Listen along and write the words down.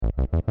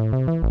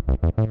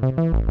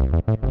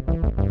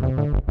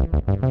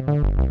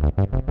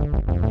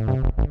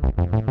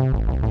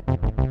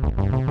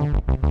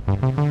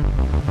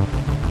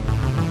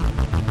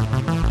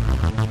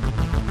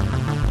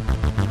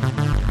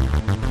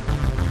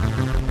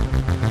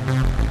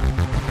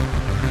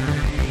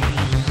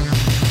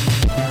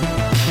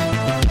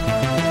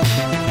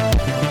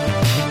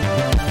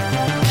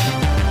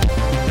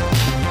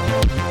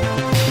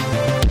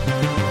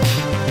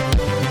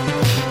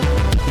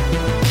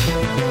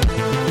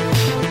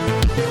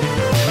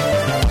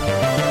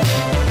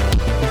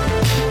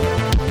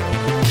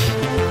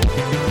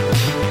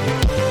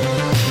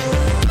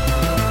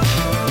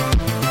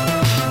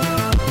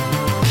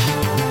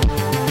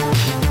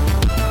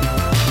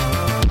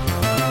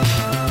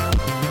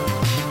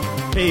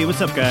Hey,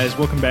 what's up, guys?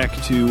 Welcome back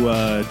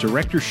to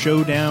Director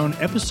Showdown,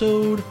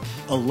 episode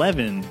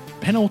 11,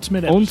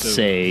 penultimate episode. Once.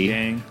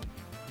 Gang.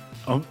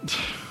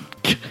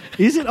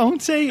 Is it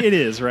Once? It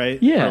is,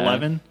 right? Yeah. For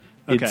 11?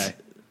 Okay.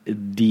 It's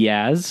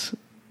Diaz,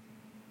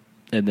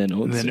 and then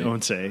Once. And then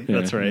Once. That's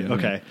Yeah, right. yeah.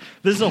 Okay.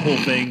 This is a whole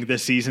thing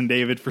this season,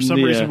 David. For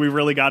some reason, we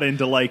really got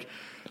into, like,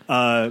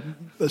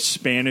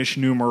 Spanish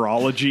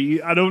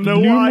numerology. I don't know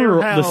why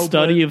or how. The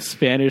study but- of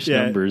Spanish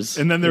numbers.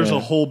 And then there's a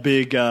whole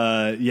big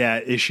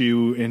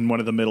issue in one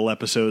of the middle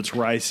episodes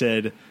where I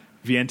said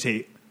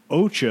Viente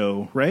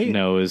Ocho, right?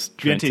 No, it was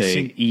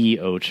Trente y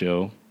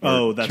Ocho.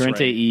 Oh, that's Trente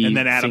right. y And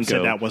then Adam Cinco.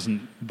 said that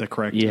wasn't the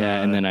correct.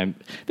 Yeah, and then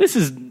this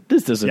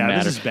doesn't Yeah,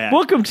 matter. this is bad.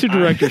 Welcome to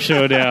Director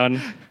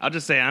Showdown. I'll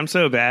just say I'm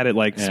so bad at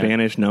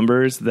Spanish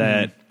numbers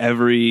that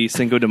every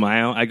Cinco de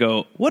Mayo I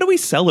go, what are we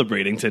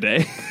celebrating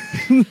today?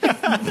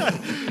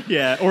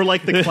 Yeah, or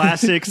like the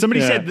classic. Somebody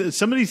Yeah.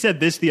 said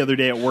this the other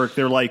day at work.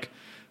 They're like,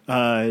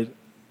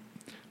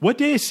 "What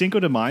day is Cinco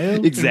de Mayo?"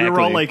 And Exactly. we were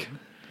all like,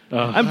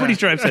 I'm pretty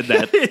sure I've said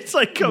that. "It's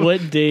like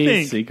What day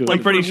is think. Cinco? Like,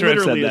 I'm pretty for sure I've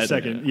said literally a that.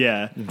 second.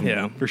 Yeah,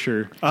 Yeah. for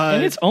sure.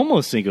 And it's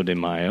almost Cinco de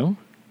Mayo.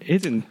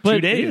 It's in 2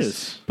 But-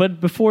 days. But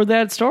before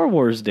that, Star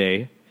Wars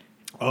Day.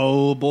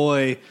 Oh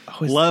boy,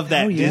 love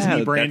that yeah,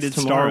 Disney branded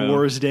that's Star tomorrow.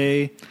 Wars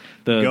Day.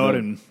 Go out the-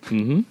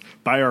 and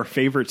buy our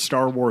favorite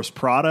Star Wars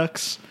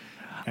products.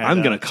 at,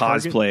 I'm going to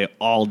Target. cosplay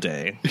all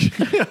day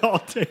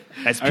all day.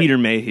 as Peter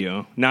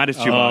Mayhew, not as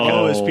Chewbacca.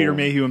 Oh, as Peter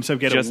Mayhew himself,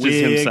 get Just a as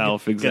wig,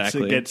 himself,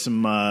 exactly. Get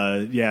some,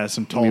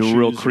 some tall Be shoes. a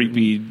real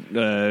creepy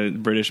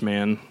British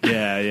man.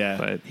 Yeah, yeah.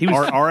 But he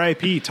was-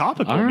 R.I.P.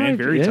 topical, man. R.I.P.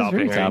 Very Yeah,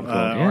 topical. very topical,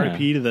 yeah.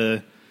 R.I.P. to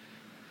the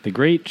The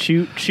great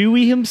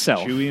Chewie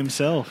himself. Chewie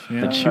himself.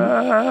 Yeah.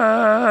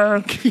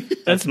 The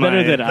That's better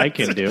my- than I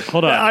can do.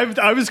 Hold on.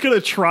 I was going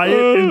to try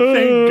it, and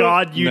thank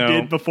God you No.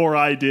 did before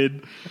I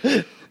did.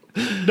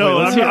 No,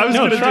 let's hear- I was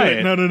no, going to do try it.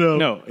 it. No.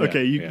 No, yeah,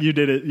 Okay, yeah. you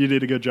did it. You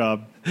did a good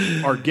job.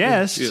 Our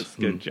guest, Yes,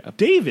 good job.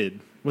 David.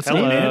 What's up,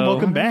 Hello. man?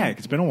 Welcome back.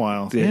 It's been a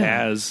while. It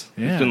has.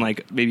 Yeah. It's been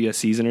like maybe a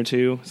season or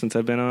two since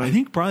I've been on. I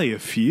think probably a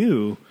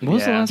few. What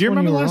was the Yeah. last Do you one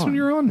remember the were last on? one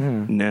you were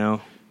on?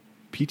 No.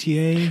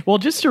 PTA. Well,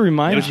 just to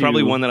remind It was you,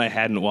 probably one that I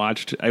hadn't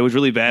watched. I was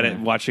really bad at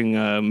watching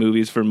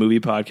movies for movie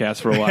podcasts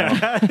for a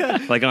while.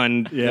 Like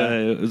on,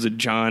 was it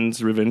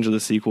John's Revenge of the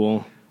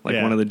Sequel? Like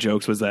Yeah. one of the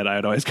jokes was that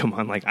I'd always come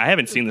on like, I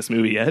haven't seen this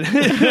movie yet.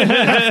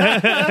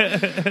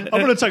 I'm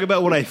going to talk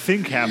about what I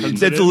think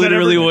happens. That's in it.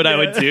 literally Never- what I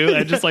would do.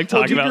 I just like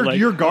talk Dude, about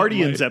your like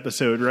Guardians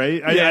episode,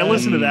 right? I Yeah.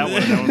 listened to that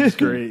one. That one was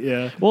great.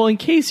 Yeah. Well, in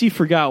case you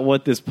forgot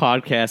what this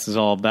podcast is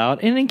all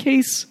about, and in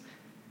case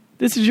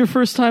this is your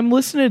first time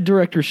listening to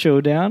Director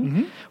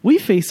Showdown, we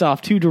face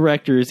off two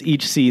directors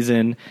each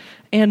season.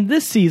 And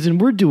this season,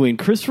 we're doing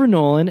Christopher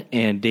Nolan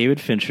and David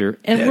Fincher.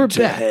 And we're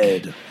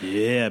back.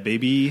 Yeah,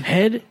 baby.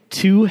 Head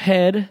to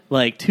head,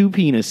 like two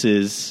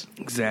penises.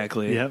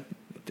 exactly. Yep.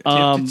 Tip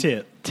to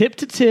tip. Tip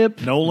to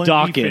tip. Nolan v.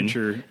 docking.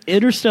 Fincher.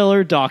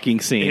 Interstellar docking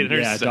scene.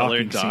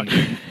 Interstellar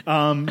docking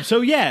scene. So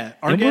yeah,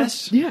 our And we're-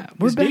 guest.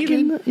 we're is back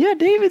David. in.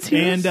 David's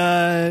here. And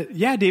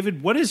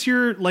David, what is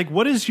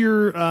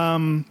your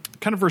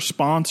kind of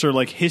response or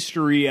like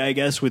history, I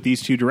guess, with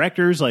these two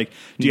directors? Like,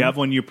 do you have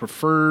one you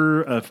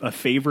prefer, a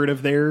favorite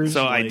of theirs?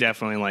 So I Like-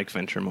 definitely like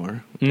Fincher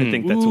more. I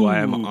think that's why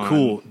I'm Ooh, on.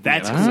 cool.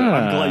 That's Ah. cool.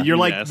 I'm glad you're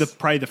like Yes.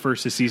 probably the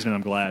first this season.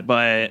 I'm glad.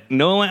 But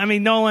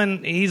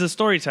Nolan, he's a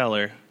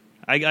storyteller.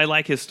 I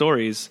like his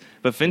stories,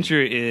 but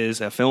Fincher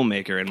is a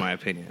filmmaker, in my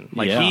opinion.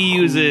 Like Yeah. he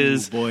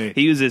uses boy.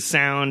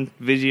 sound,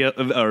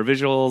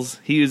 visuals.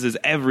 He uses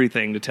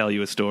everything to tell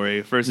you a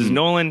story. Versus Hmm.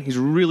 Nolan, he's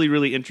really,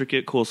 really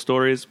intricate, cool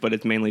stories, but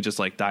it's mainly just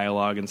like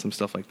dialogue and some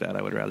stuff like that.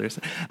 I would rather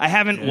say. I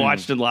haven't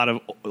watched a lot of.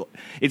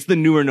 It's the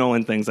newer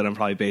Nolan things that I'm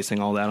probably basing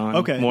all that on.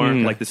 Okay. More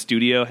like the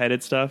studio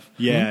headed stuff.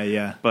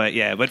 yeah. But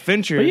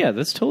Fincher. But yeah,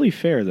 that's totally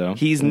fair, though.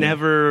 He's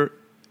never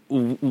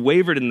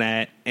wavered in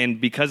that,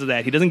 and because of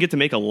that, he doesn't get to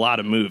make a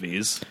lot of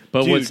movies.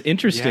 But Dude, what's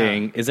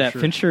interesting yeah, is that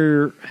sure.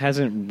 Fincher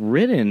hasn't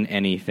written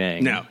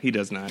anything. No, he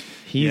does not.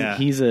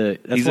 He's a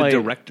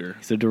director.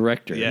 He's a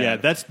director. Yeah,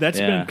 that's Yeah.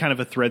 been kind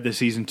of a thread this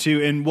season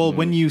too. And well,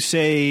 when you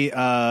say,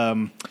 what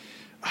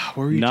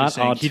were you Not just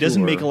saying? He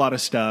doesn't auteur. make a lot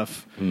of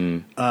stuff.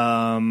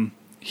 I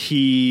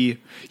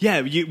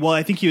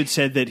think you had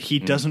said that he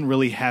doesn't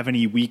really have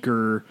any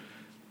weaker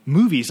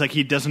movies. Like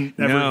he doesn't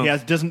ever. No.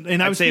 Doesn't.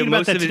 And I I'd was say thinking about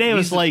most that of it- today. I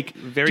was he's like,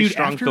 very dude,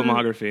 strong after,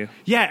 filmography.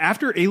 Yeah,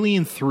 after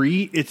Alien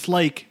 3, it's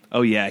like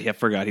Oh yeah, I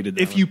forgot he did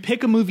that. if you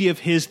pick a movie of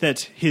his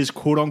that's his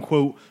quote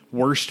unquote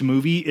worst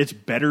movie, it's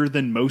better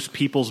than most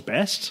people's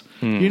best.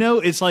 You know,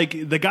 it's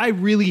like the guy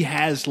really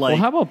has like.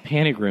 Well, how about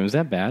Panic Room? Is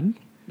that bad?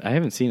 I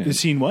haven't seen it.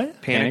 seen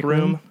what? Panic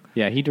Room.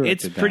 Yeah, he directed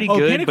It's that. pretty Oh,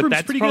 good, Panic but Room's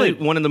that's pretty probably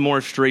good. one of the more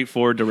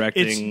straightforward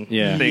directing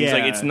Yeah. things. Yeah.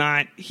 Like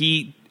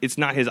it's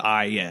not his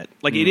eye yet.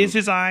 Like it is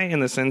his eye in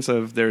the sense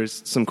of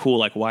there's some cool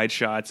like wide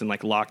shots and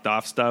like locked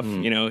off stuff.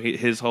 You know,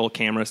 his whole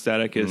camera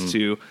aesthetic is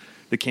to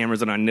the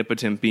camera's an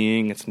omnipotent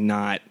being. It's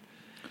not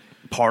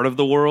part of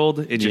the world.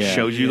 It just Yeah.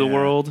 shows you the Yeah.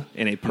 world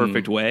in a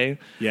perfect way.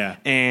 Yeah.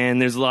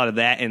 And there's a lot of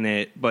that in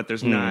it, but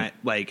there's not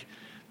like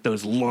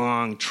those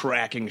long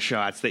tracking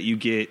shots that you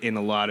get in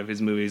a lot of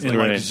his movies. And Like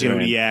like Right,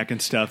 Zodiac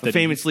and stuff. That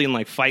famously in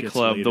like Fight gets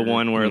Club, the later.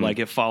 one where like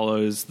it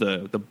follows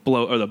the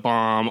blow or the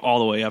bomb all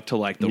the way up to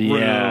like the room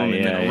and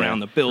then around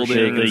the building.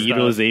 The, and the stuff.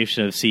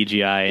 utilization of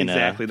CGI in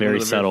Exactly, a those are very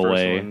the subtle first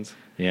way. ones.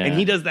 Yeah. And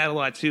he does that a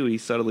lot too. He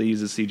subtly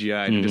uses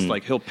CGI to just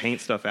like he'll paint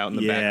stuff out in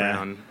the Yeah.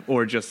 background,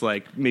 or just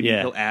like maybe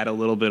Yeah. he'll add a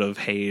little bit of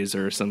haze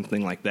or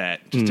something like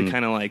that, just to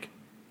kind of like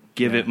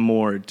give it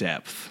more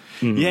depth.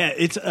 Yeah,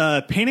 it's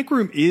Panic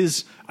Room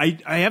is I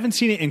haven't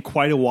seen it in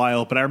quite a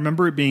while, but I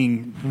remember it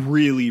being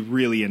really,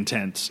 really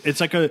intense.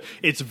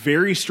 It's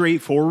very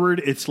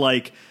straightforward. It's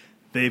like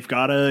they've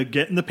got to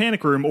get in the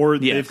panic room or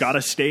Yes. they've got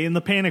to stay in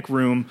the panic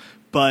room.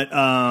 But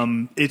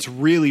it's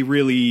really,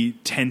 really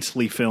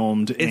tensely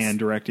filmed and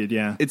directed.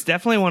 Yeah, It's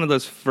definitely one of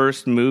those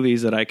first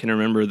movies that I can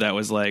remember that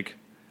was like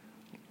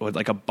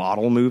a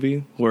bottle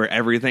movie where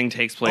everything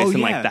takes place Oh, in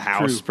yeah, like the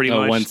house true. pretty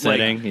much. one Like-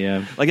 setting,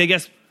 yeah. Like I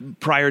guess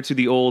prior to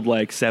the old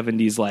like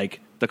 70s like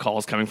the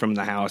calls coming from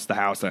the house,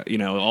 you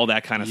know, all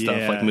that kind of stuff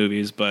Yeah. like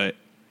movies, but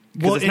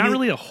because Well, it's and not it-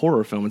 really a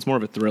horror film, it's more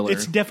of a thriller.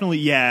 It's definitely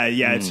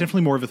it's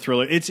definitely more of a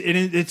thriller.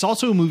 It's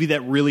also a movie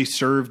that really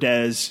served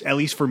as, at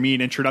least for me,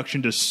 an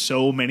introduction to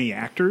so many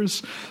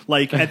actors.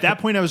 Like at that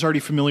point, I was already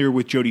familiar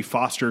with Jodie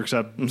Foster because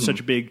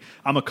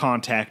I'm a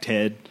Contact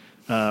head,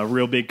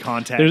 real big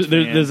Contact. fan.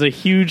 There's a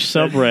huge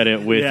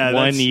subreddit with Yeah,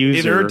 one that's-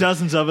 user. there are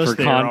dozens of us for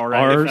there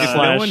already. R If no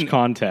slash one-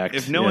 contact.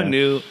 If no one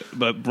knew,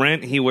 but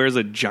Brent, he wears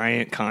a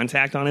giant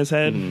contact on his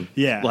head.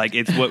 Yeah. Like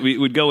it's what we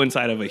would go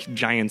inside of a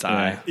giant's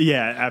eye.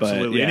 Yeah,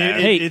 absolutely. But, And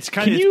yeah. Hey, it's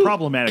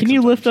problematic. Can you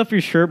sometimes. lift up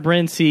your shirt, Brent,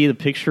 and see the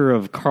picture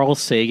of Carl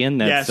Sagan?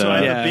 Yeah, That's, so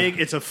I have Yeah.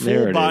 it's a There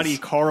full it body is.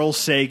 Carl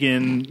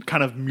Sagan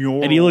kind of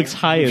mural, and he looks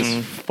high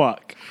as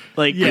fuck.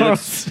 Like Yeah, Carl,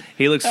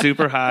 He looks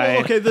super high,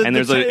 Well, okay, and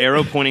there's an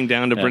arrow pointing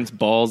down to Brent's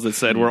balls that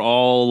said, "We're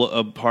all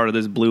a part of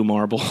this blue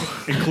marble."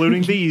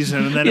 including these,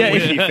 and then yeah, a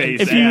winky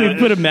face. if Yeah. you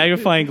put a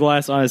magnifying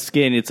glass on his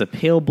skin, it's a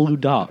pale blue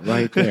dot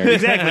right there.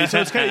 Exactly.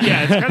 So it's kind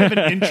of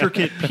an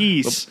intricate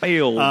piece.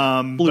 pale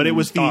But it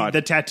was dot.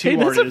 the tattoo Hey,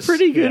 that's artist. a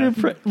pretty good yeah.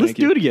 impression. Let's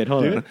do it again.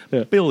 Hold on.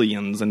 Yeah.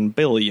 Billions and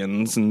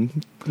billions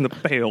and the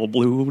pale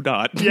blue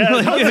dot.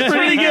 Yeah, that's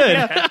Pretty good.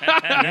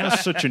 It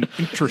has such an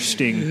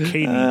interesting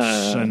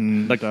cadence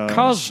and The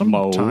cosmos.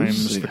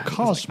 Sometimes the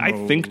cosmos. I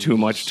think too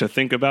much to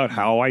think about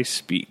how I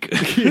speak.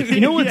 You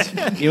know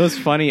what's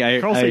funny?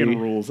 Carl Sagan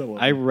rules. That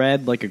one. I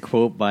read like a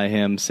quote by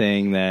him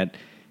saying that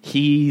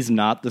he's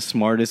not the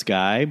smartest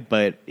guy,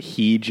 but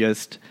he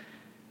just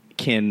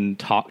can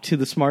talk to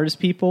the smartest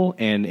people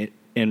and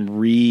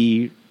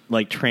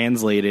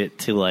translate it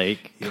to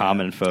like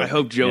common folk. I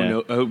hope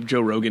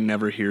Joe Rogan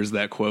never hears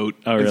that quote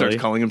Oh, and starts really?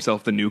 calling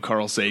himself the new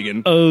Carl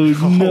Sagan. Oh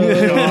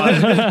no! God.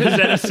 Is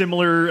that a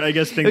similar, I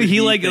guess, thing? that He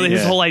like thinks?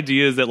 his Yeah. whole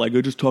idea is that like I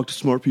just talk to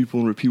smart people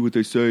and repeat what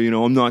they say. You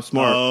know, I'm not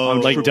smart. Oh, I'm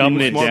just Like repeating dumbing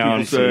what it smart down.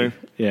 people say.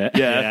 Yeah.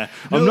 Yeah,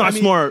 No, I'm not I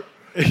mean- smart.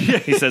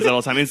 He says that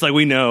all the time. It's like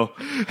we know.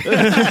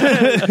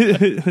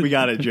 We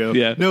got it, Joe.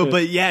 Yeah. No,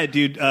 but yeah,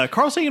 dude,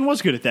 Carl Sagan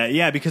was good at that.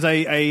 Yeah, because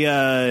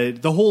I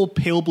the whole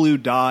pale blue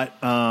dot.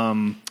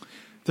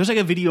 There's like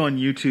a video on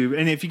YouTube,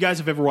 and if you guys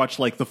have ever watched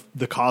like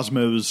the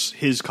Cosmos,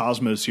 his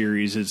Cosmos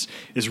series is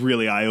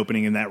really eye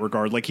opening in that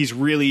regard. Like he's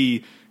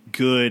really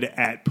good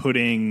at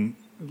putting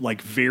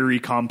like very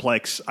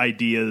complex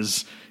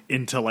ideas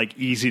into like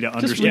easy to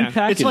understand.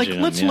 repackaging It's like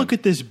them, let's yeah. look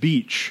at this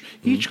beach.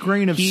 Each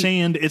grain of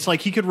sand. It's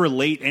like he could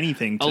relate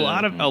anything. To A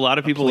lot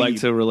of people like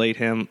plebe. to relate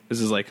him. This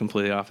is like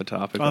completely off the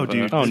topic. Oh, of,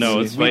 dude. Oh, no,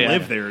 we it's-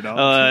 live there, dog.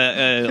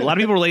 a lot of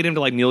people relate him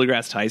to like Neil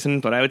deGrasse Tyson,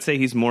 but I would say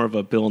he's more of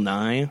a Bill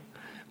Nye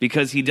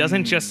because he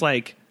doesn't just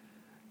like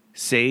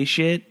say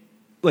shit.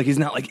 Like he's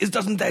not like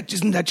isn't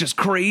that just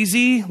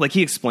crazy? Like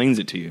he explains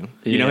it to you.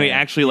 You know, he Yeah.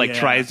 actually like Yeah.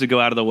 tries to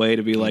go out of the way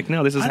to be like,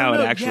 no, this is I how don't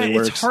it know. actually Yeah,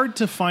 works. It's hard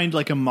to find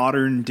like a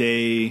modern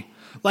day.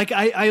 Like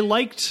I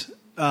liked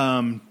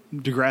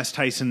deGrasse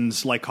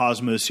Tyson's like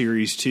Cosmos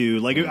series too.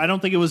 Like I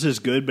don't think it was as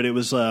good, but it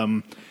was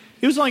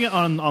like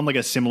on like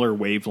a similar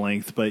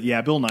wavelength. But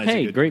yeah, Bill Nye's a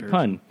Hey, good great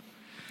comparison.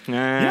 pun.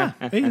 Yeah,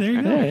 hey, there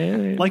you go.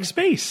 Yeah. Like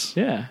space,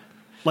 Yeah.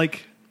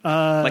 like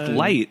like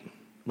light.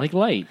 Like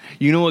light.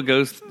 You know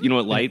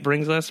what light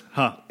brings us?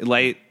 Huh.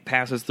 Light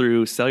passes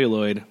through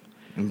celluloid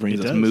and brings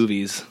It us does.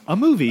 movies. a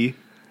movie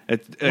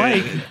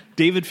like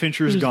David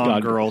Fincher's Gone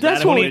Gone Girl. Girl.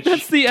 That's That what image-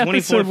 that's the 24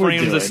 episode we're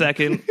frames doing. a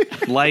second.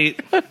 Light.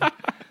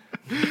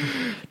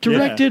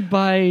 Directed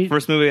by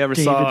First movie I ever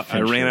David saw,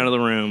 Fincher. I ran out of the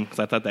room because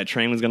I thought that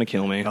train was going to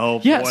kill me.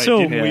 Oh, yeah. boy, So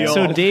didn't we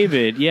all?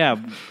 David, yeah.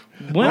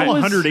 When I'm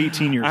was-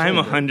 118 years I'm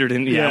old. 100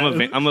 and Yeah.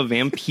 I'm a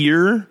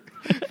vampire.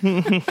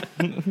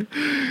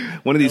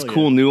 One of these Hell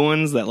cool yeah. new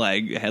ones that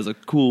like has a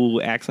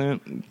cool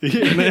accent.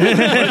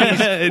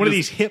 One of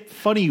these hip,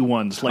 funny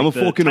ones. Like I'm a the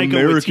fucking Taika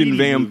American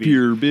Waititi movie.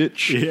 vampire,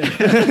 bitch.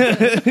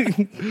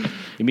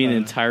 You mean an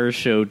entire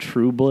show,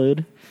 True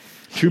Blood?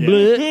 True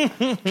Blood.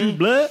 True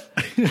Blood.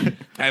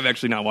 I've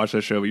actually not watched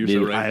that show, but you're so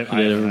Dude, right.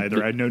 I haven't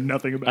either. I know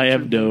nothing about. I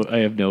have True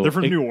Blood. no. They're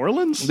from New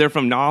Orleans. They're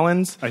from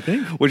Nolans, I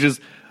think. which is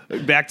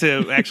back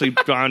to actually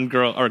Gone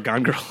Girl.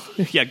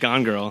 Yeah,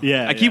 Gone Girl.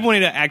 Yeah, I keep yeah.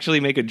 wanting to actually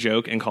make a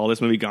joke and call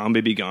this movie Gone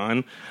Baby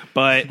Gone,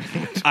 but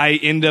I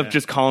end up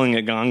just calling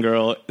it Gone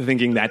Girl,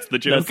 thinking that's the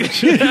joke.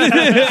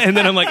 And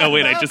then I'm like, oh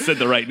wait, I just said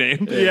the right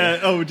name. Yeah.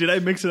 Oh, did I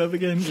mix it up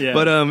again? Yeah.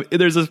 But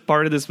there's this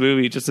part of this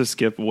movie, just to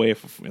skip way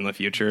in the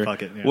future,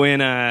 Fuck it, yeah.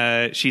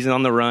 when she's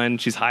on the run,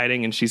 she's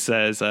hiding, and she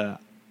says,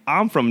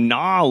 I'm from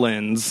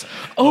Nolans.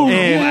 Oh,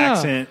 And yeah.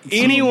 accent.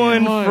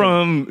 Anyone God.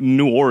 from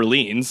New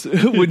Orleans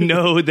would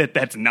know that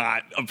that's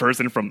not a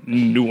person from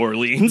New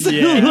Orleans.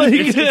 Yeah. Like-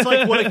 it's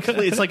like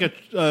it's like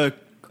a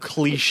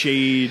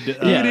cliched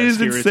It is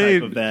stereotype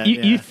insane. of that.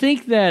 You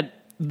think that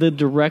the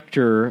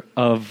director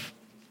of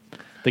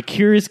The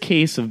Curious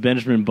Case of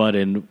Benjamin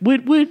Button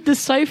would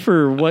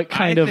decipher what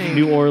kind of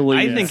New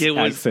Orleans I think it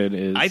was. accent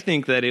is? I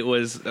think that it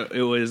was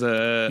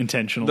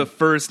Intentional. The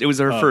first, it was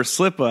her first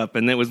slip up,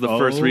 and that was the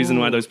first reason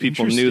why those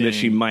people knew that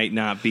she interesting. might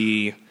not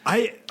be.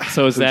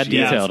 so is that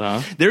Yeah. detailed,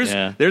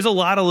 huh? There's a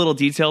lot of little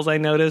details I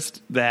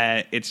noticed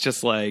that it's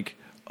just like,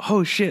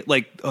 oh shit!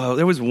 Like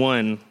there was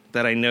one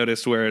that I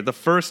noticed where the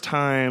first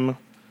time.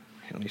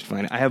 Let me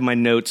find it. I have my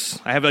notes.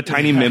 I have a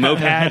tiny memo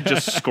pad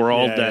just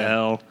scrawled Yeah, to yeah.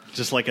 hell.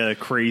 just like a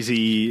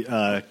crazy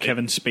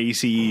Kevin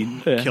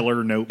Spacey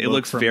killer notebook. It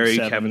looks from very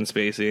Seven. Kevin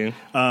Spacey.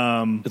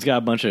 It's got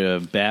a bunch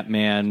of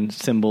Batman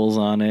symbols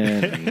on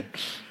it.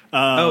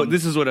 and-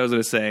 This is what I was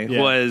going to say.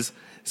 yeah. Was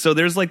so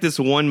there's like this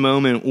one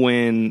moment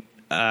when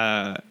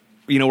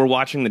we're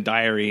watching the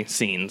diary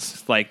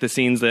scenes, like the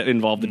scenes that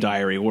involve the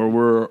diary, where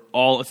we're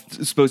all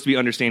supposed to be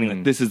understanding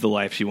that this is the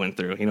life she went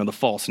through. The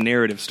false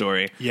narrative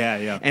story. Yeah,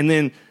 yeah. And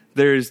then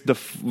there's the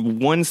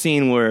one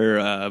scene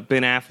where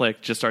Ben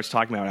Affleck just starts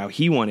talking about how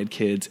he wanted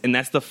kids, and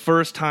that's the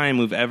first time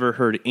we've ever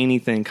heard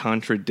anything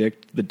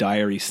contradict the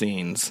diary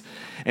scenes.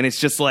 And it's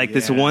just like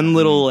this Yeah. one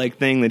little like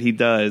thing that he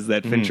does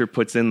that Fincher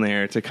puts in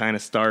there to kind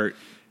of start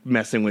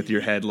messing with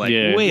your head. Like,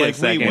 Yeah. wait Like, a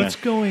second, wait, what's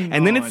going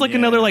And then on? it's like Yeah.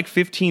 another like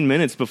 15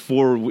 minutes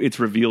before it's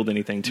revealed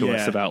anything to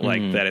us Yeah. about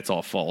like that it's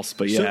all false.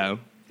 But So- yeah.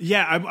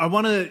 Yeah, I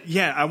want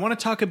to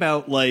talk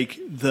about like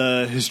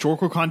the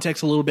historical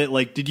context a little bit.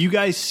 Like, did you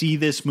guys see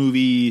this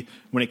movie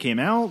when it came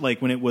out?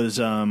 Like when it was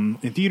in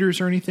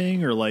theaters or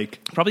anything, or like?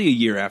 Probably a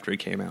year after it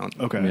came out.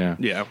 Okay, Yeah.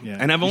 Yeah. Yeah.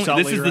 And I've You only saw it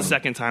this is later the on?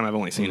 second time I've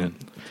only seen it.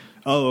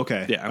 Oh,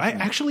 okay. Yeah.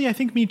 I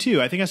think me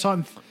too. I think I saw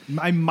it.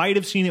 I might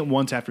have seen it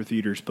once after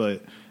theaters,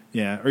 but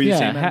yeah. Are you the yeah,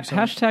 same? Matt? You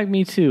saw it? hashtag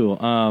me too.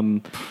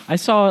 I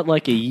saw it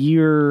like a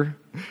year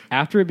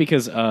after it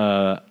because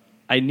I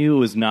knew it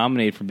was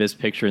nominated for Best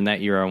Picture, and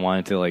that year I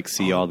wanted to like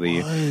see all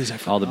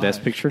the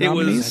Best Picture It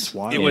nominees. was That's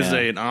wild. it was Yeah.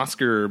 an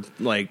Oscar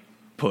like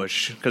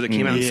push because it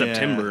came out in Yeah.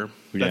 September.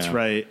 That's Yeah.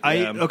 right.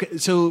 Yeah. Okay.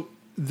 So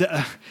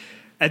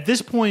at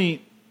this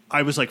point,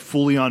 I was like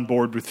fully on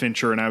board with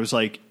Fincher, and I was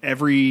like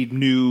every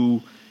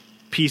new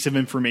piece of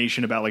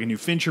information about like a new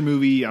Fincher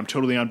movie, I'm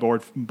totally on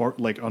board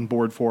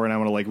for, and I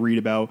want to like read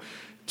about.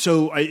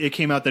 So it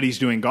came out that he's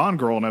doing Gone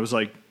Girl, and I was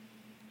like,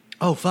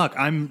 oh fuck,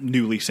 I'm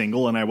newly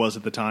single, and I was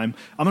at the time.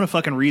 I'm gonna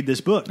fucking read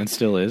this book. and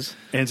still is.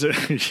 And so,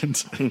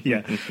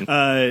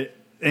 yeah.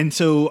 And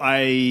so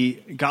I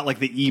got like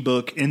the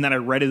ebook, and then I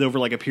read it over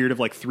like a period of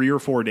like 3 or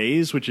 4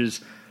 days, which is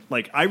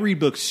like I read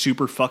books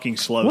super fucking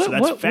slow, so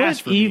that's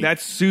fast for me.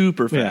 That's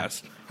super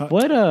fast.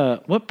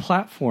 What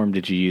platform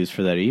did you use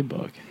for that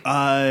ebook?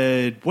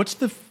 What's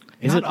the?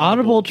 Is it not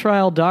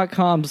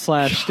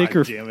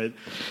audibletrial.com/sticker? God damn it!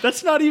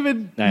 That's not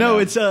even. I No, know.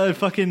 it's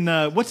fucking.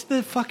 What's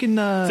the fucking?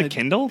 It's a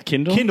Kindle?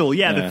 Kindle? Kindle,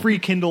 yeah, Yeah. the free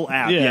Kindle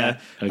app. Yeah.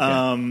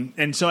 Yeah. Okay.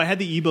 And so I had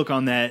the ebook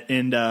on that,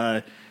 and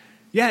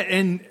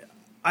and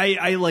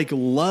I like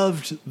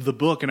loved the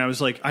book, and I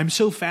was like, I'm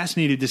so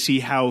fascinated to see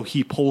how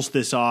he pulls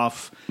this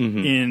off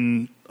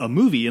in a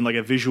movie, in like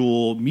a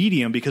visual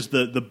medium, because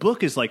the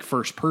book is like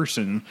first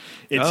person.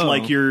 It's Oh.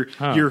 like you're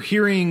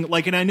hearing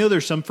like, and I know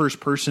there's some first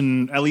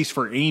person, at least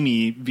for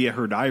Amy via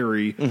her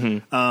diary.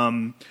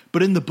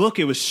 But in the book,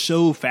 it was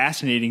so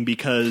fascinating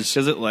because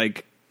Does it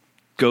like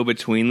go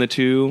between the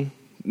two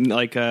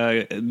like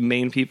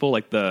main people?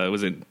 Like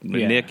was it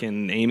Yeah. Nick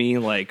and Amy?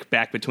 Like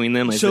back between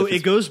them? Like, so if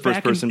it's it goes first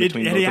back person and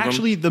between it both of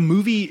actually them. the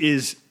movie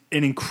is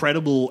an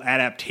incredible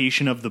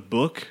adaptation of the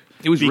book.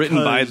 It was written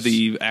by because-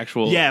 the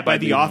actual by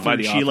the author. by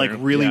the She like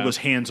really Yeah. was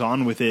hands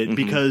on with it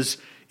because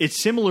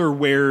it's similar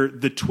where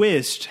the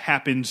twist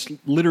happens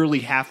literally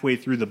halfway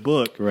through the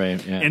book,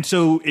 Right, yeah. And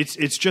so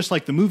it's just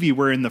like the movie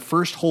where in the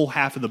first whole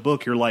half of the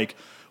book you're like,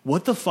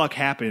 what the fuck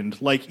happened?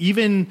 Like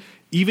even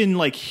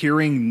like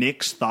hearing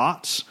Nick's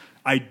thoughts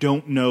I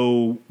don't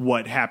know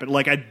what happened.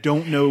 Like, I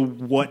don't know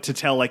what to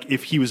tell, like,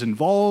 if he was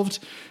involved.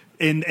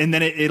 And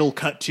then it'll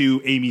cut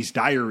to Amy's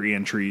diary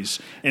entries.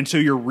 And so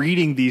you're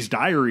reading these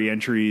diary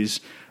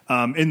entries,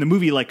 and the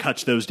movie, like,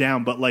 cuts those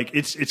down. But, like,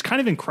 it's kind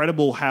of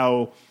incredible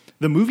how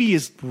the movie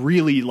is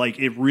really, like,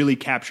 it really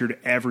captured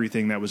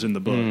everything that was in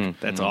the book.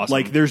 That's awesome.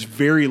 Like, there's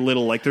very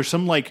little. Like, there's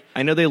some, like...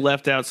 I know they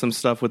left out some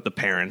stuff with the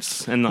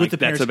parents, and like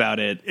that's about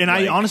it. And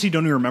like, I honestly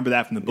don't even remember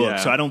that from the book, Yeah.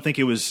 so I don't think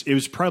it was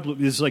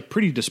like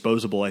pretty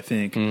disposable, I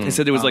think. they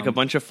said there was like a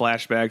bunch of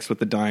flashbacks with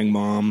the dying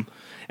mom,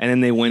 and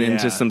then they went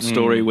into some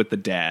story with the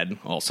dad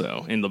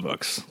also in the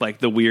books, like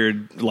the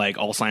weird like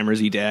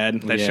Alzheimer's-y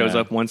dad that shows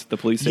up once at the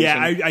police station.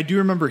 Yeah, I do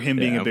remember him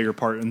being a bigger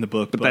part in the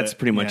book, but that's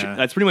pretty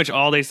much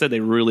all they said. They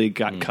really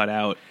got cut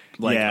out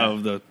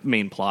of the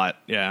main plot.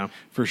 Yeah,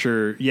 for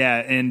sure. Yeah,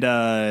 and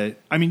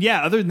I mean,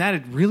 yeah. Other than that,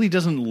 it really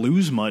doesn't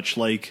lose much.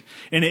 Like,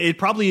 and it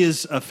probably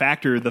is a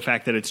factor, the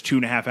fact that it's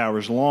 2.5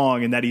 hours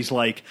long, and that he's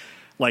like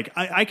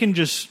I can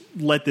just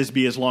let this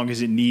be as long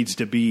as it needs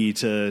to be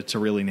to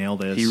really nail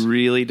this. he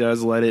really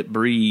does let it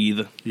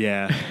breathe.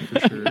 Yeah, for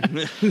sure.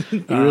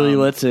 He really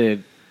lets it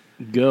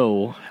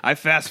go. I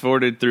fast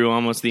forwarded through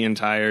almost the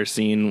entire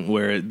scene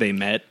where they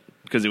met,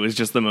 because it was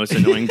just the most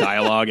annoying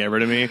dialogue ever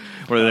to me,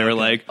 where they were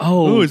like,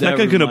 "Oh, is that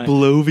guy going to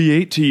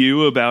bloviate to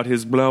you about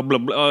his blah blah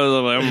blah?"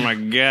 Oh my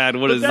god,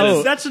 what is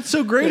this? That's what's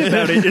so great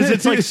about it. Is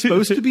it's like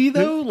supposed to be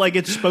though? Like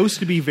it's supposed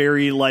to be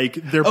very like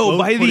they're both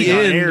by the putting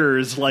on end,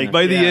 airs. Like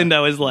by the end,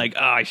 I was like,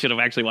 "Oh, I should have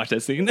actually watched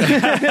that scene,"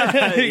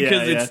 because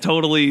it's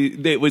totally.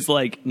 It was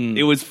like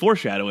it was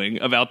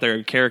foreshadowing about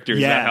their characters.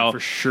 Yeah, about how for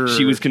sure.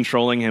 she was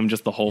controlling him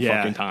just the whole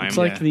fucking time. It's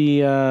like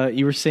the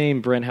you were saying,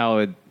 Brent,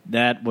 how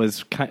that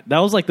was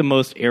like the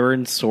most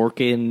Aaron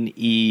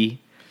Sorkin-y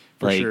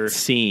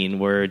scene,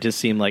 where it just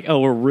seemed like, oh,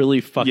 we're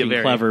really fucking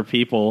clever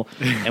people,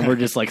 and we're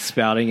just like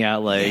spouting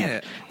out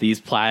like these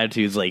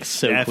platitudes like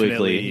so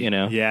quickly, you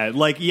know?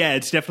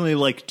 It's definitely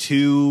like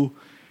two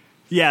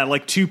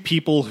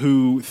people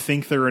who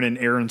think they're in an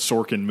Aaron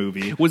Sorkin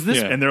movie. Was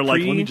this and they're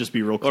like, let me just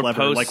be real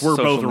clever. Like we're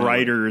both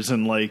writers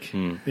and like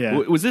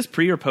was this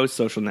pre or post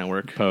Social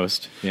Network?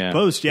 Post, yeah.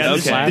 Post, yeah.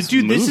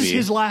 This is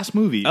his last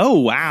movie. Oh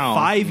wow,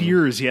 5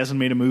 years he hasn't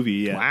made a movie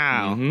yet.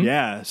 Wow,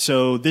 yeah.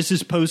 So this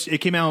is post. It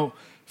came out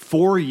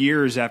 4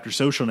 years after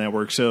Social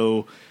Network.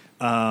 So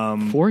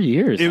 4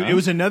 years. It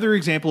was another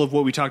example of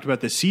what we talked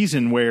about this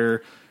season,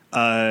 where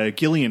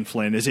Gillian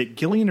Flynn, is it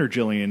Gillian or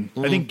Jillian?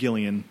 I think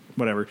Gillian.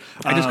 Whatever.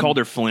 I just called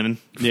her Flynn.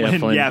 Flynn.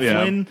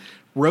 Flynn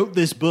wrote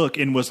this book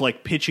and was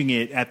like pitching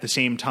it at the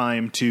same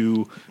time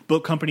to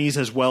book companies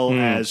as well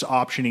as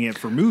optioning it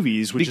for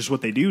movies, which is what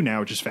they do now,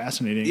 which is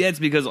fascinating. Yeah, it's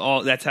because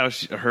that's how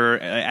her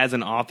as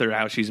an author,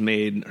 how she's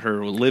made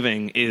her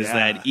living is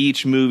that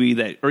each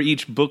movie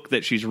each book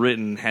that she's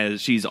written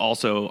she's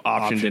also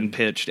optioned and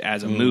pitched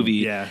as a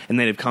movie, and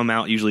they've come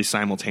out usually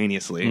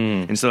simultaneously.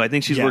 And so I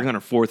think she's working on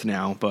her fourth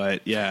now,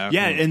 but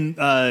and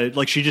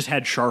like she just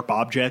had Sharp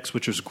Objects,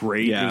 which was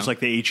great. It was like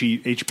the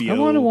HBO. I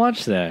want to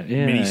watch that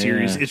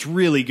miniseries. Yeah. It's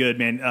really good,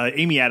 man.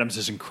 Amy Adams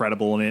is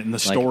incredible in it, and the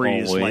story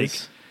is like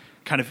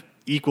kind of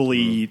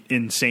equally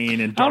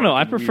insane and dark. I don't know.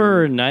 I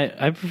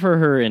prefer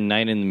her in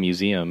Night in the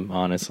Museum.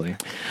 Honestly,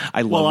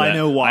 I love that. I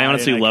know why. I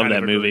honestly love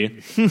that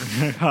movie.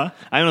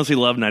 I honestly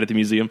love Night at the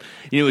Museum.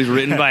 You know, it was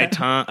written by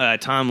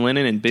Tom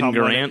Lennon and Ben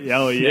Garant.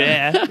 Oh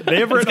yeah. They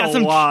have written a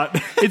lot.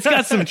 It's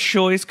got some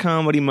choice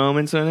comedy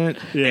moments in it,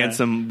 and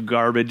some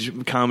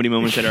garbage comedy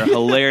moments that are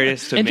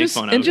hilarious to make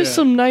fun of, and just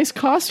some nice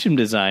costume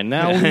design.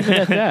 Now we'll leave it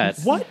at that.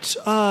 What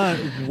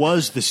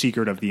was The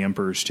Secret of the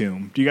Emperor's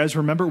Tomb? Do you guys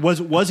remember?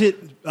 Was it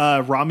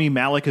Rami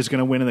Malek is going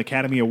to win an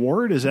Academy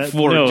Award? Is that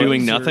for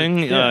doing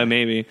nothing?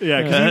 Maybe.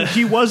 Yeah, because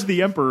he was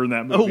the emperor in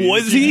that movie. Oh,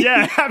 was he?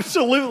 Yeah,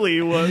 absolutely.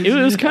 He was. It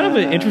was kind of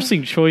an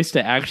interesting choice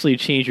to actually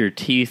change your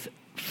teeth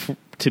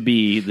to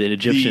be the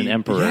Egyptian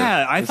emperor.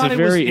 Yeah, I thought it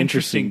was a very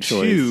interesting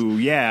choice. Too.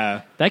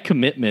 Yeah, that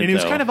commitment, and it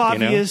was kind of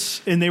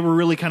obvious, and they were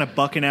really kind of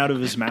bucking out of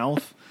his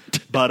mouth.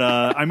 But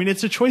I mean,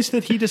 it's a choice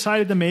that he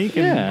decided to make,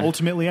 and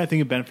ultimately, I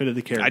think it benefited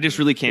the character. I just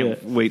really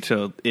can't wait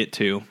till It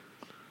Too.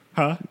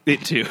 Huh?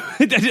 It Too.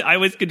 I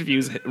always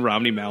confuse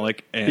Romney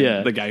Malik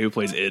and the guy who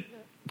plays It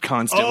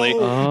constantly.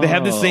 They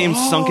have the same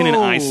sunken in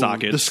eye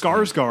sockets. The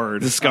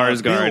Skarsgård. The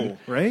Skarsgård. Bill,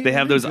 right? They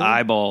have those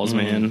eyeballs,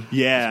 man.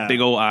 Yeah. Big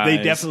old eyes.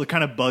 They definitely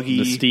kind of buggy.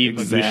 The Steve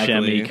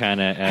Buscemi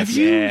kind of Have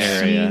you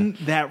seen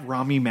that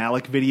Rami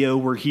Malek video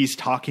where he's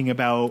talking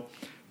about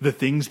the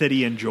things that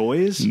he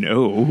enjoys?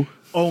 No.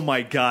 Oh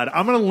my god,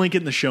 I'm gonna link it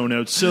in the show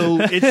notes. So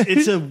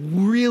it's a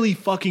really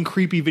fucking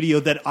creepy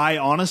video that I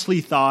honestly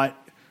thought,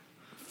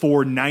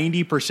 for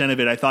 90% of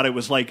it, I thought it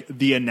was like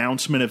the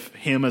announcement of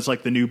him as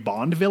like the new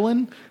Bond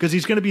villain, because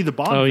he's going to be the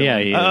Bond villain. Yeah,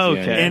 he is.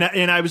 Okay.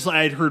 And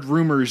I'd heard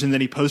rumors, and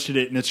then he posted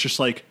it, and it's just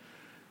like,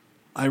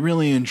 I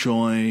really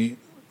enjoy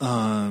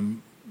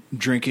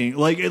drinking.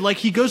 Like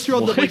he goes through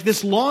all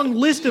this long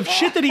list of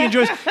shit that he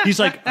enjoys. He's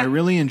like, I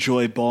really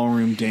enjoy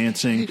ballroom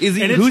dancing. Is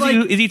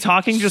he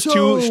talking just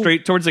too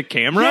straight towards the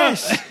camera?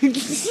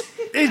 Yes.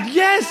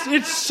 Yes,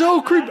 it's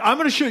so creepy. I'm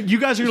going to show you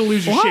guys are going to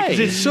lose your shit Why? because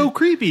it's so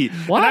creepy.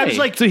 Why? And I was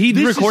like, So he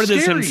this recorded is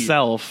this scary.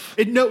 himself.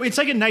 No, it's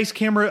like a nice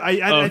camera.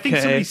 I think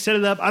Okay. somebody set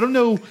it up. I don't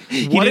know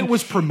what it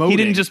was promoting.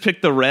 He didn't just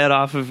pick the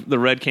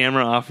red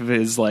camera off of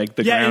his like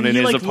the Yeah, ground and in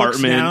he, his like, looks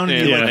apartment down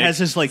and he, like, has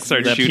this, like,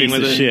 starts that shooting piece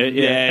with of it. shit,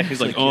 yeah.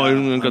 He's like, yeah,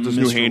 I got I'm this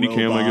new Mr. handy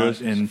cam, I Robot,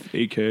 guess. and-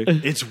 AK.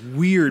 It's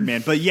weird,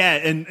 man. But yeah,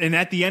 and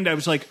at the end, I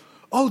was like,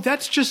 oh,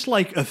 that's just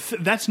like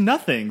that's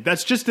nothing.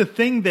 That's just a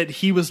thing that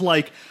he was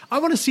like, I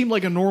want to seem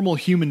like a normal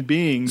human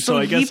being. So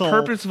I guess he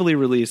purposefully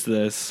released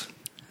this.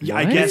 Yeah,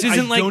 I What? guess This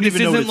isn't I like don't this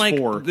even know isn't what it's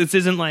like for. this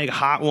isn't like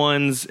Hot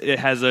Ones. It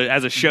has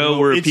a show No,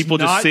 where it's people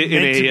just not sit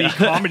in meant to a be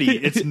comedy.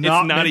 It's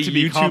not not meant a to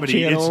be YouTube comedy.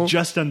 channel. It's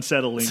just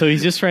unsettling. So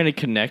he's just trying to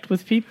connect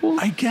with people?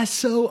 I guess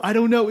so. I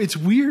don't know. It's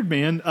weird,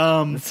 man.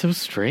 That's so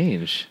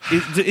strange.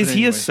 Is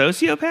he a anyway.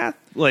 sociopath?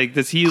 Like,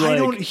 does he I like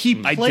don't. He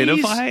plays,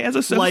 identify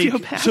as a like,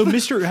 sociopath? so,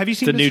 Mr. Have you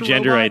seen It's a new Mr.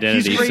 gender Robot?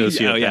 identity, He's great.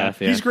 sociopath. Oh, yeah.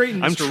 Yeah. He's great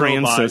in I'm Mr.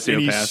 trans Robot, and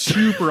he's sociopath.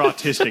 super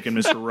autistic in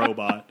Mr.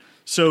 Robot.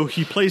 So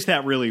he plays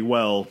that really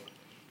well.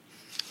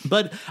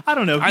 But I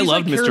don't know. He's I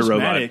loved like Mr.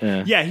 Robot.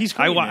 charismatic. Yeah, he's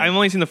great. man. I've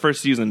only seen the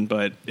first season,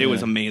 but it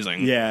was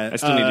amazing. Yeah, I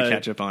still need to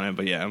catch up on it,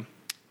 but yeah.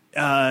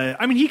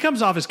 I mean, he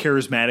comes off as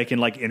charismatic in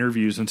like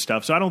interviews and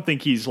stuff. So I don't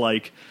think he's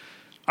like.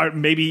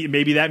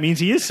 Maybe that means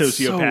he is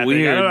sociopathic.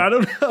 weird. I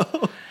don't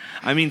know.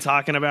 I mean,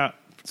 talking about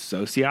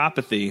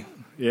sociopathy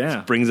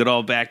Yeah. brings it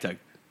all back to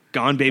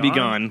Gone Baby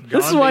Gone.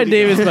 This is Gone, why baby,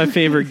 Dave gone. is my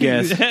favorite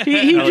guest.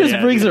 He Hell just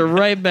yeah, brings dude. it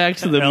right back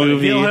to the Hell,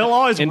 movie. He'll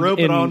always in- rope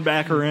it in- on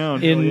back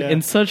around. Hell yeah.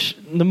 in such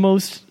the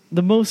most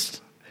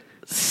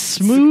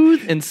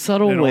smooth and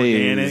subtle And ways.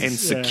 organic. And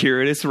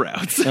circuitous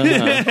routes.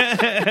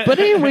 But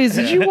anyways,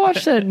 did you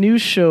watch that new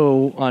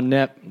show on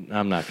Net?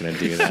 I'm not going to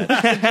do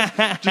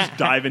that. Just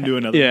dive into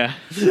another. Yeah.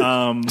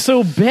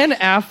 So Ben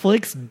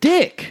Affleck's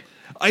dick.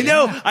 I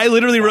know. I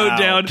literally wrote Wow.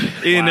 down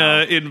in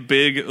Wow. in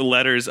big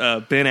letters,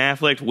 Ben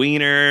Affleck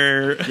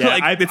wiener. Yeah,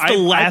 like it's the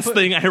last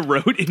thing I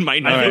wrote in my I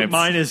notes. think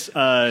mine is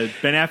Ben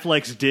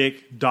Affleck's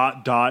dick. ...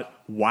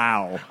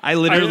 Wow. I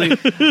literally,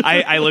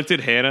 I looked at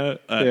Hannah,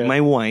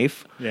 my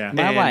wife. Yeah.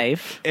 My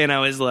wife. And I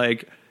was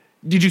like,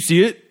 "Did you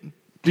see it?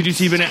 Did you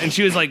see Ben?" And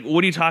she was like,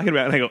 "What are you talking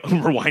about?" And I go,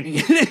 "I'm rewinding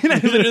it." And I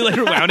literally like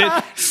rewound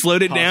it,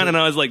 slowed it down, and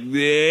I was like,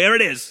 "There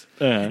it is."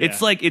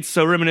 It's like it's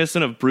so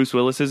reminiscent of Bruce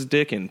Willis's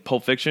dick in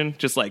Pulp Fiction,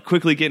 just like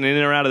quickly getting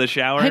in or out of the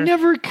shower. I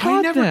never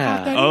caught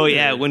that. Oh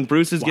yeah, when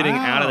Bruce is getting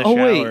out of the Oh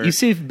shower. wait, you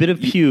see a bit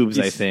of pubes,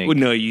 I think. Well,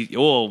 no,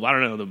 I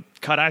don't know. The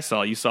cut I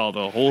saw, you saw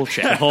the whole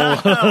shaft.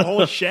 The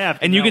whole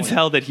shaft. And you No. could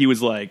tell that he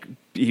was like,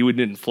 he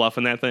didn't fluff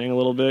in that thing a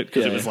little bit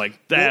because it was like,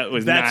 that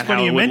was That's not funny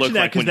how you it would mentioned look that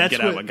like when you that's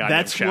get out of a what goddamn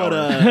that's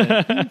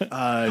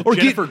shower. what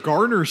Jennifer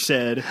Garner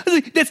said. I was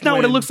like, that's not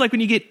what it when- looks like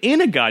when you get in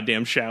a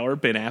goddamn shower,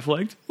 Ben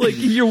Affleck. Like,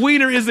 your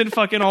wiener isn't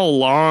fucking all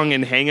long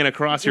and hanging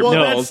across your Well,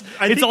 balls.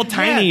 that's- I It's think- all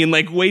tiny yeah. and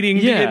like waiting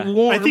to Yeah. get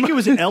warm. I think it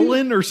was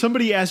Ellen or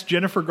somebody asked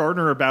Jennifer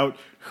Garner about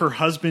her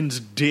husband's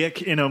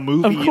dick in a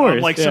movie Of course,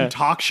 on like yeah. some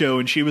talk show,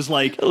 and she was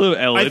like, Hello,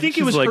 Ellen. I think it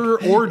She's was like-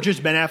 her or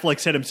just Ben Affleck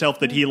said himself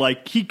that he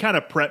kind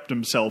of prepped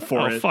himself for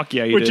Oh, it. fuck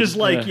yeah, he which did. is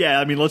like,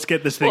 I mean, let's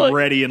get this thing Well,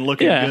 ready and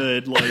looking yeah.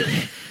 good. Like,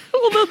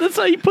 Well, no, that's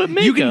how you put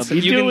makeup. you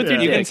You, do it with your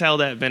you can dick. tell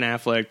that Ben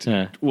Affleck.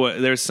 Yeah.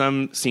 There's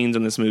some scenes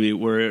in this movie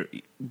where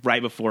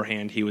right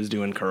beforehand he was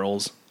doing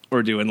curls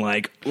or doing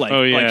like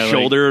Oh, yeah, like-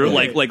 shoulder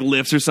like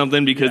lifts or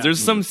something because there's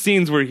some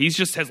scenes where he's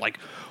just has like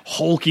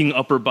hulking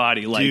upper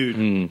body like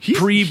dude,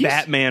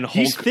 pre-Batman Hulk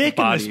he's thick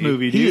body. in this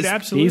movie, He dude. is-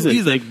 Absolutely,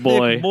 he's a thick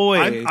boy. thick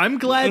boy. I'm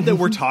glad that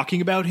we're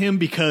talking about him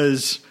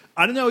because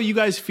I don't know how you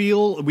guys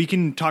feel. We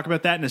can talk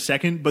about that in a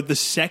second. But the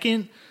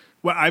second,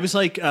 well, I was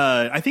like,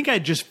 I think I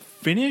just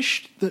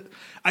finished the.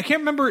 I can't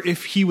remember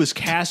if he was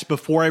cast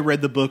before I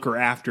read the book or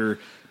after.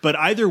 But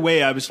either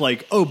way, I was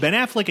like, oh, Ben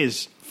Affleck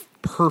is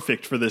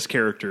perfect for this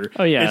character.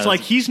 Oh, yeah. It's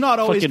like he's not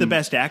always Fucking- the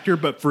best actor,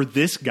 but for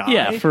this guy,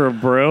 Yeah, for a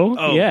bro.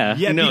 Oh, yeah.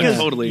 yeah, No, because,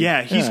 totally.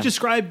 Yeah, he's Yeah.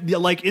 described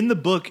like in the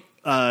book,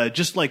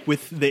 just like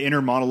with the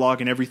inner monologue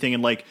and everything,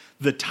 and like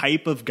the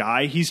type of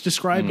guy he's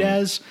described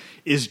as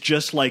is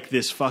just like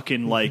this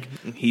fucking like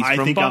He's I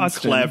from think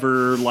Boston. I'm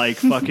clever, like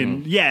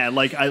fucking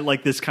like I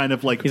like this kind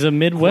of like He's a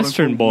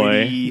Midwestern quote-unquote boy.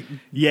 witty, like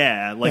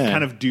Yeah.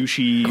 kind of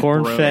douchey,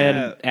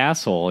 Corn-fed bro.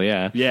 asshole.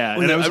 Yeah. Yeah,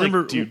 Well, and I I was remember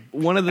like, dude,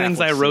 one of the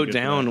things I Affleck's so wrote good for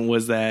down that.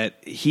 was that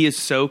he is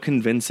so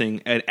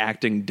convincing at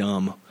acting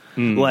dumb.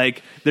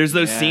 Like, there's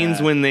those Yeah.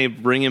 scenes when they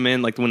bring him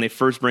in, like when they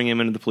first bring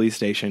him into the police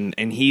station,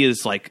 and he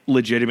is like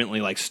legitimately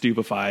like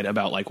stupefied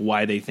about like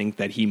why they think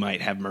that he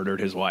might have murdered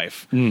his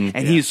wife, and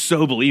he is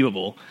so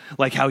believable.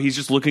 Like how he's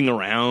just looking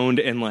around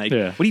and like,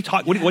 Yeah. what are you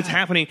talking? What's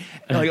happening?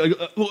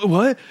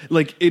 What?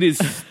 Like it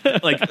is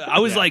like I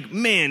was like,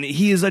 man,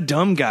 he is a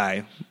dumb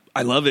guy.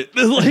 I love it.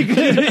 Like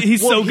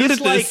he's so Well, good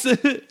he's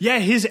at this. Yeah,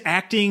 his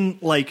acting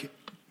like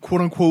quote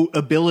unquote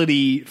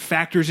ability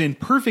factors in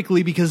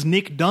perfectly because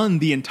Nick Dunn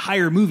the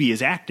entire movie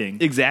is acting.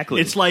 Exactly.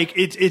 It's like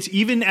it's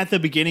even at the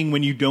beginning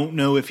when you don't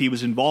know if he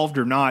was involved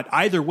or not.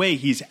 Either way,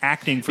 he's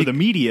acting for the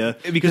media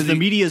because the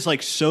media is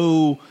like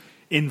so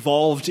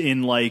involved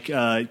in like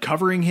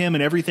covering him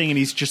and everything, and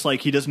he's just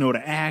like he doesn't know how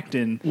to act.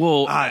 And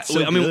Well, it's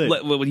so I mean,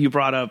 good. when you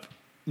brought up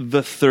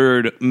the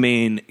third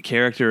main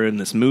character in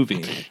this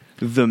movie,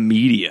 the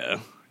media.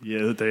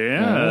 Yeah,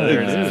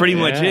 Yeah. Pretty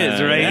much is,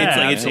 right?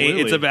 Yeah, it's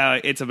absolutely.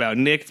 it's about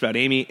Nick, it's about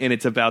Amy, and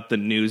it's about the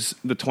news,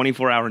 the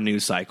 24-hour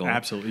news cycle.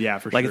 Absolutely, yeah,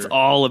 for Like sure. it's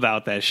all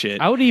about that shit.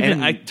 I would even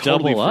And I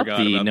totally double up forgot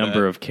the about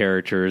number that. of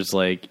characters.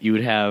 Like you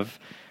would have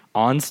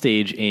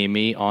onstage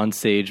Amy,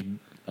 onstage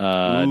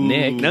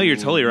Nick. No, you're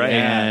totally right.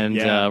 And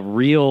Yeah.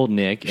 real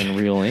Nick and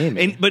real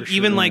Amy. But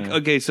even like,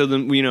 okay, so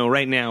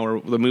right now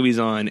or the movie's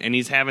on, and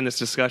he's having this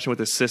discussion with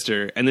his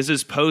sister, and this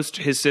is post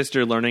his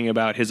sister learning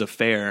about his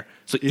affair.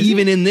 So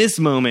even in this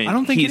moment, I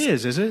don't think he's,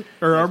 it is it?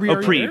 Or are we? Oh,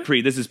 already there?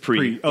 pre. This is pre.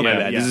 Pre. Okay, My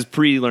bad. yeah. This is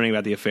pre learning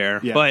about the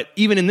affair. Yeah. But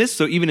even in this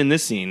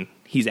scene,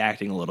 he's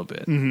acting a little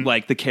bit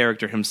like the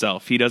character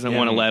himself. He doesn't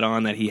want to let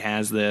on that he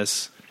has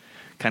this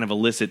kind of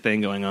illicit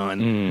thing going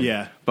on.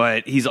 Yeah.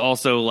 But he's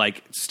also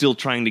like still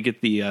trying to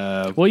get the.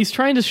 Well, he's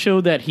trying to show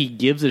that he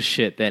gives a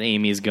shit that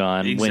Amy's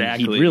gone when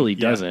Exactly. he really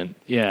Yeah. doesn't.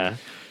 Yeah.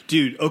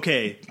 Dude,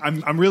 okay.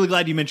 I'm really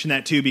glad you mentioned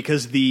that too,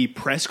 because the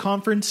press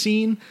conference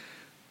scene,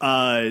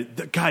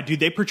 God, dude,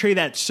 they portray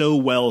that so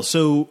well.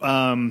 So,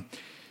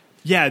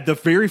 yeah, the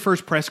very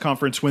first press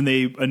conference when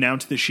they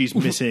announced that she's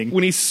missing.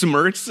 When he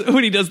smirks,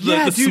 when he does the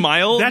Dude,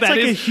 smile, That's that like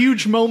a is-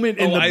 huge moment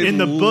in Oh, in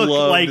the I book.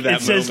 loved Like that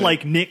it says, moment.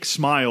 like Nick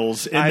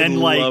smiles, and I then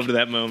like loved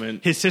that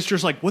moment. his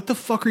sister's like, "What the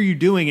fuck are you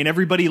doing?" And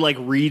everybody like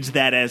reads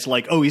that as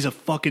like, "Oh, he's a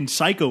fucking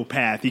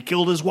psychopath. He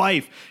killed his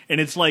wife."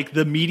 And it's like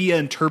the media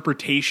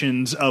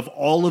interpretations of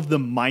all of the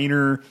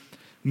minor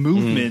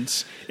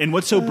movements. And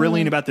what's so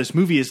brilliant about this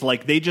movie is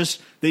like they just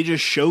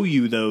show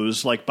you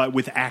those like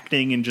with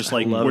acting and just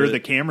like love where it. the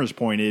camera's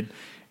pointed.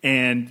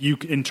 And you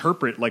can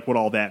interpret like what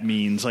all that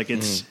means. Like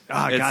it's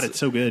God, it's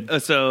so good.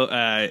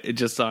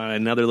 Just on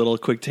another little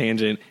quick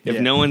tangent, if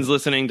Yeah. no one's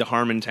listening to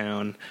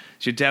Harmontown,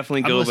 should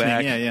definitely go listening,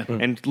 back yeah.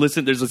 and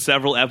listen. There's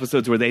several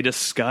episodes where they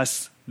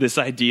discuss this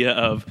idea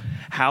of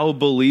how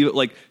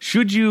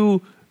should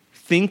you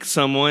think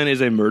someone is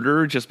a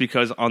murderer just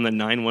because on the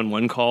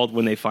 911 call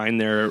when they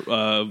find their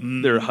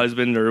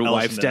husband or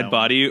wife's to dead that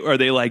body, are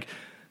they like,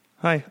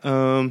 "Hi,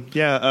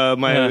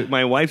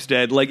 my wife's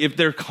dead"? Like if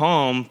they're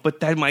calm,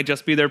 but that might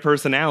just be their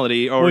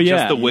personality or Well, just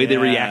yeah. the way they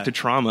Yeah. react to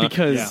trauma.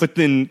 Because- Yeah. but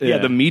then Yeah.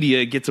 the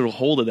media gets a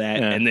hold of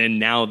that, Yeah. and then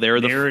now they're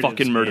the Narratives,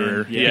 fucking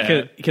murderer. man.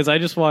 Yeah. Because I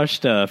just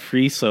watched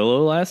Free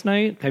Solo last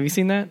night. Have you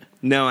seen that?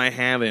 No, I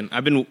haven't.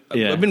 I've been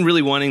Yeah.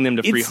 really wanting them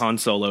to free It's- Han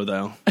Solo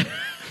though.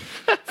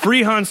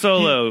 Free Han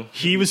Solo.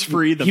 He was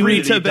free the He minute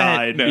went he to bed.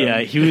 died. No.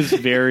 Yeah, he was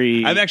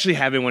very. I've actually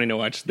have been wanting to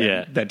watch that,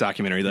 Yeah. that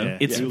documentary though. Yeah.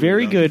 It's Yeah.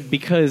 very good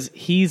because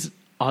he's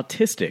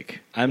autistic.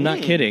 I'm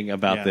not kidding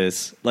about Yeah.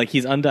 this. Like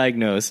he's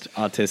undiagnosed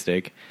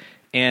autistic,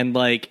 and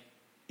like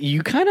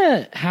you kind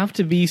of have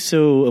to be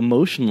so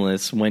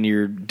emotionless when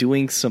you're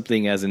doing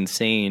something as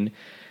insane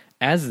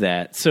as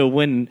that. So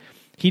when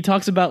he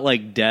talks about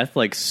like death,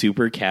 like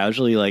super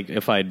casually, like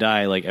if I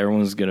die, like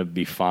everyone's gonna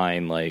be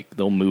fine, like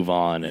they'll move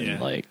on, and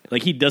Yeah.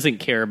 like he doesn't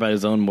care about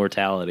his own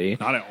mortality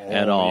Not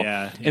at all,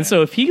 yeah. And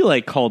so if he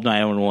like called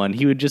 911,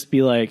 he would just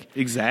be like,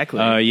 Exactly.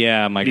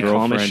 yeah, my Be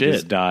calm as girlfriend shit.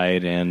 just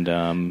died, and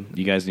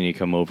you guys need to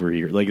come over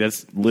here. Like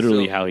that's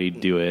literally So, how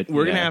he'd do it.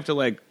 We're Yeah. gonna have to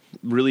like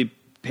really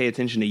pay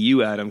attention to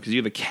you, Adam, because you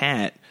have a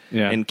cat,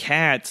 Yeah. and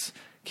cats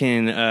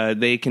can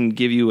they can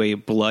give you a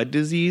blood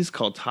disease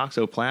called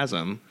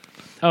toxoplasm.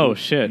 Oh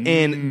shit!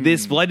 And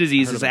this blood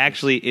disease is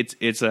actually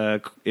it's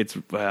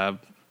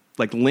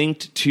like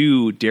linked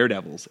to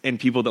daredevils and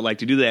people that like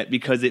to do that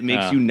because it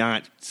makes Oh. you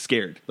not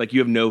scared. Like you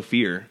have no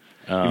fear.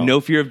 You Oh. have no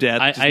fear of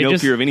death. I no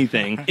just- fear of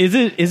anything. Is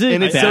it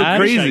And it's so bad?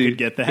 crazy. I could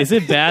get that. Is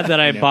it bad that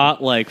I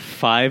bought like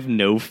 5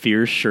 No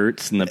Fear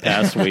shirts in the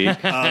past week?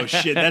 Oh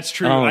shit, that's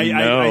true. Oh, I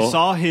no.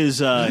 saw his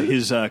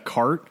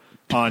cart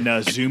on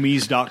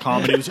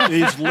zoomies.com, and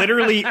it's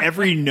literally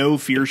every No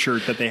Fear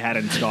shirt that they had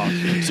in stock.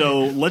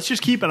 So let's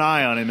just keep an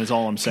eye on him is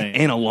all I'm saying.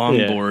 And a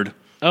longboard.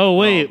 Oh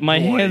wait, Oh, my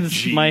boy,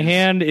 my jeez.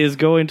 hand is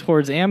going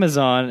towards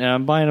Amazon, and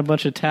I'm buying a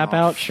bunch of tap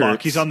out Fuck,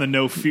 shirts. he's on the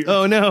No Fear.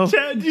 Oh no.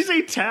 Did you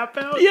say tap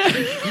out? Yeah.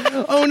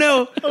 Oh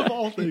no. Of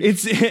all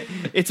things.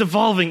 It's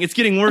evolving. It's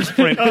getting worse,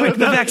 Brent. Quick,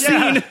 the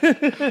vaccine.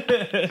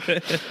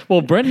 Well,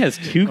 Brent has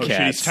 2 Oh, shit,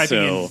 cats, he's typing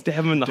so in Stab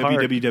him in the heart.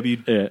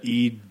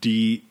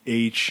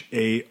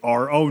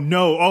 WWWEDHAR.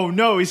 Oh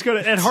no, he's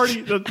gonna Ed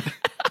Hardy.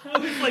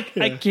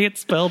 I can't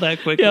spell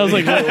that quickly. yeah, I was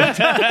like,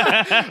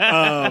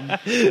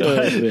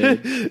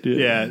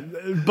 Yeah,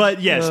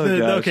 but yes. Oh,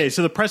 gosh. Okay,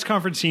 so the press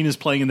conference scene is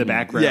playing in the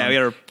background. Yeah, we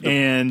are-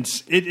 and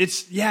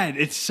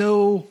it's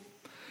so.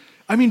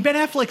 I mean, Ben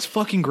Affleck's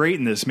fucking great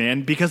in this,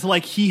 man, because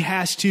like he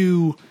has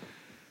to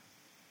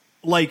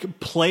like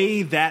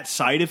play that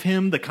side of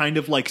him, the kind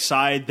of like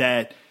side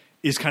that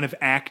is kind of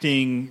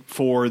acting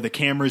for the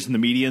cameras and the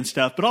media and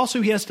stuff, but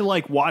also he has to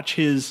like watch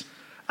his.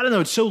 I don't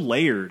know. It's so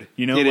layered,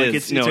 you know. It like is.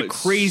 it's No, a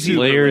it's crazy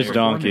super Layers layered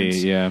donkey,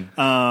 performance.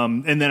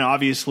 yeah. And then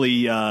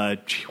obviously,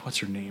 what's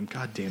her name?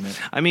 God damn it!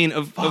 I mean,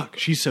 Fuck,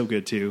 she's so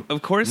good too.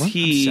 of course I'm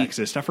he.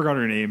 sexist. I forgot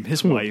her name.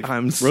 His wife,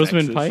 I'm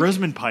Rosamund sexist. Pike?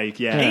 Rosamund Pike.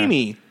 Yeah,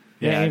 Amy.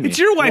 Yeah, Amy. It's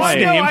your wife's Well,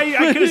 name. no,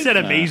 I could have said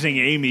amazing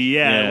Amy.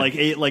 Yeah, Yeah.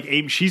 like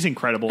Amy. She's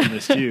incredible in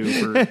this too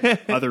for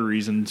other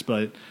reasons.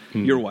 But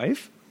Your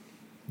wife?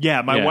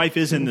 Yeah, my wife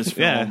is in this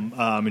Yeah. film,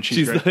 and she's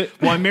She's great. the-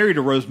 Well, I'm married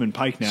to Rosamund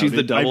Pike now. She's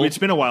the double? It's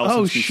been a while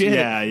Oh, since we shit.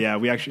 Yeah,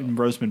 we actually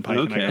Rosamund Pike.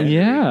 And I Okay. got married.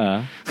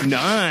 Yeah.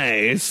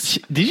 Nice.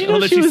 Did you know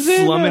that she was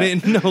in? slumming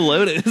it in No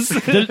Lotus?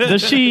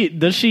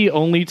 Does she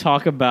only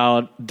talk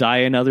about Die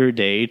Another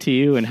Day to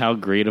you and how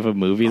great of a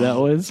movie that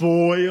was?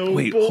 Boy, oh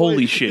Wait, boy.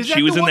 holy shit! Is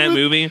She was the in one that with-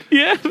 movie.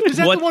 Yeah. Is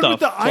that What the one the with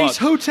the fuck? Ice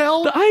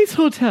Hotel? The Ice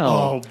Hotel.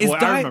 Oh Is boy, I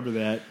Di- remember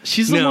that.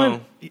 She's the No,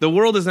 one. The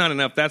World Is Not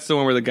Enough. That's the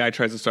one where the guy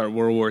tries to start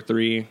World War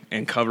III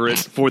and cover it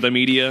for the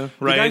media,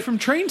 right? The guy from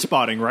Train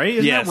Spotting, right?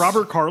 Isn't Yes. that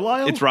Robert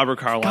Carlyle? It's Robert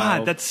Carlyle.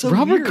 God, that's so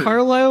Robert weird.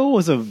 Carlyle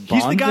was a Bond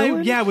He's the guy,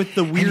 villain? yeah, with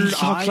the And he weird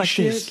talks eye like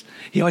shit. this.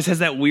 He always has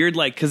that weird,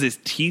 like, because his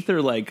teeth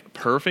are like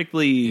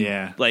perfectly,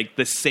 Yeah. like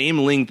the same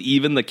length.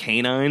 Even the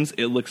canines,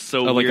 it looks so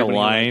Oh, like weird a when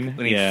line?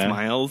 when he Yeah.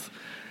 smiles.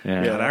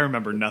 Yeah. Yeah, I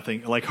remember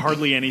nothing, like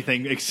hardly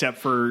anything except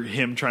for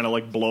him trying to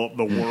like blow up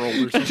the world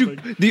or something.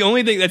 That's the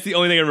only thing I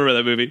remember of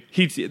that movie.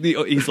 He's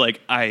like,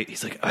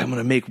 I'm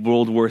gonna make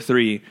World War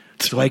III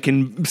so I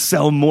can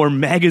sell more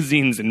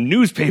magazines and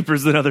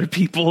newspapers than other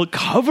people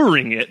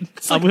covering it.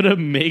 It's I'm like, gonna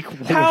make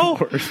How?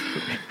 War.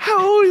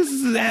 how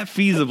is that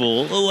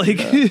feasible? Like,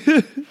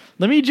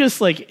 Let me just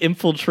like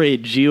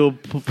infiltrate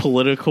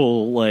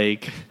geopolitical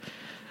like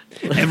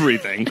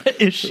everything.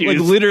 issues. Like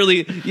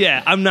literally,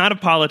 yeah. I'm not a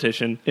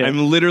politician. Yeah.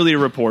 I'm literally a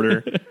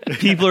reporter.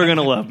 People are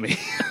gonna love me.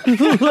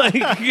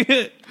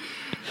 Like,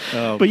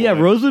 But yeah,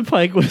 Rosamund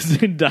Pike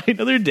was in Die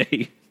Another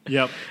Day,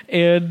 Yep.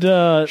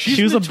 and She's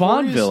she was a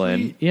Bond notoriously-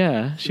 villain.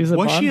 Yeah, she was a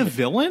Was Bond she a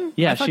villain?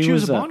 Yeah, I thought she she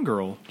was was a a- Bond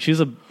girl. She was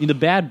the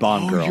bad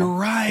Bond Oh, girl. you're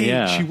right.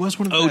 Yeah. She was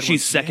one of the oh, bad she's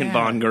ones. second Yeah.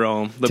 Bond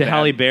girl. The To bad-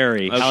 Halle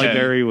Berry. Okay. Halle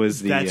Berry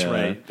was the. That's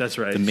right. That's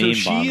right. The main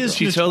so Bond she is girl.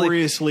 She's totally-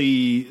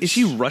 notoriously. Is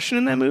she Russian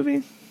in that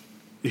movie?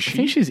 Is I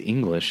think she's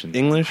English.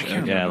 English?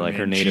 Yeah, like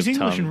her native She's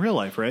English tongue. in real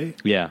life, right?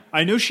 Yeah.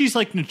 I know she's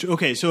like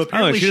okay. So Oh,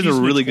 apparently she has she's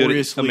a really good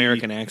notoriously-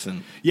 American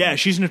accent. Yeah,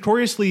 she's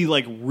notoriously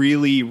like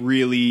really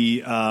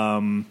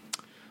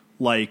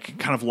like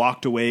kind of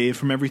locked away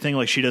from everything.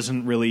 Like she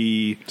doesn't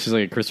really She's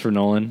like a Christopher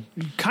Nolan.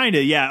 kind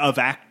of of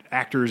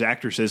actors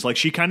actresses. Like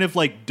she kind of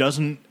like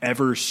doesn't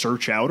ever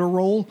search out a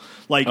role.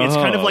 Like it's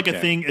Oh, kind of like a okay.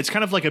 thing. It's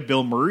kind of like a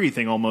Bill Murray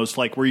thing almost,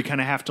 like where you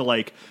kind of have to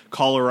like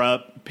call her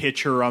up,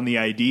 pitch her on the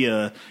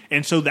idea,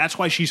 and so that's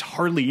why she's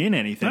hardly in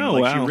anything. Oh,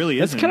 like wow. she really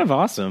That's isn't. kind of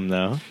awesome,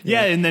 though.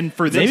 yeah. And then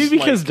for this, Maybe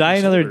because like, Die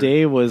Another her.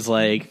 Day was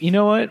like, you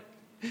know what?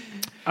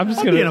 I'm just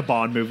I'll gonna be in a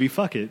Bond movie.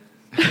 Fuck it.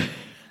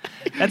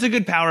 That's a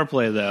good power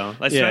play, though,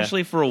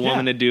 especially for a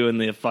woman Yeah. to do in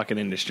the fucking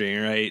industry,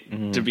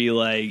 right? To be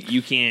like,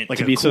 you can't. Like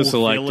To a be so cool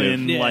selective.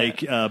 villain, Yeah.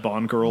 like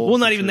Bond girl. well,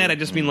 not for even sure. that. I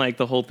just mean like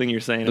the whole thing you're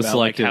saying The about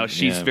selective, like how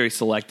she's yeah. very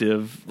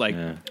selective. Like,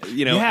 Yeah.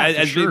 you know, Yeah, for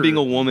as sure. being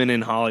a woman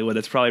in Hollywood,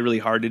 that's probably really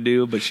hard to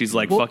do. But she's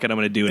like, Well, fuck it, I'm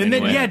going to do it And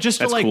anyway. then just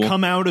That's to like cool.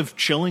 come out of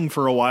chilling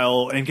for a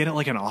while and get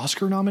like an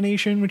Oscar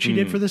nomination, which she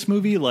did for this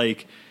movie,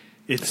 like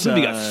it's This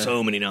movie got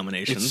so many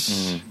nominations.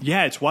 it's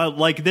yeah, it's wild.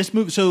 Like this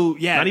movie, so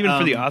yeah, Not even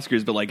for the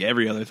Oscars, but like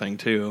every other thing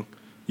too.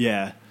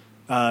 yeah.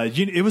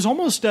 It was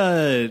almost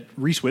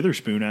Reese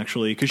Witherspoon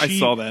actually because I she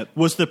saw that.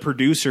 was the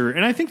producer,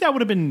 and I think that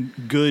would have been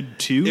good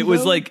too. It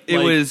was though. like it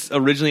was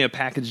originally a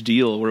package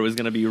deal where it was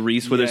going to be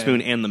Reese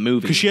Witherspoon and the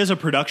movie. because she has a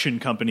production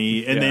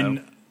company, and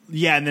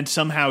Yeah. then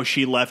somehow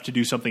she left to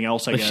do something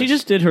else. I If guess she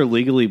just did her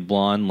Legally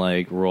Blonde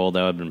like role,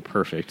 that would have been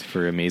perfect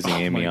for Amazing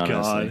Amy. my Honestly,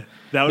 God.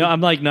 That would- no,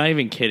 I'm like not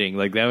even kidding.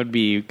 Like that would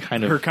be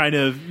kind her of kind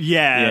of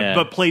Yeah.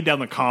 but played down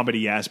the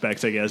comedy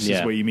aspects, I guess, is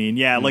Yeah. what you mean.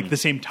 Yeah, like the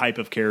same type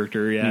of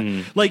character.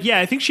 Yeah, like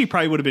I think she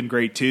probably would have been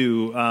great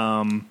too.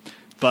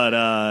 But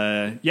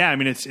yeah, I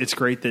mean, it's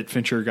great that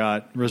Fincher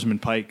got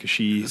Rosamund Pike because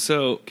she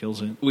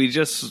kills it. We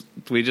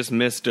just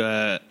missed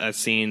a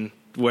scene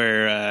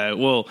where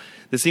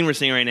the scene we're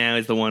seeing right now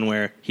is the one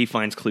where he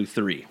finds Clue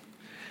 3.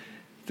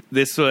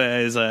 This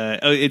was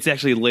it's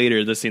actually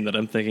later, the scene that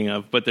I'm thinking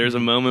of, but there's a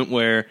moment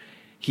where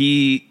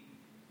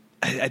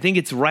I think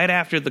it's right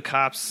after the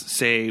cops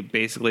say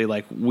basically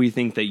like, we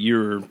think that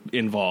you're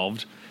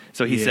involved.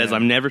 So he Yeah. says,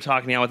 I'm never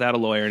talking out without a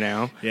lawyer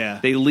now. Yeah.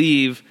 They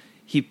leave.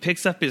 He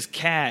picks up his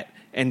cat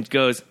and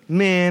goes,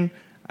 man,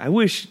 I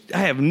wish I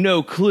have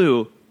no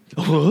clue.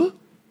 Huh?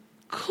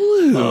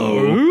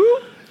 Clue?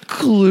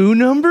 Clue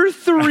number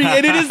 3.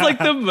 And it is like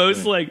the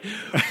most like,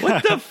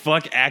 what the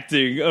fuck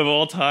acting of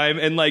all time.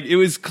 And like, it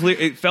was clear.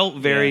 It felt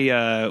very,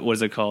 what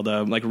is it called?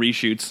 Like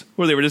reshoots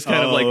where they were just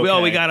kind of like,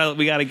 well, we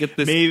gotta get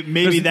this.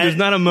 Maybe there's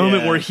not a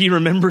moment yeah. where he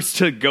remembers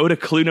to go to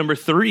clue number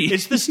 3.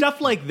 It's the stuff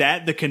like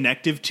that, the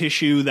connective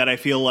tissue that I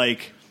feel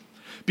like.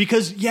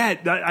 Because, yeah,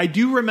 I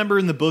do remember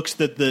in the books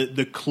that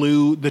the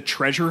clue, the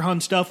treasure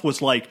hunt stuff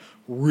was like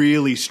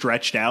really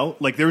stretched out.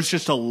 Like there was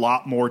just a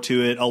lot more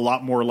to it, a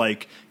lot more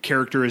like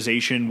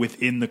characterization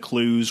within the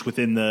clues,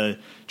 within the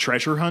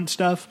treasure hunt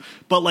stuff.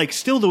 But like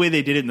still the way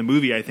they did it in the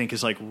movie, I think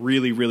is like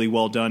really, really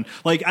well done.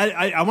 Like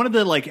I wanted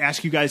to like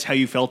ask you guys how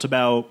you felt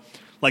about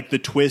like the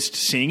twist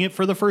seeing it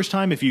for the first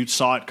time, if you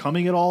saw it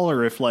coming at all,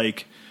 or if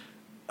like,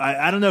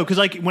 I don't know. Cause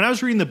like when I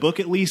was reading the book,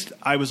 at least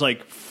I was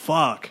like,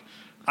 fuck.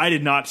 I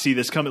did not see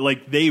this coming.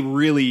 Like they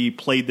really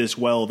played this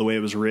well the way it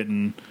was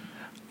written.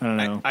 I don't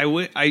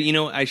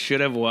know. I should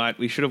have watched.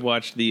 We should have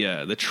watched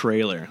the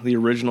trailer, the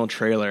original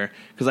trailer,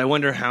 because I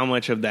wonder how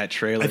much of that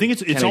trailer. I think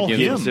it's kinda all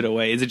gives him. it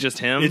away. Is it just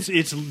him?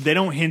 It's they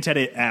don't hint at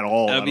it at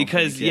all. I don't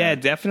because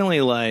think,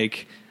 definitely.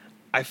 Like,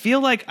 I feel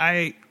like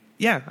I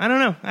don't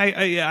know.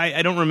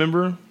 I don't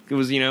remember. It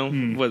was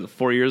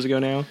 4 years ago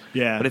now.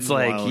 Yeah, but it's a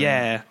like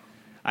while,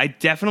 I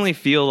definitely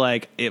feel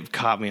like it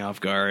caught me off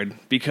guard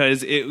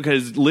because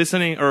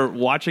listening or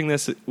watching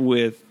this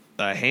with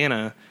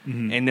Hannah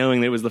and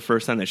knowing that it was the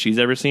first time that she's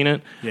ever seen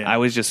it, I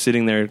was just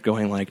sitting there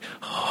going like,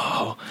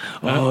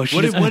 what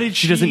did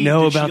she doesn't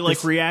know did about she, like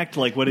this. react?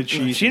 Like, what did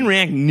she? She didn't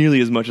react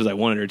nearly as much as I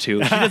wanted her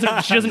to.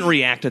 She doesn't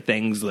react to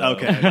things though.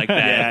 Okay. Like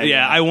that.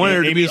 Yeah. I wanted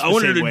her to be. Amy's the I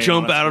wanted her same to way,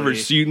 jump out of her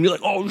honestly. seat and be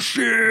like, "Oh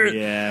shit!"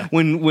 Yeah.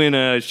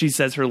 When she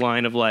says her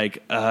line of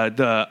like,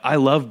 "I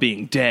love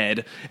being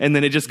dead," and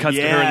then it just cuts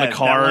to her in Yeah, the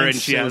car that and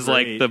line's she so has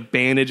great. like the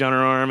bandage on her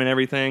arm and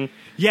everything.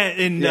 Yeah,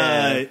 and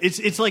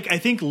it's like I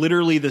think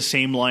literally the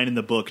same line in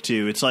the book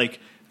too. It's like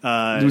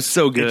It was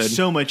so good. It's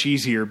so much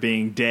easier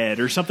being dead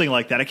or something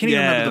like that. I can't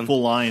even Yeah. remember the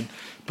full line.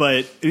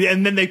 But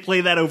and then they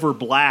play that over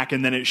black,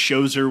 and then it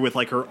shows her with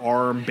like her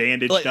arm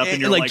bandaged up,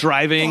 and you're like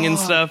driving and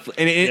 "Fuck." stuff,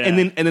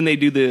 and then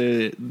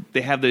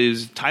they have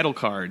those title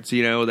cards,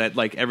 that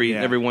like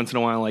every once in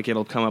a while, like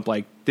it'll come up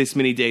like this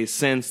many days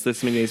since,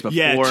 this many days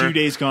before, 2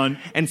 days gone,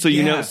 and so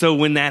so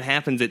when that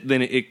happens,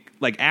 then it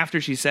like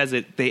after she says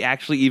it, they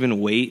actually even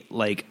wait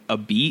like a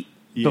beat.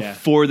 Yeah.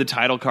 Before the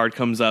title card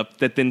comes up,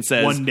 that then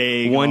says 1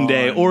 day,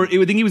 or I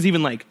think it was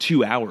even like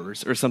 2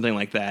 hours or something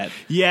like that.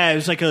 Yeah, it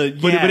was like a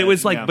But it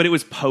was like, but it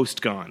was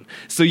post gone,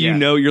 so Yeah.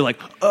 you're like,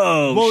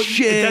 oh well,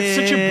 shit. that's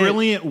such a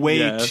brilliant way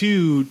Yeah.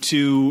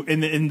 to in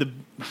the.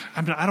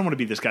 I don't want to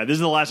be this guy. This is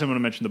the last time I'm going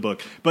to mention the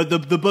book, but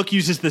the book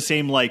uses the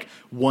same like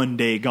 1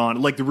 day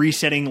gone, like the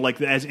resetting, like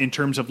as in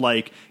terms of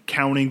like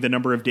counting the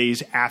number of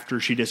days after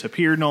she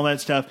disappeared and all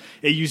that stuff.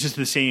 It uses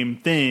the same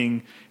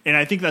thing, and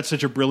I think that's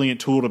such a brilliant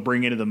tool to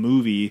bring into the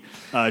movie,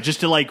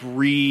 just to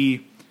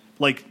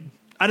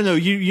I don't know.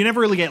 You never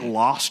really get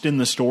lost in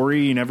the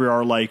story. You never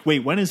are like,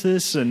 wait, when is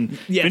this? And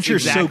Yes,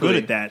 Fincher's so exactly. good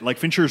at that. Like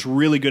Fincher's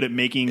really good at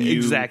making you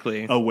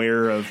Exactly.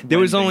 aware of. There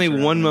when was only things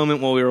are one happening.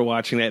 moment while we were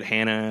watching that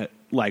Hannah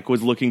like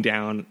was looking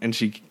down and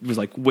she was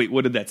like, "Wait,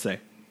 what did that say?"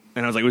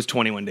 And I was like, "It was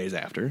 21 days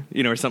after,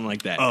 or something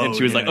like that." Oh, and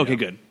she was yeah, like, "Okay, yeah.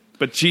 good."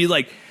 But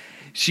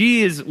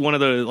she is one of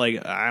the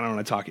like I don't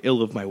want to talk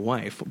ill of my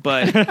wife,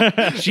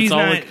 but she's all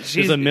not. like-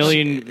 there's a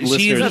million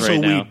listeners she's, That's right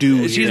what now. we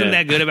do. She isn't Yeah.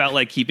 that good about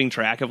like keeping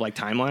track of like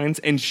timelines,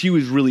 and she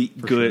was really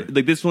good. sure.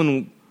 Like this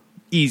one,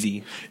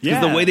 easy. Yeah,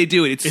 the way they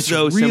do it, it's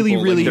so really,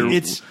 simple. really. Like, they're-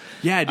 It's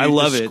dude, I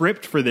love the it.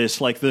 script for this.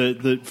 Like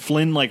the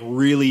Flynn like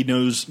really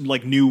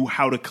knew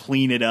how to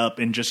clean it up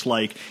and just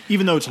like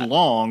even though it's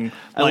long.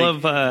 I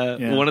like, love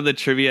yeah. one of the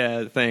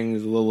trivia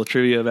things, a little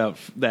trivia about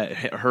that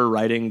her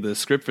writing the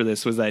script for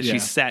this was that Yeah. she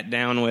sat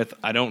down with,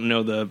 I don't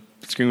know the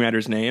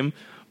screenwriter's name,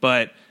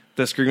 but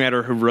the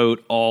screenwriter who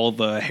wrote all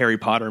the Harry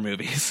Potter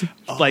movies,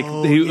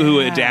 who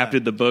yeah.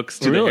 adapted the books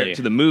to Really?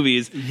 the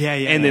movies, Yeah,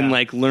 and then yeah.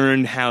 like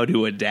learned how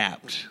to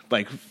adapt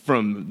like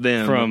from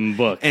them From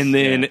books, and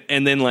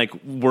then like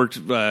worked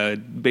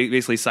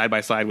basically side by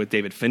side with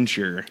David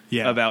Fincher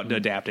Yeah. about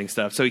adapting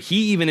stuff. So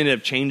he even ended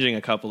up changing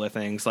a couple of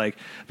things. Like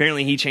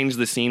apparently he changed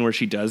the scene where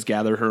she does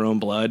gather her own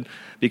blood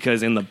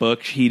because in the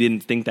book he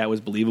didn't think that was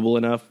believable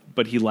enough,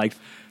 but he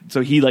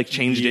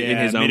changed it in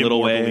his own made it little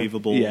more way.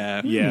 believable.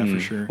 Yeah, yeah, for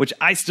sure. Which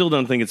I still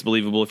don't think it's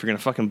believable if you're going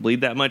to fucking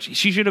bleed that much.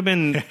 She should have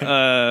been,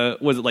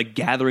 was it like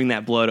gathering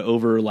that blood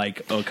over like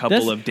a couple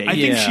That's- of days? I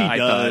think Yeah, she I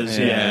does.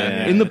 thought.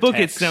 Yeah, In the book,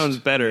 text. it sounds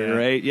better, Yeah.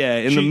 right? Yeah.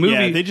 In She- the movie,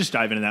 yeah, they just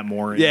dive into that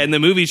more. yeah, in the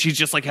movie, she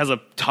just like has a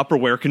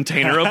Tupperware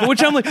container of it,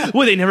 which I'm like,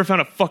 well, they never found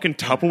a fucking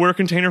Tupperware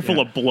container full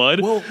of blood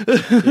Well,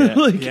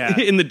 like, yeah.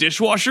 in the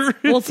dishwasher.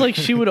 Well, it's like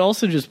she would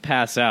also just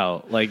pass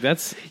out. Like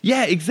that's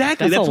Yeah,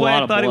 exactly. That's That's a why lot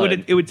I of thought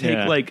blood. it would take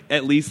Yeah. like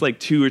at least like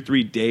 2 or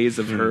 3 days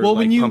of her. Well, like,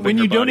 when you- pumping when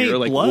her you body, donate or,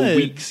 like, blood-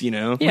 weeks,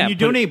 Yeah. when you put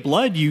donate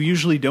blood, you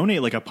usually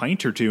donate like a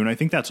pint or two, and I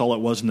think that's all it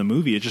was in the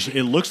movie.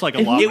 It looks like a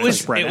lot. It when was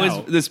spread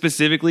out.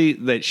 specifically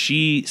that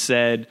she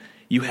said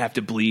you have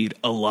to bleed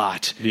a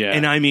lot. Yeah.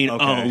 And I mean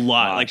Okay. a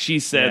lot. Like she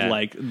said Yeah.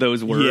 like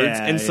those words.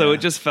 Yeah, and so yeah.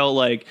 it just felt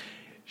like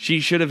she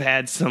should have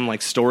had some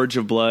like storage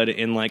of blood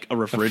in like a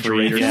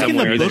refrigerator I think in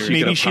somewhere. the that book she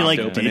maybe could she have like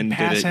popped open did and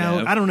pass did it,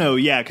 out. yeah. I don't know.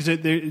 Yeah, because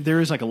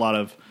there is like a lot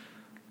of.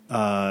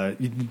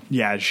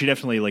 Yeah, she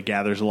definitely like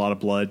gathers a lot of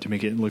blood to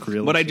make it look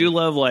real. But I do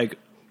love like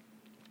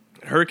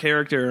her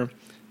character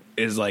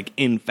is like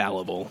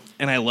infallible,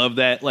 and I love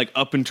that like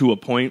up into a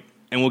point,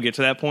 and we'll get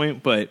to that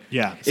point. But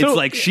Yeah. it's So-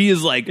 like she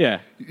is like Yeah.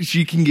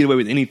 she can get away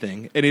with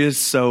anything, and it is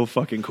so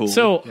fucking cool.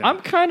 So Yeah. I'm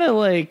kind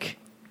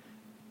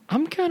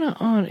of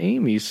on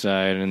Amy's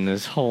side in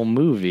this whole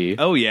movie.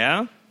 oh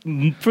yeah,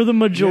 For the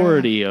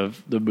majority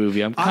of the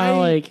movie, I'm kind of I-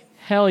 like,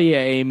 hell yeah,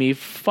 Amy,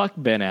 fuck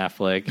Ben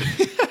Affleck.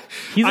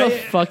 He's a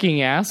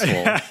fucking asshole.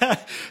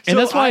 And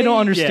that's why I don't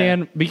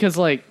understand, because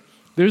like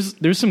there's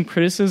some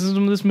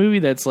criticism of this movie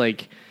that's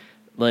like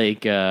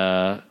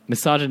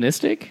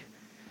misogynistic.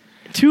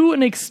 To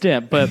an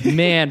extent, but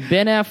man,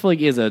 Ben Affleck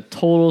is a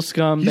total He's a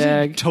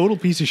scumbag. total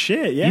piece of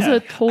shit. Yeah. He's a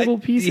total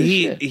piece of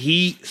he, shit.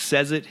 He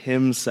says it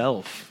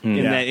himself in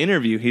Yeah. that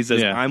interview. He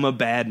says, Yeah. I'm a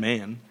bad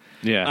man.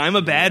 Yeah. I'm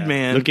a bad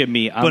man. Look at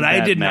me, I'm but a I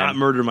bad did man. not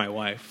murder my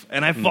wife.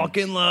 And I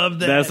fucking love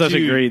that. That's such a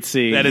dude. great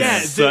scene. That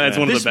is Yeah, that's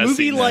one of this the best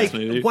movie, scenes like, in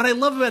this movie. what I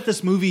love about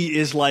this movie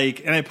is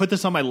like, and I put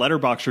this on my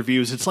Letterboxd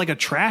reviews. It's like a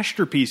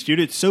trashterpiece, dude.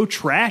 It's so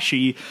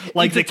trashy.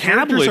 Like It's the a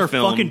characters tabloid are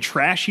film. fucking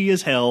trashy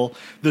as hell.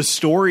 The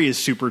story is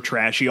super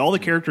trashy. All the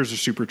characters are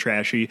super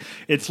trashy.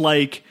 It's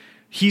like.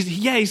 He's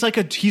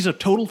a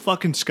total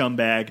fucking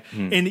scumbag,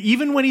 and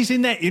even when he's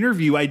in that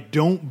interview, I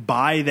don't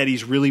buy that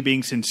he's really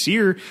being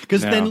sincere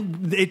because No.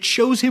 then it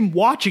shows him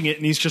watching it,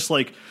 and he's just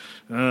like,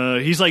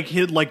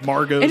 like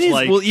Margot's And his-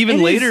 like, Well, even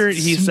And later,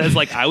 his- he says,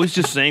 like, I was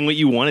just saying what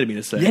you wanted me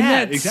to say. Yeah. And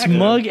that exactly.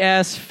 smug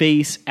ass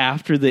face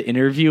after the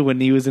interview when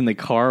he was in the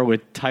car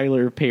with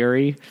Tyler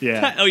Perry.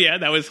 yeah. Oh, yeah,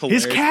 that was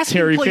hilarious. His casting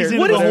Terry plays Perry. into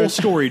What the is- whole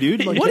story,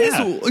 dude. Like, What is?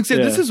 yeah. Except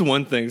Yeah. this is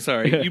one thing.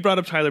 Sorry, you brought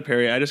up Tyler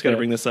Perry. I just got to Yeah.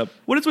 bring this up.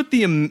 What is with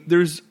the?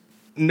 There's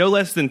no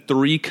less than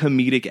 3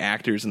 comedic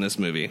actors in this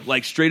movie,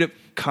 like straight up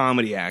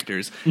comedy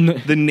actors.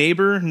 The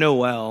neighbor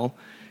Noelle,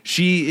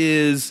 she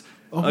is.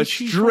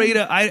 she's Straight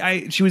up,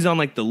 she was on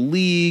like The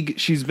League.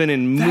 She's been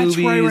in That's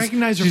movies. where I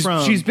recognize her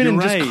from. She's been You're in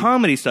right. just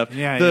comedy stuff.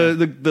 Yeah,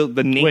 the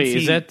Nancy. Wait,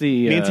 is that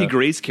the, Nancy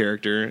Grace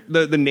character?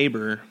 The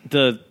neighbor.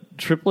 The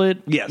triplet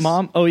Yes.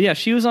 mom? Oh, yeah,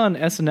 she was on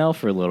SNL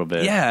for a little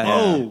bit. Yeah.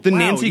 Oh, the wow,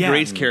 Nancy yeah.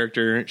 Grace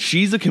character.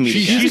 She's a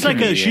comedian. She's like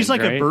comedian, she's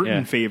like a right? Burton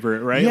Yeah. favorite,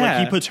 right? Yeah.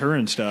 Like he puts her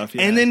in stuff.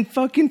 Yeah. And then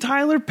fucking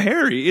Tyler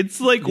Perry.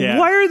 It's like, Yeah.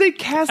 why are they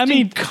casting I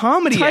mean,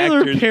 comedy Tyler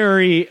actors?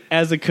 Perry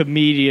as a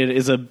comedian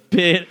is a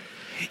bit.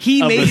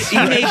 He of made,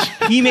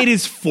 a he made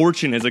his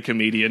fortune as a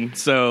comedian,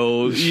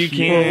 so you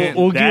can't.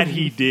 We'll that give-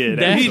 he did.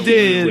 that he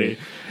absolutely.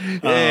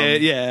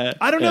 did. Yeah.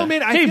 I don't know,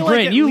 man. I Hey, feel Brent,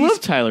 like at you least,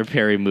 love Tyler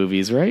Perry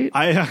movies, right?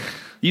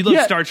 You love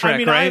Yeah, Star Trek, I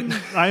mean, right?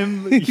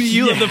 I'm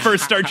You love yeah, the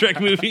first Star Trek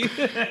movie.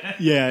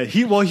 yeah.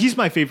 He's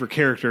my favorite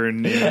character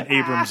in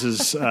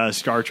Abrams'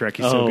 Star Trek.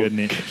 He's so Oh. good in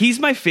it. He's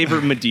my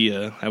favorite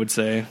Medea, I would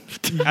say.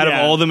 Out of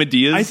Yeah. all the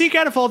Medeas. I think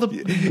out of all the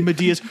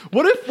Medeas,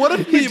 what if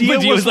Medea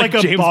Medea was was like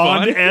like a James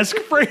Bond? Bond-esque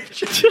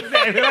franchise?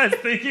 I was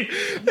thinking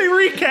they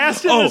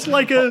recast it as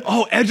like a.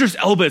 Oh, Idris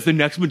Elba as the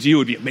next Medea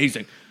would be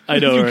amazing. I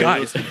know, you right?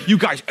 guys,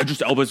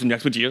 Idris Elba as the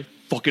next Medea,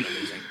 fucking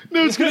amazing.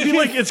 No, it's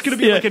gonna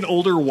be Yeah. like an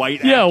older white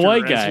actor Yeah,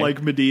 white as, guy.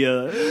 like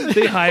Medea.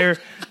 They hire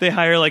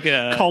like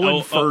a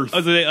Colin Firth.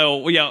 Steve damn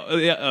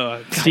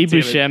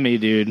it. Buscemi,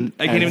 dude.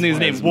 I can't even think of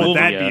his name. Well,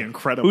 Wolverine. that'd be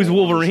incredible. Who's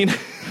Wolverine?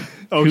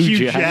 Oh, Hugh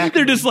Hugh Jackman. Jackman.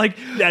 They're just like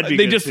That'd be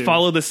they good, just too.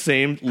 follow the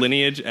same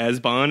lineage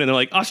as Bond, and they're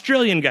like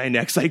Australian guy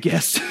next, I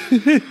guess.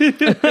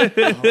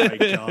 Oh my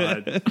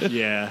god!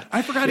 Yeah,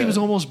 I forgot he was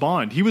almost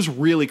Bond. He was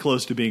really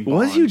close to being Bond.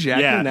 Was Hugh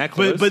Jackman yeah. that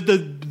close? But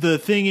the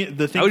thing. I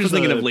was for just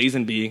thinking the- of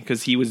Lazenby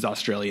because he was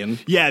Australian.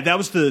 Yeah, that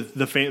was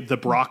the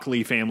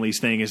Broccoli family's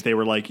thing. Is they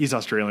were like, he's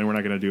Australian. We're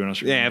not going to do an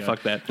Australian. Yeah, guy.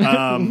 fuck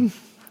that.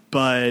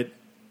 But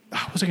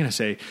what was I going to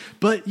say?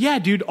 But yeah,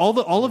 dude,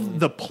 all of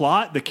the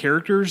plot, the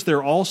characters,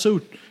 they're all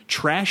so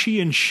trashy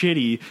and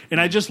shitty. And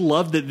I just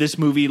love that this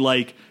movie,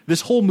 like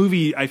this whole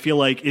movie, I feel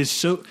like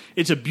it's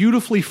a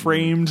beautifully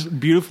framed,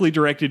 beautifully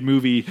directed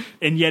movie,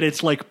 and yet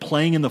it's like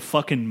playing in the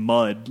fucking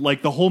mud.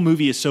 Like the whole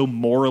movie is so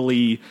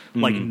morally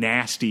like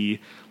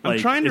nasty. I'm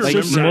Like, trying to it's so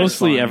remember-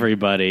 Mostly satisfying.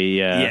 everybody.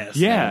 Yeah. Yes.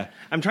 Yeah.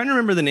 I'm trying to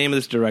remember the name of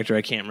this director.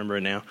 I can't remember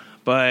it now.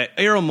 But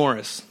Errol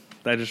Morris.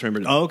 I just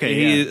remembered. Oh, okay,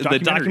 He, yeah. the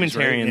Documentaries,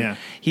 right? documentarian. Yeah.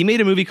 He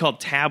made a movie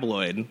called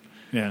Tabloid.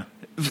 Yeah.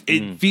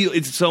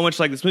 It's so much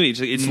like this movie.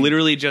 It's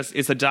literally just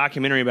it's a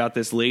documentary about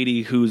this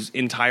lady whose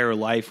entire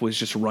life was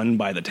just run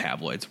by the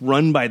tabloids,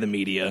 run by the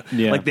media.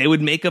 Yeah. Like they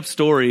would make up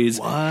stories,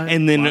 What?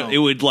 and then Wow. it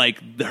would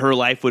like her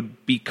life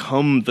would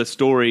become the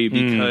story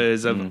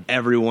because of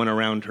everyone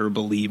around her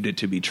believed it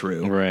to be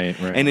true. Right,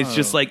 right. And it's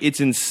just like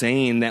it's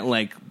insane that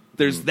like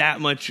there's that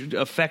much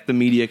effect the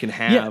media can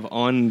have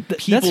on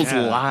people's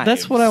lives.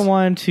 That's what I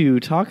wanted to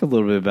talk a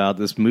little bit about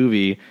this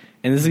movie.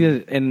 And this is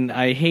gonna, and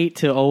I hate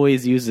to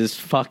always use this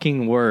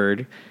fucking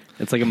word.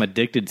 It's like I'm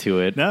addicted to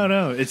it.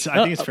 No. I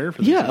think it's fair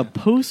for this. Yeah, a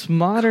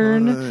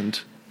postmodern.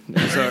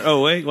 Sorry.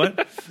 Oh wait, what?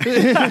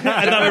 I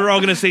thought we were all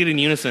going to say it in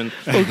unison.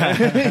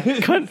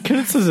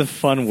 Cunt is a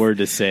fun word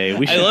to say.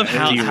 We I should love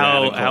how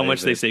de-radicalize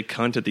much it. they say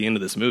cunt at the end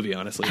of this movie,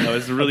 honestly. That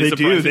was really They do.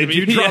 surprising. They to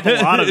me. do drop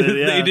a lot of it,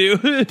 yeah. They do.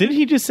 Didn't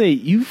he just say,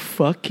 "You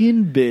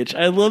fucking bitch"?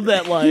 I love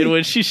that line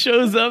when she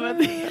shows up at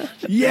the end.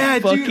 Yeah,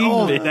 dude. Fucking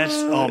Oh, bitch.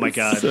 that's my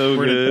god. So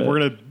good. We're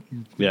gonna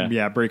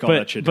break all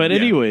that shit But down.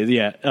 Yeah. anyways,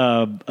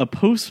 a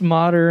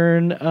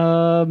postmodern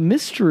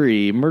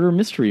murder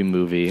mystery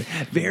movie.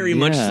 Very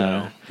much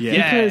so. Yeah.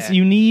 Because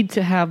you need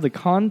to have the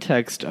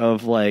context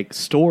of like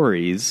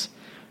stories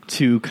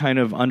to kind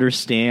of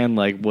understand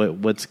like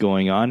what's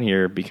going on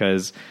here,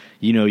 because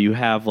you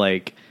have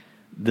like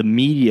the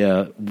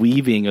media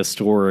weaving a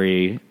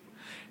story,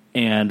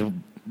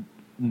 and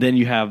then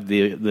you have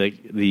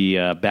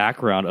the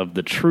background of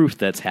the truth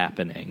that's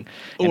happening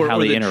and Or how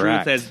they the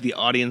interact. truth as the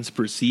audience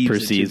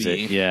perceives it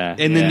to be. yeah.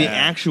 And then the Yeah.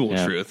 actual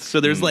Yeah. truth. So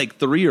there's like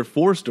 3 or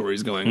 4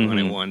 stories going on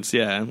at once.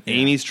 Yeah.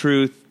 Amy's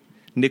truth,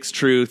 Nick's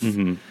truth,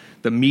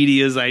 the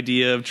media's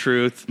idea of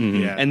truth,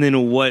 Yeah. and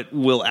then what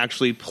will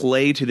actually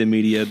play to the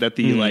media that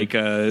the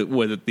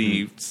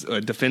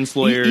defense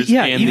lawyers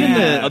and even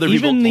the other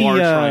people are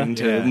trying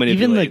to manipulate.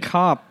 Even the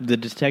cop, the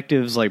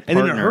detective's like and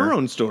partner, then her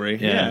own story.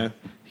 Yeah.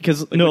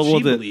 Because Like what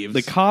she the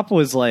believes. cop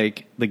was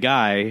like the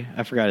guy.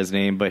 I forgot his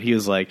name, but he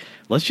was like,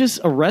 "Let's just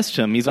arrest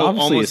him. He's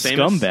obviously a Almost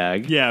Famous?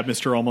 scumbag." Yeah,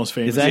 Mr. Almost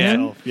Famous. Is that him?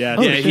 himself. Yeah,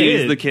 Oh, Yeah, shit. he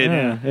is the kid.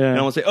 Yeah, yeah. And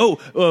I want to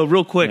say,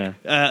 real quick,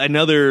 Yeah.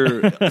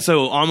 another.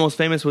 So Almost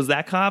Famous was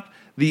that cop.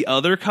 The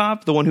other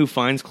cop, the one who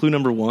finds clue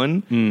number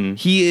 1,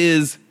 he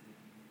is.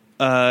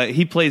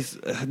 He plays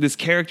this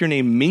character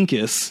named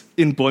Minkus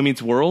in Boy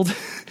Meets World.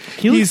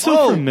 He looks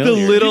so familiar. The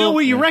little. You know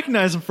what you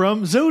recognize him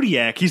from?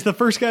 Zodiac. He's the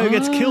first guy who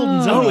gets killed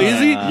in Zodiac. Oh, is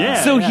he?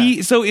 Yeah.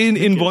 So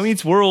yeah. in Boy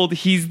Meets World,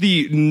 he's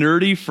the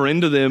nerdy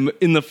friend of them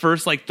in the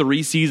first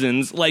 3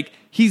 seasons. Like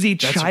he's a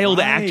child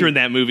right. actor in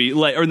that movie,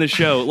 or in the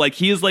show. Like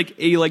he is like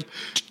a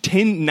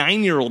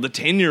 9-year-old, a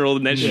 10-year-old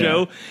in that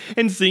show.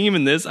 And seeing him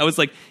in this, I was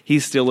like, he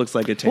still looks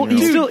like a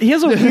 10-year-old. He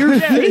has a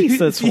weird face.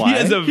 That's why He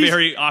has a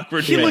very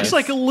awkward. He face. looks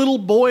like a little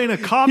boy in a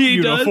cop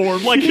He does.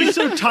 uniform. Like he's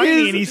so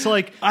tiny, and he's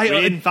like, I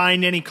didn't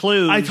find any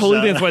clues. I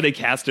totally think that's why they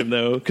cast him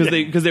though,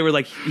 because they were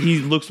like, he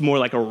looks more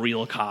like a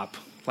real cop.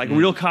 Like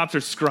real cops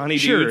are scrawny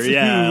Sure, dudes.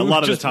 yeah, who a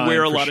lot of the just time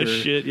wear a for lot of sure.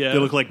 shit. Yeah, they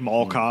look like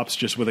mall cops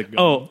just with a gun.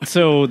 Oh,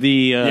 so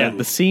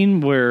the scene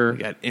where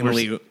got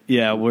Emily-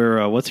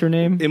 where what's her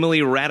name? Emily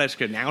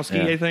Ratajkowski,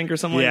 Yeah. I think, or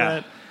something Yeah.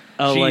 like that.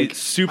 Oh, She's like,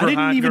 super I didn't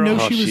hot even girl.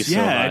 know she she's was. so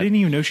Yeah, I hot. didn't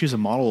even know she was a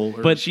model.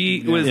 But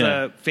She was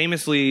Yeah.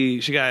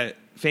 famously, she got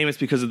famous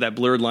because of that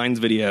Blurred Lines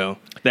video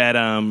that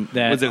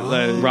was it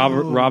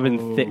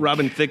Robin Thicke.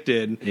 Robin Thicke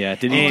did. Yeah,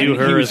 did he And do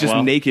her he was as just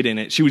well? naked in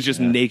it. She was just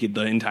naked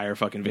the entire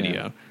fucking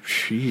video.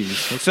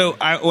 Jeez. So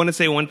I want to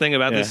say one thing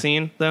about Yeah. this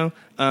scene, though.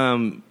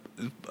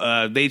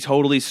 They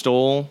totally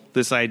stole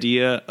this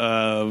idea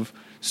of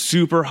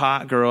super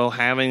hot girl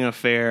having an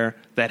affair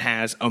that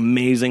has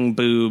amazing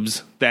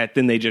boobs that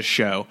then they just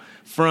show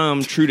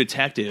from True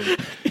Detective.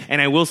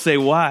 And I will say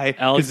why.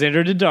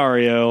 Alexander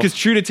Daddario. Because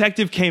True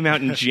Detective came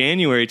out in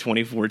January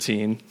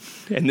 2014,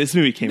 and this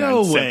movie came out in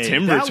No way.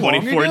 September That long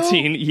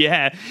 2014.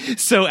 Yeah.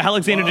 So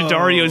Alexander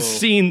Daddario's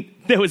scene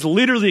that was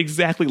literally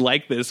exactly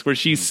like this, where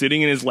she's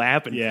sitting in his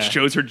lap and Yeah.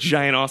 shows her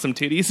giant, awesome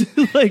titties,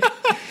 like,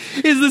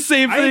 is the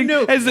same I thing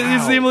know. as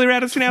Wow. Emily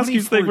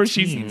Ratajkowski's thing, where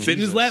she's 2014. sitting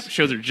in his lap,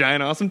 shows her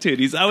giant, awesome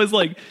titties. I was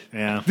like,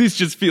 Yeah. this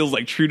just feels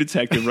like True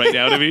Detective right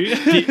now to me.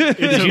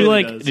 Did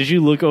you did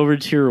you look over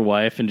to your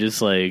wife and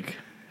just like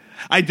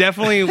I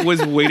definitely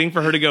was waiting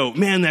for her to go,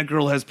 man, that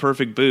girl has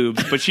perfect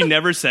boobs. But she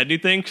never said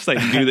anything because I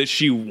knew that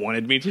she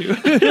wanted me to.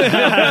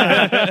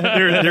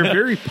 they're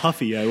very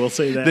puffy. I will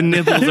say that The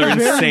nipples are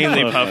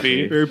insanely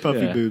puffy. very puffy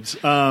Yeah. boobs.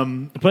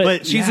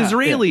 But She's yeah.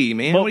 Israeli,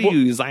 man. But What are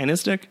you,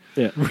 Zionistic?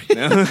 yeah.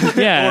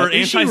 yeah. Or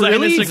is she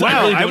anti-Zionistic? really? I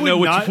Wow, really I don't would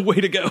know not- which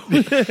way to go.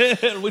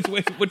 which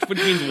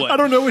means what? I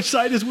don't know which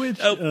side is which.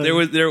 Oh,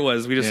 there it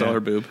was. We just saw her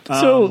boob.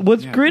 So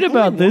what's great Only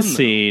about this one, though.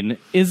 scene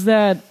is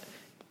that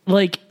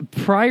like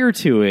prior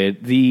to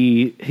it,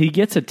 he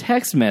gets a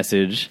text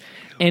message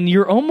and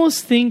you're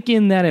almost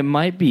thinking that it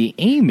might be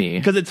Amy.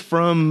 Because it's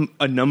from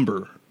a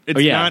number. It's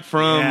Oh, yeah. not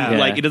from, Yeah.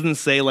 like, it doesn't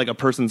say, like, a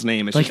person's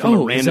name. It's Like, just from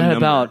a oh, random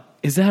number.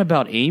 is that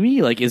about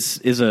Amy? Like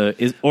is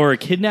or a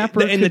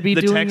kidnapper And could be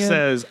the doing text it?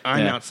 says,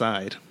 I'm Yeah.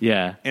 outside.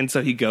 Yeah. And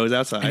so he goes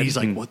outside. and he's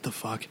like, "What the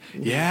fuck?"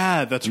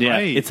 Yeah, that's Yeah.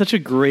 right. It's such a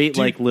great Dude,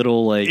 like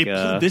little like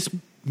this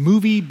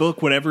movie,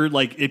 book, whatever.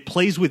 Like it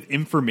plays with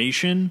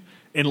information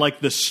and like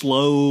the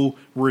slow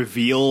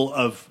reveal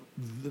of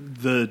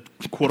the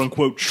quote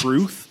unquote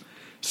truth.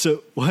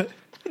 So what?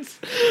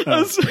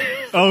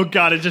 Oh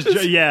god! It just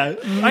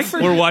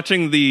We're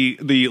watching the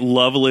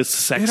loveless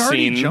sex It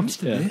already scene jumps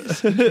to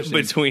this.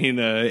 between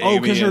Oh,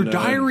 because Amy her and,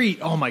 diary.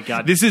 Oh my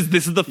god! This is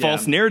the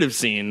false narrative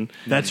scene.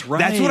 That's right.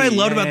 That's what I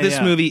loved Yeah, about yeah, this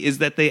yeah. movie is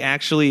that they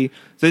actually.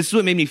 This is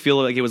what made me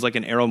feel like it was like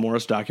an Errol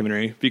Morris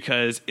documentary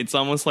because it's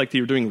almost like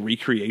they were doing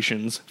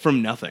recreations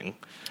from nothing.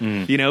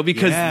 You know,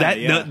 because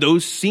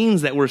those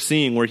scenes that we're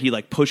seeing where he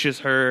like pushes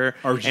her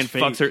Are and just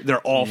fucks fake. her, they're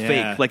all Yeah.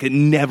 fake. Like it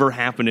never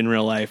happened in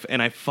real life,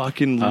 and I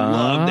fucking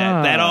love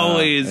that. That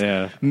always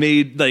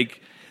made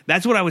like.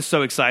 That's what I was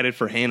so excited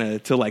for Hannah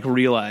to like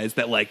realize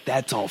that like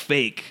that's all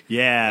fake.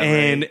 Yeah,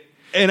 and right.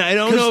 and I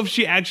don't know if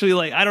she actually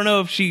like I don't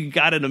know if she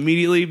got it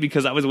immediately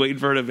because I was waiting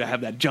for her to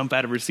have that jump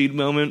out of her seat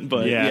moment.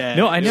 But Yeah.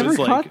 No, I it never was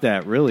caught like,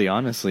 that really,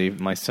 honestly,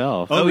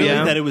 myself. Oh, really?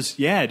 yeah? That it was.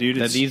 Yeah, dude.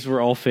 That It's, these were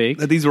all fake.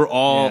 that these were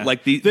all Yeah.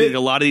 like a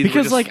lot of these because,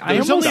 were just, like, I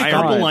there's almost only a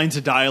thought- couple lines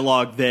of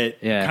dialogue that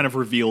Yeah. kind of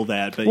reveal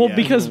that. But Well, yeah.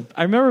 because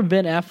I remember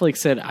Ben Affleck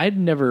said I'd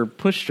never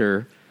pushed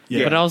her,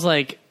 Yeah. but I was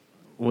like,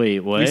 wait,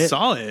 what? we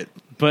saw it.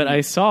 But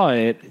I saw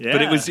it.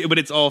 Yeah. But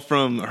it's all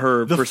from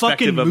her the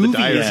perspective fucking of movie the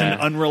diary. is an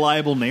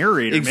unreliable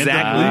narrator.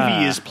 Exactly. Man. The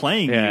movie is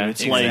playing Yeah. you.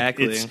 It's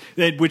Exactly.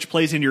 like which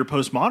plays into your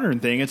postmodern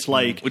thing. It's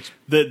like Which-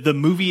 the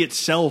movie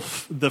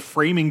itself, the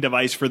framing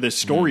device for this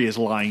story is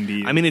lying to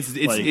you. I mean, it's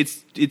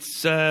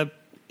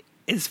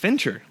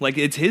Fincher. Like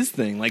it's his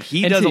thing. Like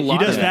he does a lot.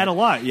 He does of that a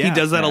lot. Yeah, he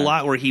does that a Yeah.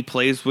 lot where he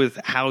plays with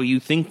how you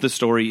think the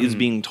story is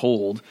being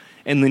told,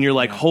 and then you're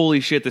like, holy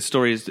shit, this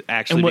story is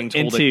actually being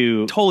told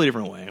a totally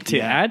different way. To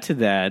add to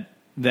that,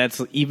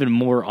 that's even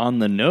more on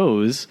the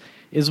nose,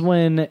 is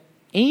when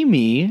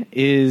Amy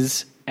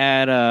is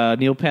at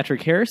Neil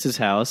Patrick Harris's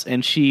house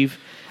and she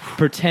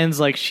pretends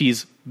like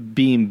she's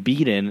being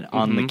beaten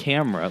on the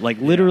camera, like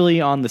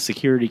literally on the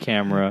security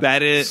camera.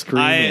 That is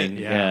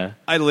screaming.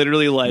 I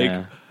literally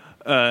like.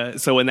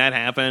 So when that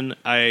happened,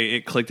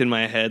 it clicked in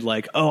my head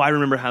like, oh, I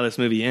remember how this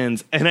movie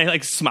ends, and I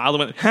like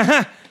smiled and went,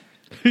 ha.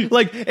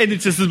 Like, and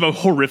it's just this most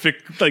horrific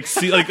like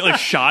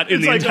shot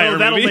in the entire movie.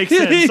 That'll make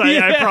sense.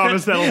 I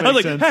promise that'll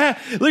make sense.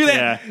 Look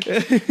at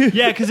that.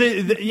 Yeah, because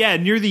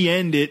near the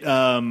end it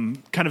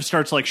kind of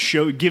starts like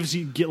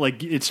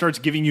it starts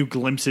giving you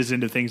glimpses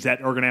into things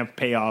that are going to have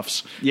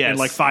payoffs in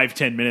like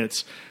 5-10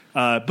 minutes.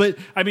 But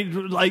I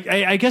mean, like,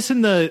 I guess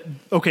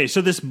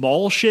so this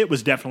mall shit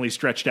was definitely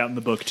stretched out in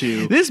the book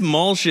too. This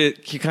mall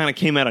shit kind of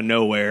came out of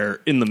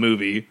nowhere in the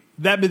movie.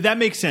 That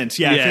makes sense.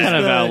 Yeah, kind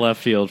of out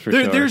left field for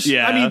sure.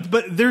 I mean,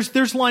 but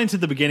there's lines at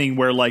the beginning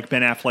where like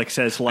Ben Affleck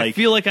says like, I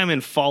feel like I'm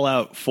in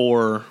Fallout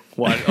 4.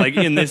 What, like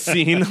in this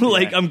scene,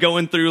 like I'm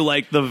going through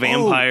like the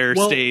vampire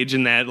stage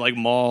in that like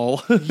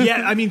mall.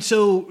 Yeah, I mean,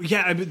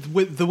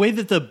 with the way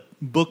that the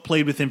book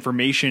played with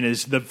information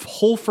is the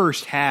whole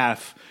first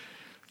half.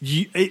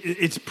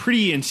 It's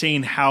pretty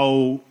insane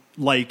how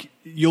like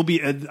you'll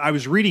be. I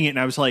was reading it and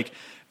I was like,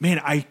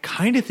 man, I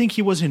kind of think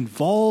he was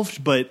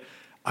involved, but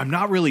I'm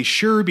not really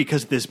sure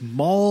because this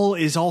mall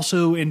is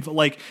also in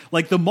like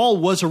the mall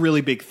was a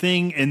really big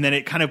thing, and then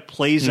it kind of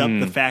plays up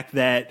the fact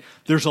that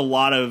there's a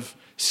lot of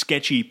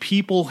sketchy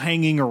people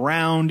hanging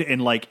around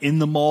and like in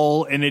the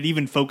mall, and it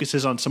even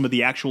focuses on some of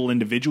the actual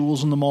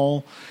individuals in the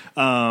mall.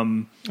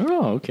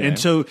 Okay. And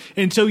so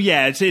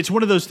yeah, it's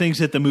one of those things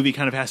that the movie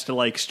kind of has to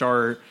like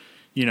start,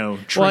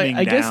 trimming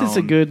I guess down. it's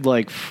a good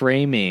like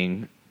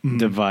framing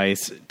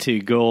device to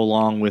go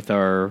along with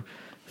our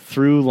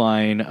through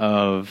line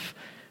of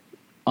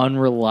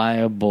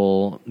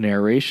unreliable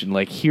narration.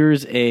 Like,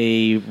 here's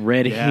a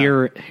red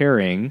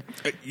herring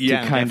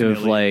to kind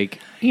of like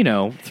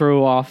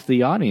throw off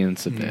the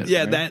audience a bit.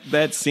 Yeah, right?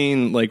 that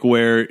scene like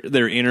where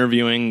they're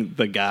interviewing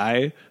the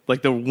guy,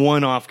 like the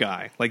one-off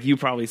guy, like you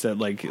probably said,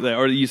 like,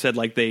 or you said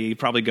like they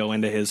probably go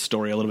into his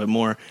story a little bit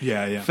more.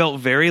 Yeah. Felt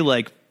very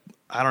like,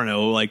 I don't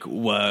know, like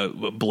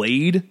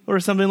Blade or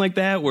something like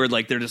that, where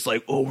like they're just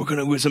like, oh, we're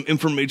gonna get some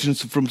information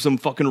from some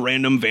fucking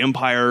random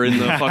vampire in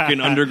the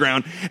fucking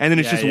underground, and then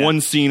it's just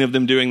one scene of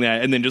them doing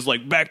that, and then just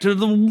like back to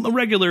the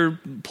regular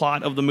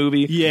plot of the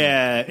movie.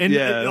 Yeah, and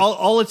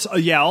all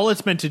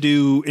it's meant to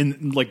do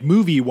in like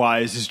movie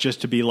wise is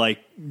just to be like,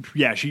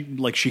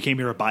 she came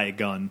here to buy a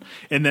gun,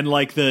 and then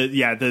like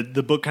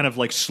the book kind of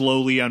like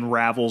slowly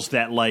unravels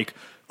that like,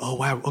 oh,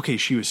 wow, okay,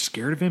 she was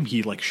scared of him.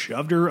 He, like,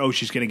 shoved her. Oh,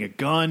 she's getting a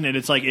gun. And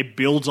it's like, it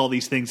builds all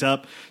these things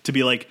up to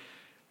be like,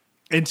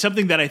 and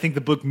something that I think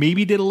the book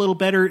maybe did a little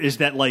better is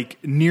that, like,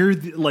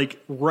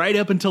 right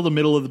up until the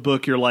middle of the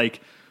book, you're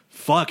like,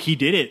 fuck, he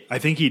did it. I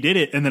think he did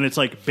it. And then it's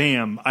like,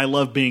 bam, I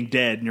love being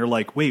dead. And you're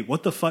like, wait,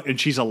 what the fuck? And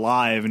she's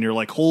alive. And you're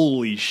like,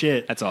 holy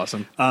shit. That's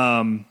awesome.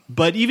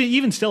 But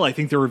even still, I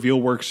think the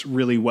reveal works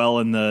really well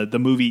in the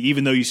movie,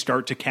 even though you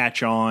start to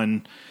catch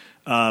on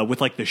with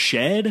like the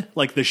shed.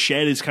 Like the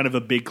shed is kind of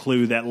a big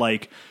clue that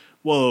like,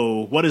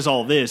 whoa, what is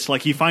all this?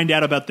 Like you find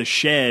out about the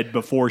shed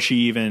before she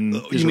even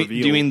is revealed. Do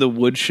you mean the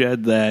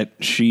woodshed that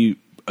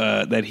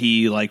that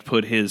he like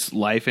put his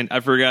life in? I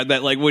forgot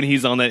that, like when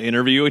he's on that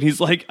interview and he's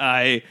like,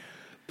 I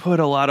put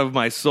a lot of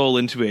my soul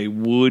into a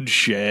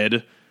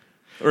woodshed.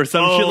 Or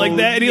some shit like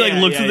that, and he like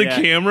looks at the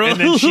camera, and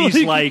then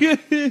she's like,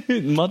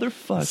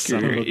 "Motherfucker,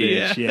 son of a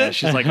bitch!" Yeah,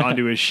 she's like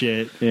onto his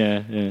shit.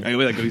 Yeah.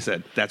 Like we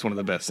said, that's one of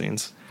the best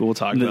scenes. But we'll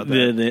talk about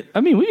that.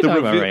 I mean, we can talk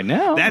about it right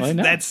now.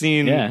 That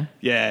scene.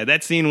 Yeah,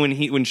 that scene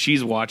when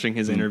she's watching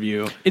his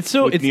interview. It's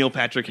Neil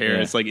Patrick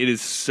Harris. Like it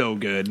is so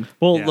good.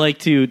 Well, like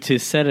to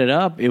set it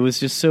up, it was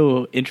just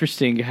so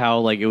interesting how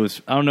like it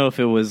was. I don't know if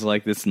it was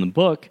like this in the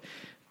book,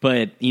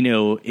 but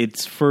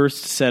it's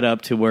first set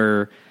up to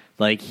where.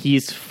 Like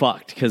he's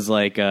fucked because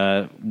like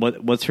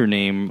what's her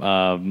name?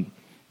 Blurred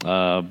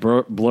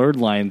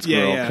Lines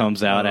girl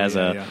comes out as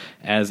a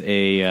what's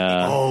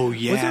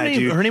her name?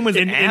 Dude. Her name was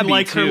Abby and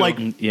like too. her like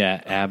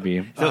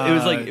Abby. So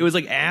it was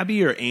like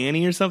Abby or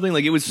Annie or something.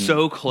 Like it was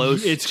so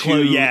close. It's to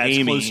close. Yeah, Amy.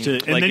 it's close to.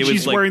 And like, then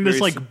she's wearing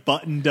this like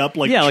buttoned up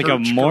like like a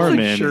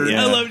Mormon. Shirt.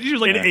 Yeah. I love. She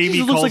was like Amy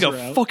she looks like calls a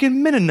her out.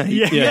 fucking Mennonite.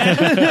 Yeah.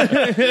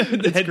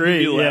 That's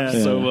great. Laugh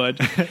so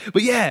much.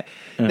 But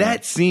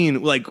that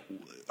scene, like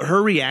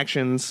her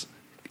reactions.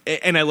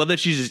 And I love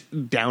that she's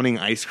just downing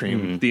ice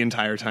cream the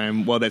entire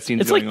time while that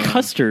scene's going on. It's like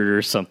custard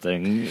or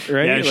something,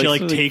 right? Yeah, she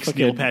like so takes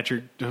fucking... Neil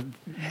Patrick.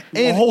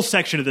 A whole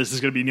section of this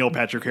is going to be Neil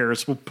Patrick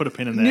Harris. We'll put a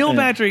pin in that. Neil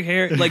Patrick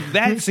Harris, like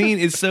that scene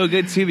is so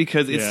good too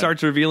because it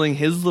starts revealing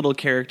his little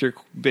character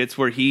bits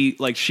where he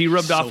like she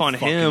rubbed off on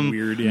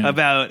him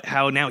about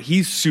how now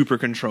he's super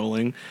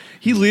controlling.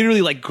 He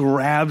literally like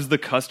grabs the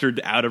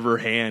custard out of her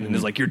hand and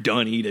is like, "You're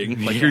done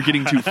eating. Like you're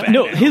getting too fat."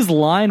 No, now. his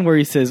line where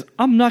he says,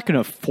 "I'm not going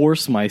to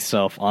force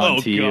myself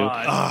onto you." you.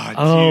 God.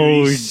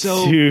 Oh, dude, he's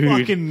so dude.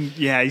 fucking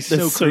he's so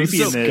That's so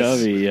creepy in this.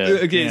 scummy, yeah.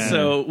 Okay, Yeah.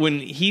 so when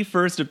he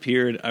first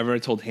appeared, I remember I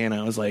told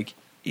Hannah, I was like,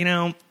 you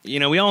know,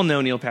 we all know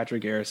Neil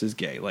Patrick Harris is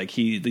gay. Like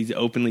he's an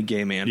openly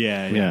gay man.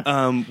 Yeah,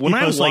 Yeah. When he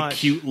I posts watch, like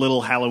cute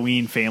little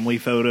Halloween family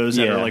photos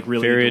that Yeah, are like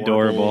really very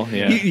adorable.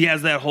 Yeah. he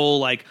has that whole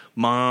like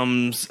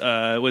mom's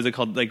what is it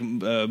called, like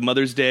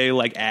Mother's Day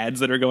like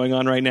ads that are going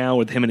on right now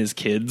with him and his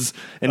kids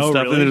and Oh,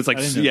 stuff. really? And then it's like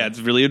I didn't know that. it's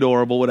really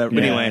adorable, whatever.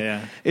 But Yeah, anyway,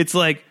 yeah. it's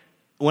like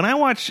when I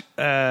watched,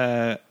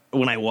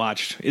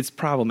 it's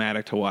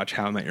problematic to watch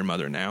How I Met Your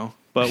Mother now.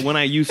 But when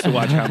I used to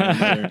watch How I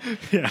Met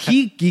Your Mother,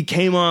 he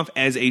came off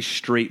as a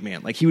straight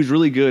man. Like he was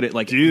really good at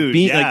like Dude,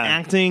 being yeah. like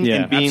acting Yeah,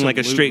 and being like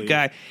a straight absolutely.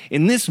 guy.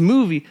 In this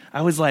movie,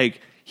 I was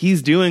like,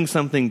 he's doing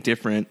something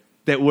different.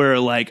 That were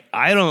like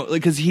I don't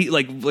because he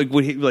like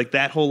when he, like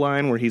that whole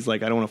line where he's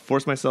like I don't want to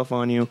force myself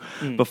on you.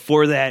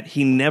 Before that,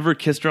 he never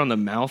kissed her on the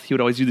mouth. He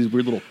would always do these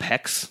weird little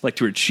pecks like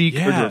to her cheek or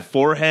to Yeah. her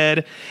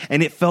forehead,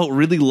 and it felt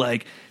really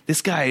like this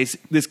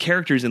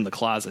character's in the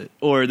closet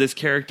or this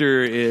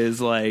character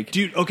is like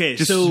Dude, okay,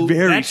 just so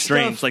very that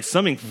strange. stuff- like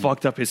something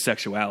fucked up his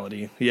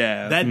sexuality.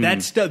 Yeah,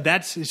 That stuff.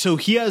 That's so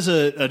he has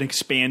an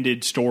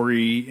expanded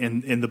story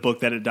in the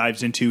book that it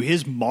dives into.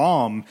 His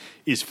mom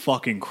is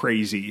fucking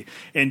crazy,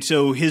 and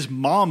so his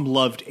mom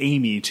loved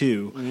Amy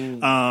too.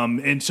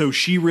 And so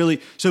she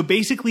really. So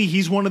basically,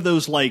 he's one of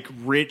those like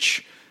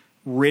rich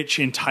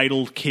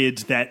entitled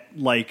kids that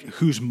like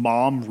whose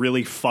mom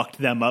really fucked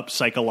them up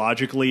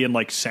psychologically and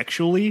like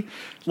sexually.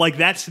 Like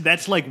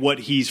that's like what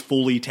he's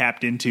fully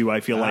tapped into. I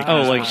feel like.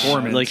 in his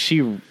performance. like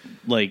she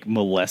like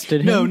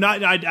molested him. No,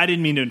 not. I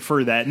didn't mean to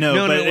infer that.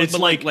 No, but it's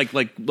but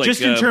like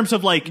just in terms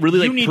of like really,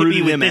 you like, need to be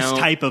pruning with them this out.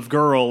 type of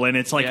girl, and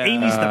it's like Yeah.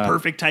 Amy's the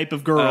perfect type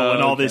of girl,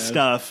 and all this okay.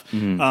 stuff.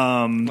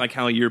 like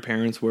how your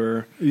parents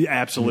were.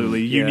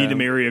 Absolutely, you Yeah. need to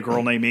marry a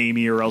girl named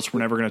Amy, or else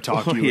we're never going to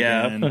talk to you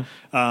Yeah. again.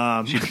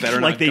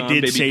 Better like not they gone,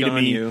 did baby, say to gone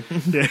me. you.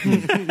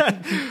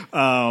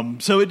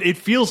 So it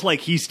feels like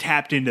he's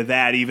tapped into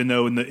that, even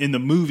though in the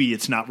movie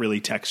it's not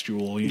really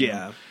textual. You know?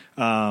 Yeah.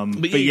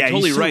 But you're yeah,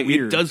 totally he's so right.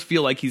 weird. It does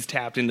feel like he's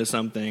tapped into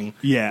something.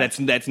 Yeah.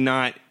 that's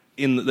not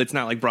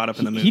like brought up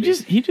in the movie. He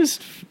just he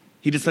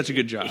did such a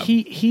good job.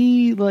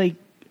 he like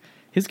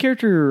his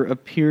character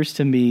appears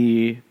to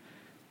me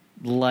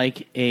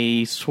like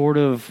a sort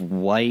of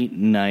white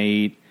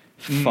knight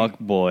fuck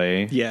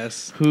boy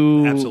yes,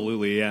 who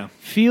Absolutely, yeah.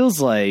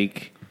 feels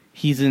like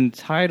he's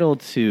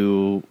entitled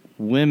to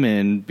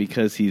women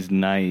because he's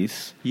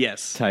nice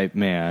yes. type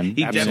man.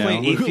 He definitely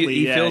Absolutely,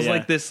 he yeah, feels yeah.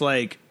 like this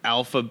like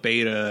alpha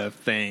beta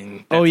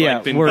thing. Oh, that's, yeah,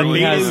 like, been where A he going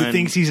beta has- who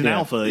thinks he's an yeah.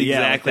 alpha,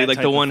 exactly that like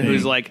type the of one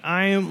who's thing. like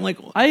I am like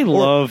I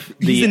love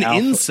he's the an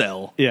alpha-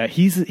 incel. Yeah,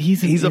 he's a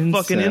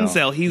fucking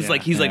incel. He's Yeah.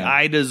 like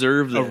I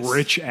deserve this. A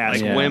rich ass.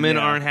 Like Yeah. women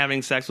Yeah. aren't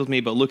having sex with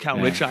me, but look how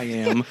rich I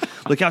am.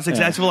 Look how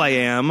successful I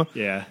am.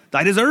 Yeah.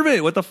 I deserve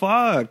it. What the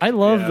fuck? I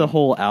love Yeah. the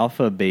whole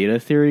alpha beta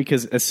theory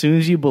because as soon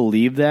as you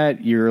believe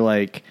that, you're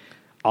like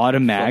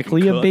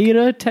automatically Fucking a cook.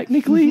 beta,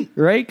 technically,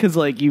 right? Because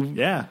like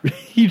Yeah.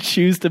 you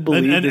choose to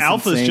believe And this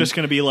alpha's insane- just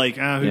going to be like,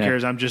 who Yeah.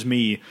 cares? I'm just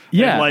me.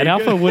 yeah, And, like, and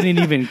alpha wouldn't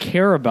even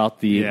care about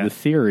Yeah. the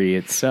theory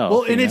itself.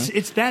 Well, and you it's know?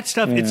 it's that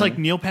stuff. It's Yeah. like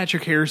Neil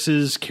Patrick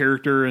Harris's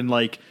character and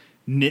like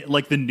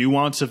like the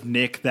nuance of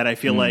Nick that I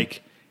feel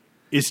like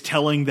is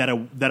telling that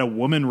a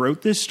woman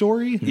wrote this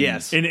story.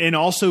 Yes. and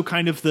also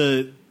kind of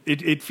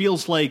it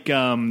feels like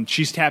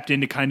she's tapped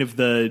into kind of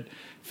the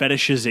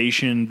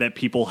fetishization that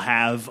people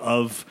have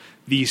of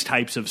these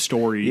types of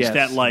stories. Yes.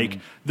 That like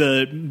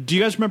do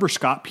you guys remember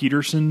Scott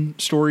Peterson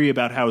story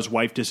about how his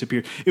wife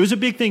disappeared? It was a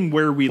big thing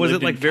where we Was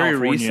lived it, like, in very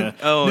California. recent?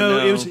 Oh, no,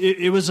 no.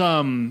 it was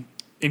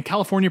in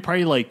California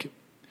probably like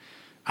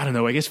I don't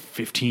know, I guess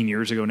 15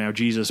 years ago now,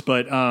 Jesus.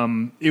 But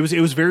it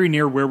was very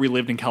near where we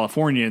lived in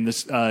California, and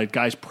this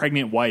guy's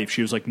pregnant wife,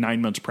 she was like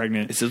 9 months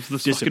pregnant. Is this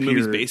what the fucking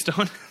movie's based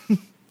on?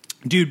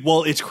 Dude,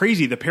 well, it's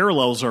crazy. The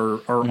parallels are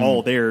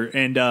all there.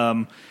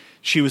 And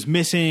she was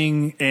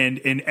missing, and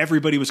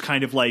everybody was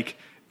kind of like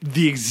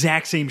the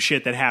exact same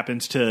shit that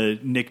happens to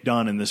Nick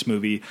Dunn in this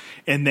movie.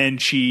 And then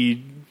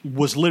she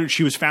was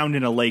found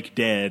in a lake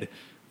dead,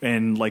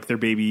 and like their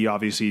baby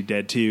obviously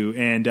dead too.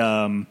 And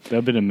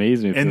that'd been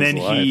amazing. If and it then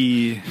was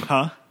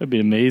alive. That'd be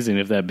amazing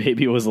if that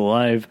baby was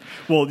alive.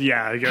 Well,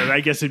 yeah,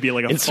 I guess it'd be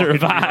like a It fucking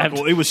survived.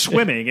 miracle. It was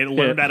swimming. It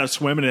learned Yeah. how to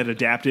swim, and it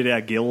adapted. It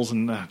had gills,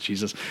 and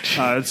Jesus,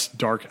 it's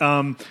dark.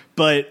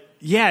 But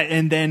yeah,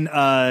 and then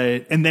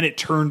it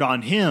turned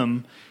on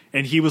him,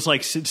 and he was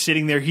like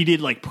sitting there. He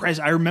did like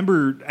I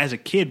remember as a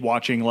kid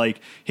watching like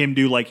him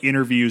do like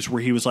interviews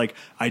where he was like,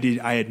 I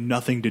had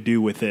nothing to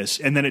do with this,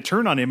 and then it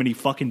turned on him, and he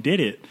fucking did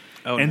it.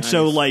 Oh, and nice.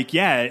 so like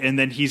yeah, and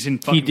then he's in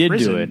fucking did do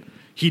prison. it.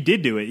 He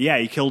did do it. Yeah,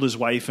 he killed his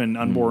wife and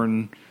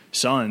unborn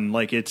son.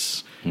 Like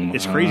it's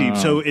crazy.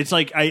 So it's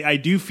like I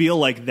do feel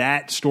like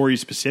that story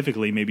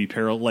specifically maybe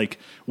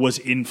was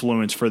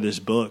influence for this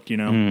book. You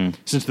know,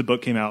 since the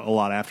book came out a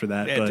lot after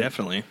that. Yeah, but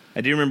definitely.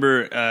 I do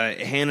remember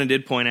Hannah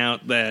did point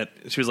out that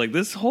she was like,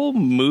 this whole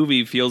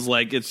movie feels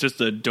like it's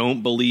just a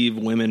don't believe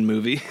women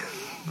movie.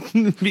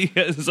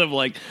 because of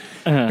like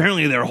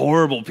apparently they're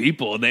horrible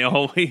people and they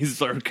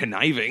always are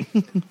conniving,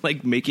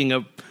 like making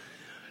up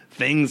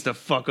things to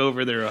fuck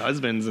over their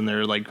husbands and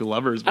their like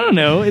lovers. I don't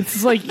know.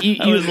 It's like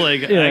I was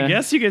like, yeah. I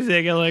guess you could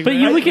take it like But that.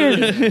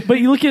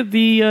 you look at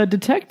the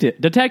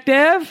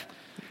detective.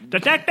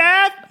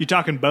 You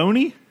talking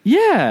Boney?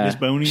 Yeah, Miss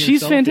Boney she's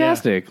herself?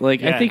 fantastic. Yeah.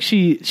 Like I Yeah. think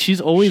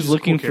she's always She's a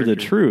looking cool for the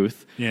character.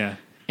 truth, Yeah.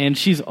 and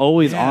she's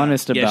always Yeah.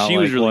 honest Yeah, about she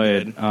was like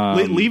really what.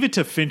 good. Leave it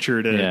to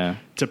Fincher yeah.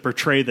 to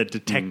portray the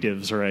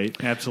detectives, right?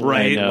 Absolutely.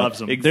 Right. He I know. loves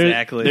them.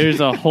 Exactly. There's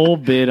a whole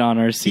bit on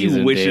our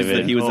season. wishes David.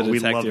 that he was a we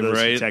love detective, those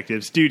right?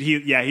 detectives. Dude, he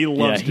loves Yeah,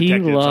 detectives, he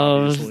loves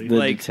obviously. the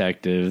Like-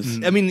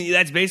 detectives. I mean,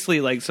 that's basically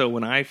like, so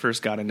when I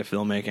first got into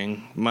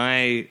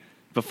filmmaking,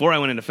 before I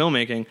went into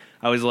filmmaking,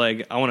 I was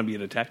like, I want to be a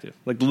detective.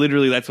 Like,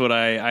 literally, that's what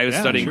I was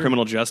Yeah, studying sure.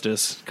 criminal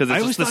justice. Because I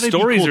it's always just the thought it'd be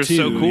stories cool, are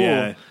so too. cool.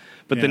 Yeah.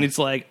 But then Yeah. it's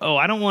like, oh,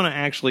 I don't want to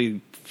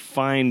actually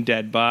find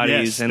dead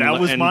bodies Yes, and, that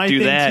was and my do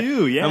thing, that.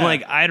 too, yeah. I'm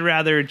like, I'd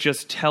rather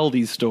just tell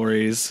these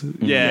stories.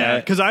 Yeah, Yeah.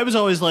 because I was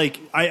always like,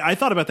 I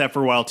thought about that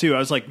for a while too. I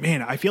was like,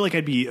 man, I feel like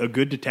I'd be a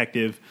good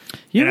detective.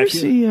 You And I ever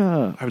feel- see I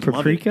would love it,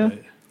 Paprika?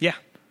 but- Yeah.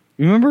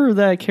 Remember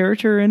that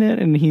character in it?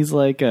 And he's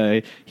like,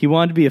 he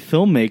wanted to be a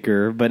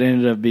filmmaker, but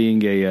ended up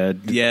being a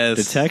Yes.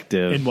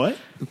 detective. In what?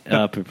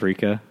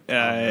 Paprika.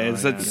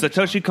 It's a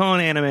Satoshi Kon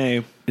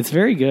anime. It's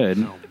very good.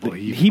 Oh, boy,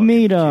 you he fucking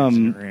made kids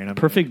and your anime.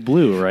 Perfect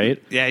Blue,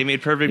 right? Yeah, he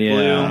made Perfect Yeah,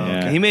 Blue.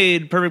 yeah. He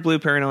made Perfect Blue,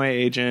 Paranoia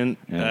Agent.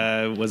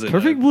 Yeah. Was it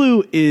Perfect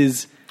Blue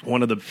is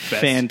one of the best?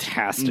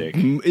 fantastic.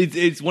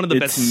 It's one of the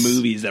best It's-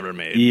 movies ever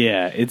made.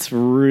 Yeah, it's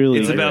really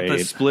It's about the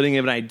great. splitting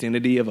of an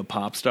identity of a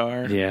pop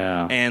star.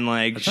 Yeah. And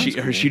like she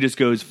just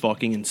goes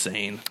fucking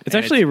insane. It's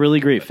And actually a really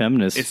great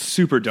feminist. it's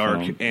super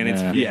dark film. and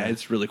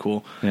it's really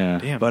cool. yeah.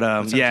 Damn, But that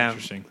sounds yeah,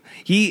 interesting.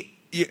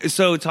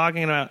 so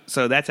talking about,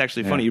 so that's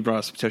actually funny. You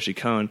brought up Satoshi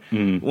Kon.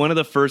 Mm. One of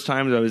the first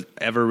times I was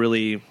ever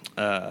really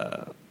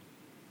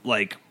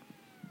like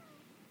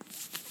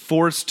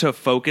forced to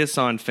focus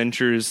on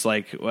Fincher's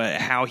like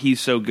how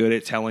he's so good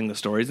at telling the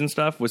stories and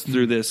stuff was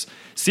through this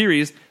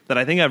series that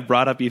I think I've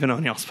brought up even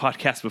on y'all's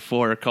podcast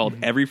before called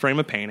Every Frame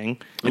of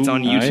Painting. It's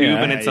on Ooh, YouTube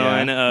yeah, and it's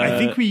yeah. on. I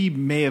think we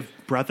may have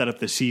brought that up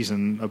this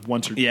season of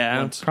once.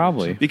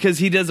 Probably. Because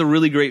he does a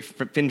really great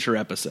Fincher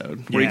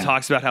episode where Yeah. he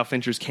talks about how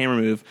Fincher's camera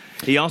move.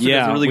 He also does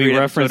Yeah, a really we great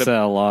reference episode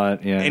that a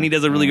lot. Yeah, and he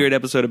does a really great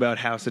episode about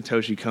how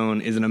Satoshi Kon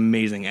is an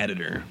amazing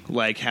editor.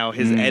 Like how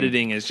his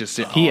editing is just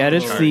He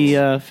edits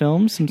the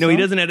films himself? no, he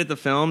doesn't edit the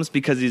films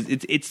because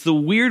it's the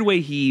weird way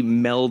he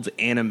melds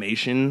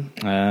animation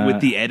with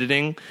the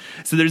editing.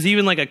 So there's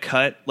even like a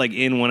cut like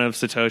in one of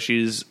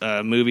Satoshi's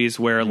movies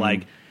where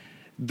like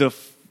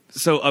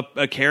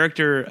a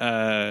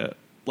character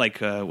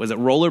was it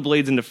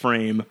rollerblades into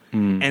frame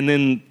and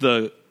then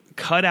the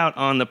cutout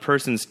on the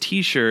person's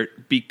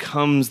t-shirt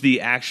becomes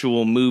the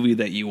actual movie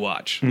that you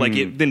watch. Like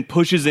it then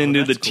pushes into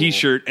the that's cool.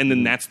 t-shirt and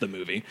then that's the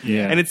movie.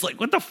 Yeah. And it's like,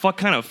 what the fuck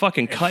kind of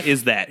fucking cut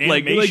is that?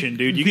 Animation,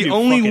 dude. You the can do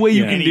only fucking way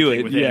you can anything do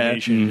it. with Yeah.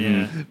 animation.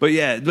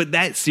 Yeah. But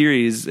that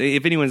series,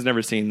 if anyone's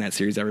never seen that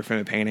series, Every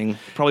Frame of Painting,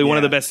 probably one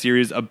of Yeah. the best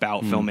series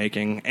about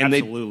filmmaking. And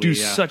Absolutely, they do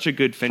yeah. such a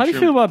good Fincher. How do you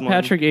feel about one.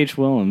 Patrick H.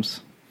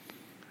 Willems?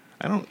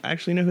 I don't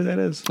actually know who that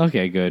is.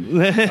 Okay, good.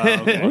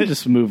 We'll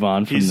just move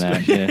on from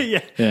that. Yeah.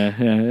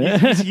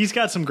 Yeah. He's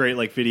got some great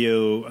like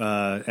video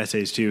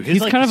essays too. His,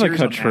 He's like, kind of a series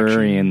on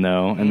contrarian action.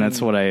 though, and that's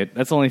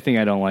the only thing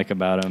I don't like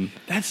about him.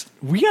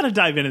 We got to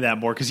dive into that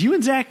more because you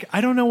and Zach,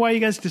 I don't know why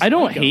you guys dislike I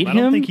don't him. hate I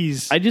don't him. think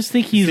he's. I just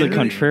think he's a Really?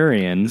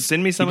 contrarian.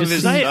 Send me some He of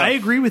just his seems- stuff. I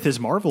agree with his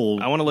Marvel.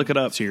 I want to look it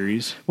up.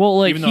 series. Well,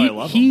 like even though I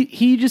love him.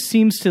 he just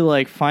seems to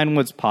like find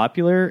what's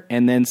popular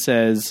and then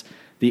says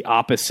the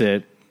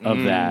opposite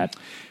of that.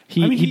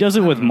 He does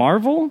it with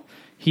Marvel.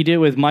 He did it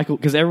with Michael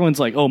because everyone's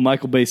like, "Oh,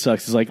 Michael Bay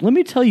sucks." He's like, "Let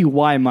me tell you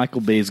why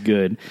Michael Bay's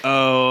good."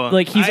 Oh,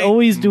 Like he's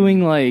always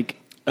doing like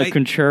a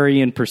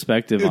contrarian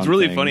perspective. It's on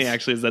really things. funny,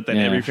 actually, is that Yeah.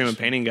 Every Frame of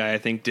Painting guy, I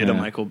think, did a Yeah.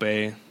 Michael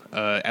Bay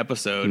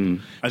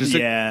episode.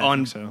 Yeah, I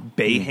on think so.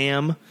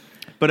 Bayham.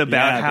 But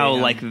about Yeah, how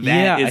Bayham. like that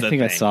Yeah, is I a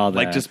think I thing. saw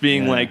Like that. just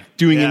being Yeah. like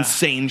doing Yeah.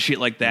 insane shit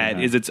like that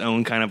is its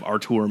own kind of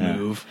auteur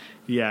move.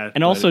 Yeah,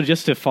 And also,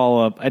 just to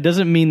follow up, it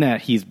doesn't mean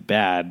that he's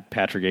bad,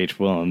 Patrick H.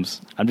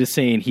 Willems. I'm just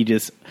saying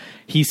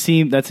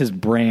that's his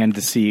brand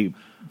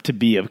to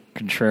be a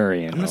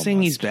contrarian. I'm not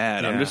saying he's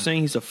bad. I'm Yeah. just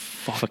saying he's a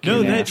fucking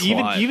no, that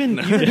twat. even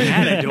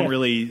that I don't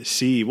really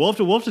see. We'll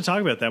have to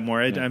talk about that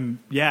more. I mean,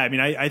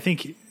 I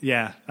think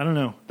I don't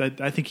know.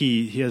 I think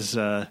he has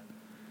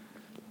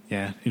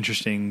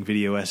interesting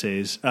video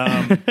essays.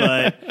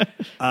 But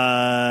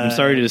I'm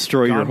sorry to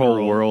destroy your Gone whole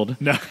Girl. world.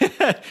 No,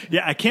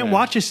 I can't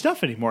watch his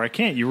stuff anymore. I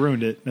can't. You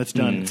ruined it. That's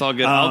done. It's all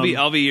good.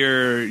 I'll be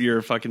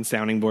your fucking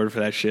sounding board for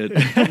that shit.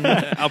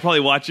 I'll probably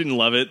watch it and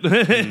love it.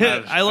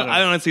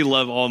 I honestly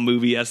love all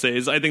movie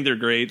essays. I think they're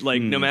great.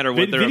 Like no matter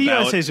what they're video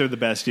about, essays are the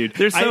best, dude.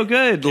 they're so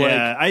good. Like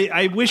Yeah,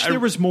 I wish there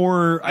was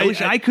more. I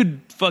wish I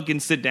could fucking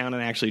sit down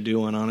and actually do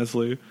one.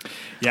 Honestly,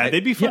 Yeah,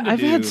 they'd be fun. Yeah, to I've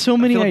do. had so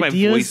many feel like my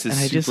ideas, voice is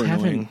and I just super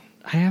haven't. annoying.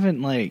 I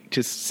haven't like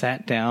just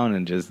sat down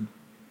and just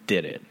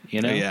did it.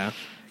 You know? yeah.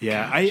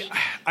 Yeah,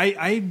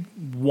 I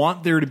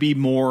want there to be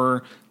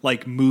more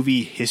like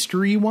movie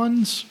history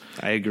ones.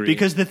 I agree.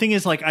 Because the thing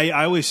is, like, I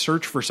always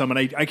search for some,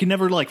 and I can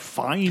never like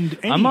find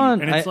any. I'm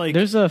on. and it's like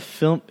there's a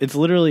film. It's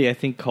literally I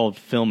think called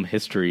Film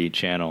History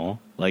Channel.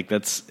 Like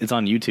it's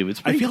on YouTube. It's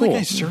I pretty feel cool. like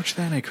I searched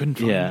that and I couldn't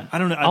find Yeah, it. I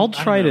don't know. I'll I don't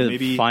try know, to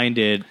maybe find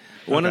it.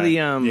 One of the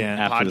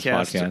After this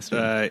podcasts,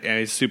 podcast,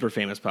 a super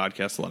famous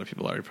podcast, a lot of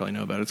people already probably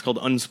know about it. It's called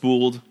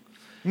Unspooled.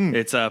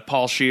 It's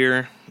Paul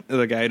Scheer,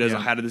 the guy who does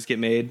How Did This Get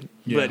Made?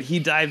 Yeah. But he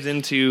dives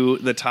into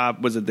the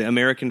top, was it the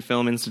American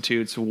Film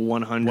Institute's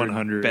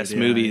 100 best yeah,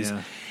 movies?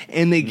 yeah.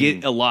 And they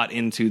get a lot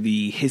into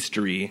the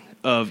history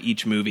of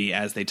each movie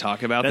as they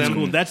talk about That's them.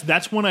 cool.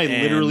 That's when I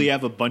literally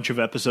have a bunch of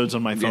episodes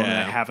on my phone and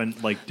I Yeah.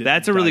 haven't like.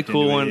 That's a really dived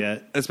cool into it one,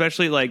 yet.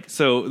 especially like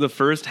so the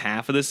first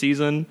half of the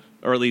season,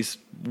 or at least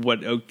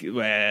what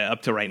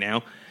up to right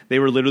now, they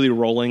were literally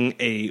rolling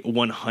a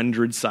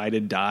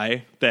 100-sided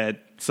die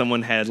that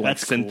someone had like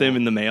That's sent cool. them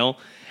in the mail,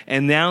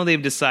 and now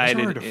they've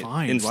decided hard to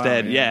find.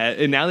 instead, Wow, yeah,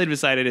 and now they've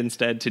decided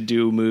instead to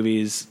do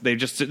movies. They're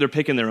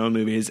picking their own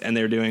movies, and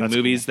they're doing That's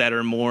movies cool. that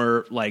are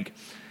more like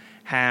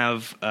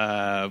have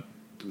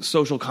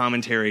social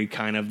commentary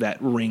kind of that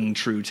ring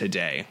true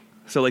today.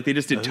 So like they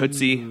just did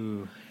Tootsie,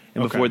 and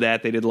before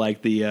that they did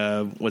like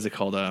the what's it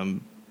called,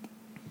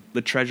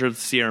 the Treasure of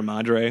the Sierra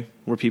Madre,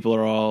 where people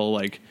are all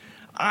like,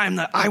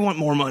 I want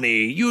more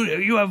money.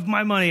 You have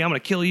my money. I'm going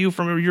to kill you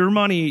from your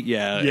money.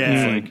 Yeah. Yeah,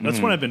 It's like, that's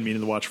one I've been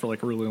meaning to watch for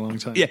like a really long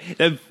time. yeah.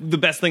 The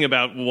best thing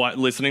about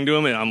listening to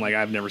them, and I'm like,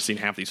 I've never seen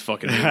half these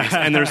fucking movies,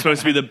 and they're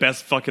supposed to be the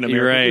best fucking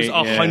American. Right, There's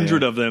yeah,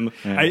 100 of them.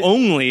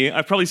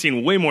 I've probably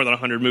seen way more than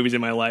 100 movies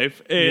in my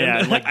life, and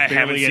Yeah, like I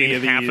haven't barely any seen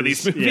of half of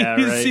these these. movies. Yeah,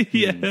 right.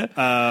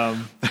 Yeah.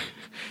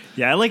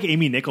 Yeah, I like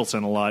Amy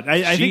Nicholson a lot.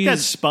 I think that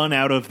spun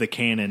out of the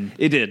canon.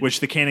 It did. Which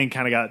the canon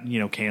kind of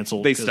got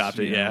canceled. They 'cause, stopped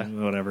it, you know, yeah.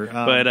 whatever.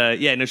 But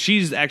yeah, no,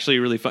 she's actually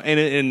really fun.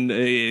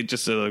 And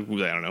just a, I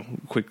don't know,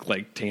 quick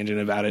like tangent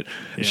about it.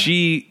 Yeah.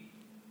 She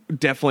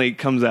definitely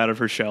comes out of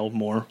her shell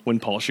more when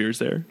Paul Scheer's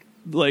there.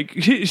 Like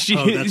she,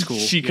 Oh, that's cool.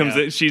 She comes.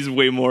 Yeah. She's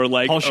way more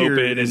like Paul Scheer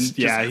open is and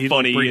just he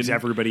funny. brings and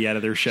everybody out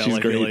of their shell. She's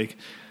I feel great.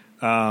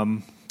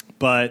 like.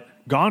 But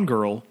Gone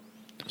Girl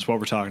is what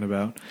we're talking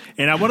about,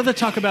 and I wanted to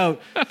talk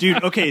about,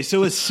 dude. Okay,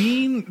 so a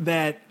scene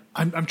that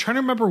I'm trying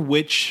to remember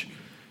which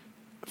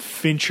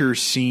Fincher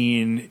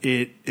scene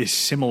it is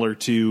similar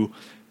to,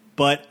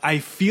 but I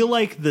feel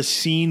like the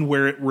scene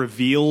where it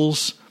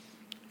reveals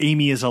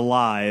Amy is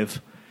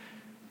alive,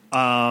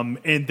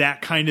 and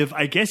that kind of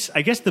I guess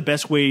the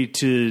best way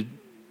to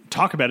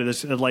talk about it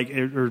is like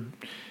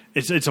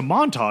it's a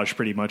montage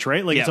pretty much,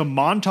 right? Like it's a Yeah.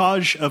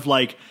 montage of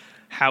like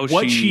how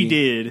what she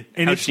did,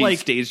 and how it's she like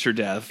staged her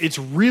death. it's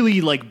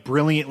really like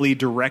brilliantly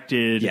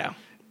directed. Yeah.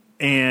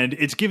 And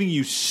it's giving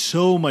you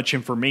so much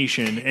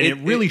information, and it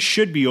really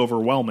should be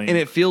overwhelming. and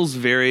it feels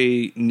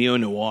very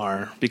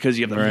neo-noir because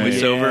you have the Right.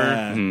 voiceover.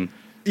 Yeah.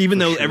 Even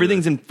though sure.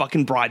 everything's in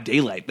fucking broad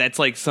daylight, that's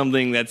like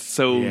something that's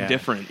so Yeah.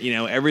 different. You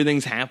know,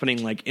 everything's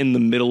happening like in the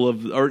middle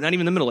of, or not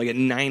even the middle, like at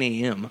 9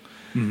 a.m.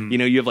 You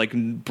know, you have like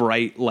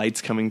bright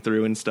lights coming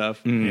through and stuff.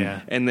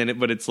 Yeah. And then,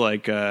 but it's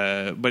like,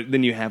 but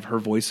then you have her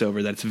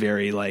voiceover that's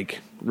very like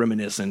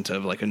reminiscent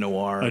of like a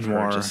noir. A of her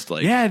noir. just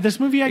like, yeah, this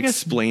movie I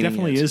guess explaining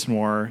definitely it. is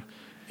noir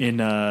in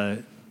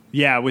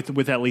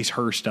with at least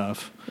her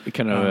stuff.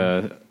 kind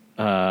of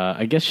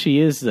I guess she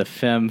is the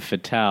femme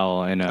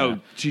fatale in a Oh,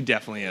 she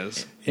definitely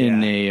is.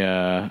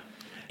 a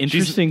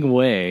interesting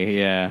way.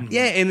 Yeah.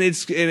 Yeah,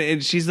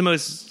 and she's the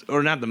most,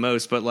 or not the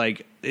most, but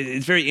like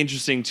it's very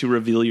interesting to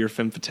reveal your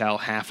femme fatale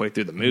halfway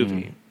through the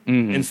movie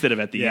instead of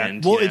at the Yeah.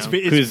 end. Well, you it's know?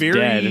 Who's very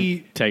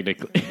dead,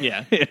 technically.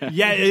 yeah.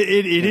 yeah.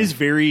 It is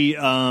very.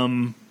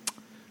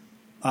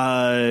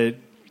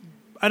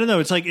 I don't know.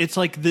 It's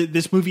like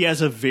this movie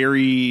has a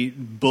very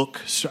book.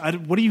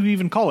 What do you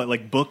even call it?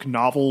 Like book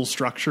novel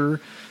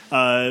structure.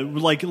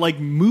 Like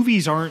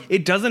movies aren't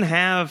It doesn't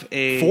have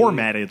a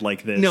formatted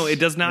like this. No, it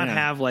does not Yeah.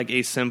 have like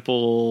a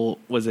simple.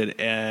 Was it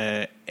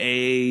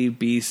A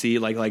B C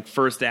like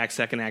first act,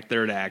 second act,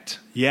 third act?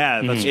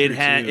 Yeah, that's It true,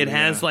 has too, it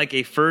has yeah. like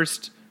a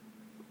first,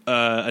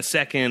 a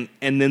second,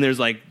 and then there's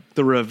like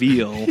the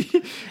reveal,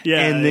 Yeah,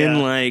 and then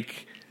yeah.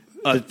 like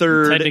a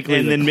third, technically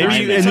and the then maybe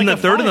climax. and It's then like the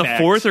a third and the five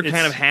fourth are acts.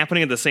 kind of It's-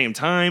 happening at the same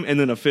time, and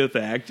then a fifth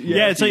act.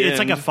 Yeah, at it's the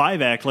like end. a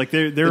 5-act. Like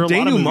there are a lot The of movies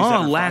that denouement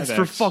are lasts for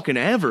 5 acts. fucking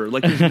ever.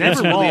 Like there's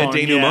never really a long,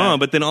 denouement, yeah.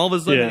 but then all of a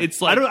sudden Yeah.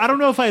 it's like I don't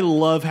know if I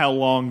love how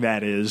long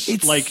that is.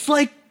 it's like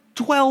like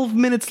 12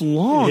 minutes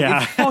long.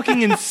 Yeah. It's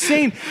fucking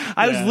insane.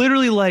 I was Yeah.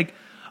 literally like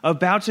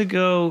about to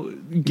go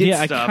get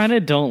Yeah, stuff. I kind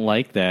of don't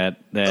like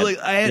that. Like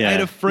I had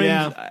a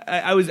friend.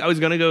 Yeah. I was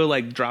gonna go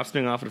like drop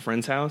something off at a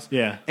friend's house.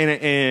 Yeah.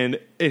 and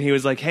he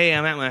was like, "Hey,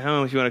 I'm at my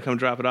home. If you want to come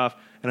drop it off."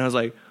 And I was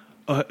like,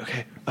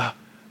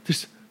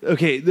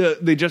 "Okay,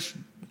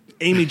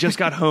 Amy just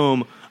got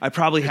home. I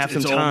probably have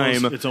some it's time.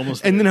 almost- it's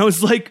almost And there. then I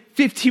was like,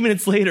 15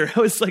 minutes later, I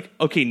was like,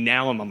 okay,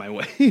 now I'm on my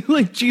way.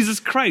 Like Jesus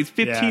Christ,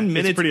 15 Yeah, it's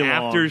minutes pretty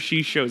after long.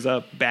 she shows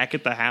up back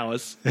at the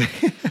house.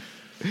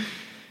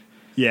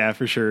 Yeah,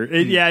 for sure.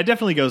 It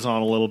definitely goes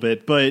on a little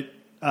bit, but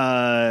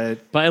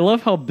But I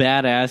love how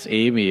badass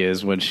Amy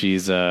is when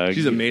she's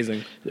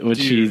amazing. When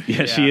she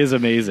is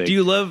amazing. Do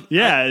you love?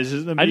 Yeah, it's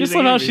just I just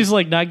love how she's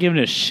like not giving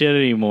a shit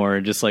anymore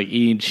and just like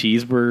eating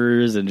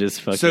cheeseburgers and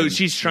just fucking. So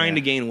she's trying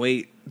to gain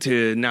weight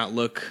to not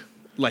look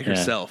like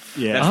herself.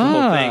 Yeah. That's the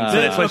whole thing.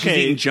 So that's why she's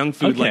Okay. eating junk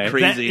food like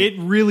crazy. It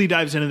really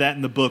dives into that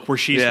in the book where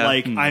she's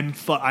like,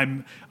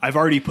 I've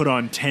already put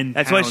on 10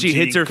 That's why pounds she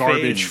hits eating her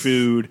garbage face.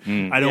 food.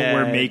 I don't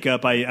wear Yeah.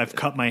 makeup. I've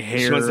cut my hair.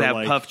 She wants to have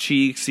like, puff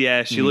cheeks.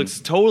 Yeah, she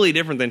looks totally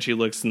different than she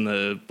looks in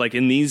the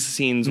in these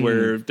scenes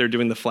where they're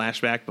doing the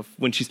flashback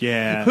when she's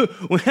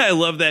when I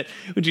love that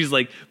when she's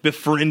like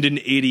befriend an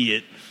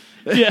idiot.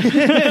 Yeah.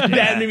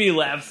 That made me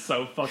laugh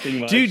so fucking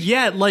much, dude.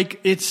 Yeah,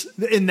 like that's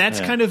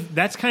kind of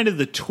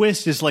the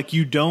twist is like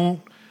you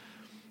don't.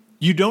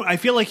 I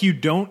feel like you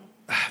don't.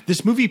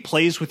 This movie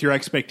plays with your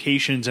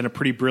expectations in a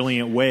pretty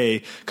brilliant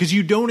way because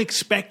you don't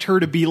expect her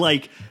to be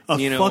like a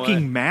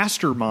fucking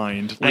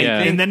mastermind. Like,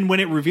 and then when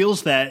it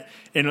reveals that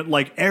and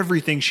like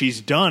everything she's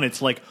done, it's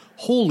like,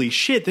 holy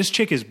shit, this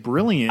chick is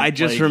brilliant. I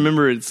just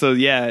remembered. So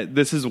yeah,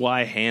 this is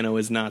why Hannah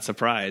was not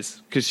surprised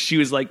because she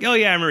was like, "Oh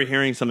yeah, I remember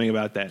hearing something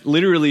about that."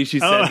 Literally, she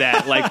said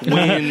that like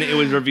when it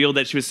was revealed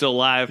that she was still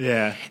alive.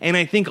 Yeah, and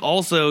I think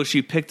also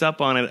she picked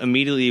up on it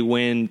immediately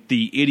when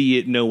the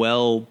idiot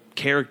Noelle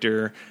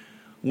character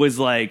was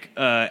like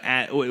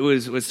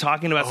was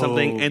talking about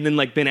something, and then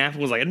like Ben Affleck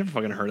was like, "I never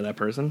fucking heard of that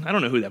person. I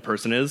don't know who that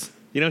person is.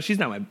 You know, she's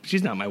not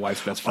my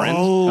wife's best friend."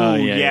 Oh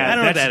yeah. I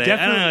don't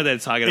know what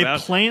that's talking about.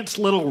 It plants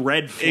little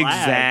red flags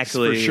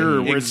exactly for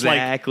sure. Where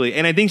exactly, it's like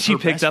and I think she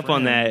picked up friend.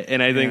 on that,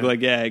 and I think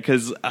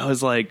because I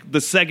was like the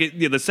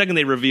second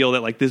they reveal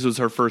that like this was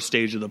her first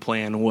stage of the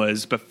plan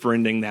was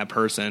befriending that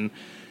person.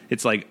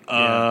 It's like,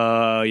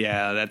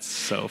 that's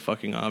so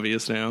fucking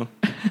obvious now.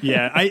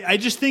 Yeah, I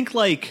just think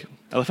like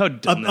I love how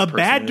dumb a that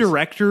bad person is.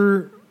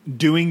 director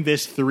doing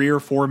this 3 or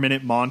 4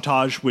 minute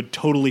montage would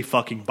totally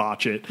fucking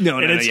botch it.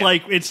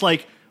 It's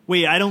like,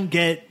 wait, I don't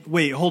get.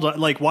 Wait, hold on.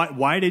 Like,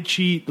 why did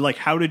she? Like,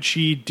 how did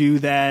she do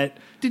that?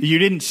 You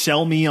didn't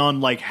sell me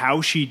on like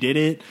how she did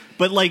it,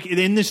 but like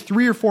in this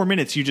 3 or 4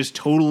 minutes, you just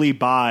totally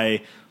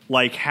buy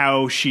like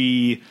how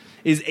she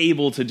is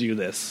able to do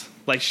this.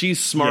 Like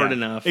she's smart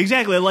enough,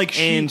 exactly. Like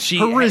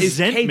her resentment is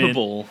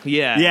capable.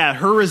 Yeah,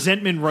 her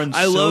resentment runs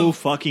so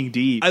fucking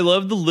deep. I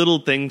love the little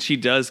things she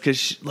does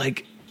because,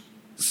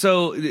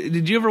 so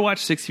did you ever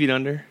watch 6 Feet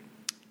Under?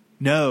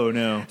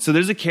 No. So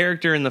there's a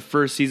character in the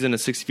first season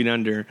of 6 Feet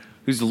Under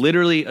who's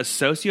literally a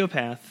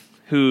sociopath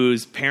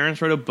whose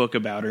parents wrote a book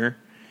about her.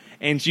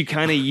 And she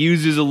kind of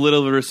uses a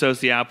little of her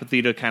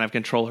sociopathy to kind of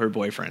control her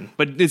boyfriend.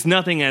 But it's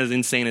nothing as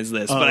insane as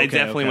this. But I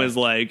definitely was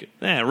like,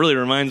 it really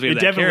reminds me of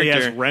that character. It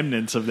definitely has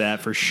remnants of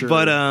that for sure.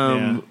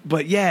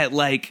 But yeah,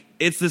 like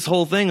it's this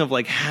whole thing of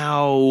like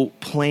how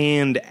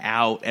planned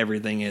out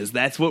everything is.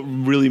 That's what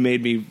really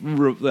made me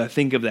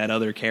think of that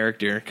other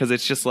character. Because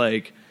it's just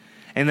like,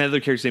 and that other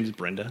character's name is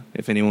Brenda,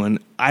 if anyone.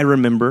 I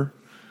remember.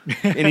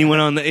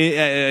 Anyone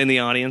in the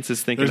audience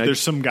is thinking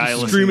there's some guy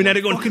screaming at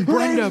it going fucking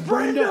Brenda.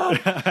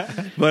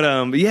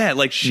 But yeah,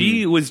 like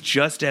she was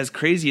just as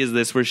crazy as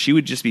this, where she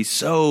would just be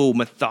so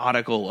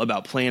methodical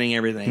about planning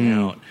everything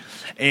out,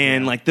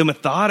 and like the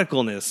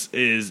methodicalness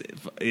is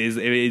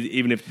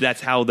even if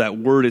that's how that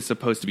word is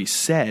supposed to be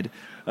said.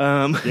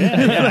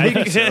 I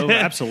think so.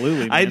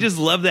 Absolutely, man. I just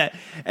love that,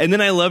 and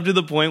then I love to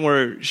the point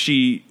where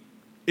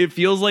it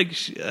feels like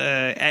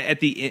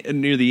at the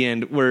near the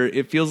end where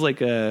it feels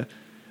like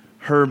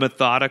her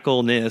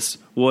methodicalness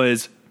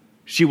was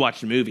she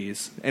watched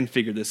movies and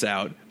figured this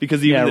out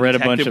because even the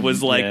detective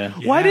was like,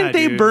 why didn't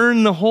they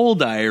burn the whole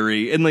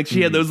diary? And like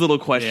she had those little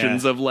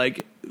questions of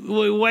like,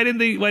 why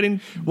didn't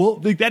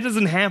like that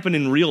doesn't happen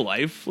in real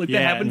life, like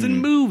that happens in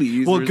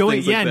movies. Well,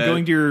 going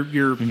to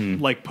your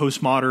like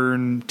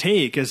postmodern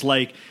take is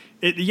like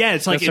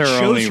it's like it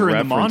shows her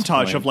in the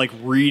montage of like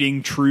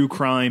reading true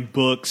crime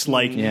books,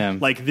 like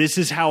this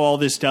is how all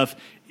this stuff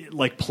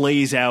like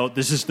plays out.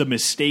 This is the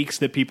mistakes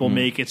that people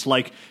make. It's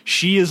like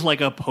she is like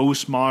a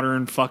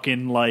postmodern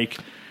fucking like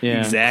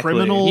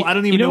criminal. I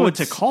don't even know what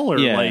to call her.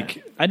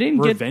 Like I didn't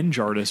revenge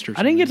artist or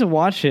something. I didn't get to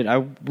watch it.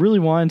 I really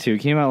wanted to. It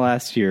came out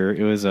last year.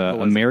 It was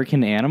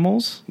American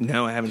Animals.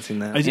 No, I haven't seen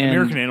that.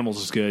 American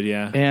Animals is good.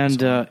 Yeah. And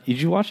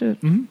did you watch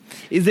it? Mm-hmm.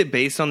 Is it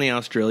based on the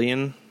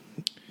Australian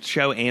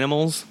show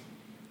Animals?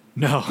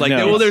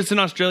 No, there's an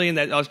Australian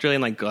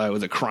like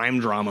was a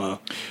crime drama.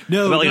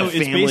 No, about, like, a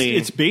family.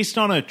 It's based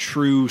on a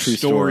true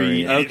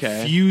story.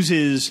 Okay, it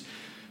fuses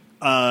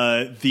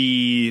it's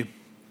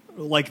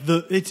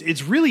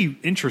really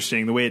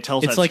interesting the way it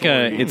tells. It's that like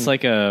story. it's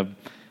like a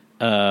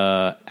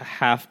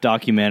half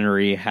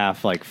documentary,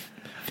 half like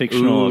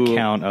fictional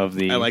account of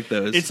the. I like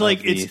those. It's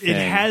like it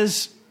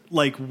has.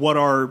 Like what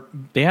are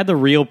they had the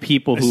real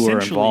people who were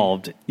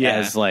involved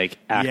as like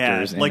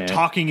actors, like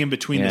talking in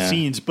between the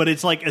scenes, but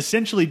it's like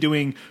essentially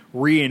doing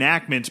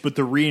reenactments, but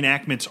the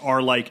reenactments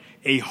are like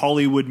a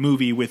Hollywood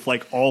movie with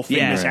like all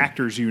famous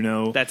actors,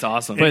 That's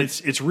awesome. But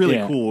it's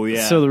really cool.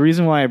 Yeah. So the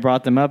reason why I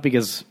brought them up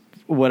because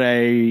what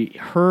I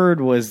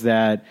heard was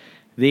that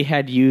they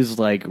had used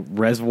like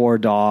Reservoir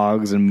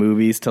Dogs and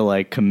movies to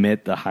like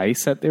commit the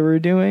heist that they were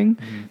doing,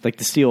 like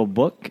to steal a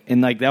book,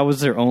 and like that was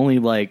their only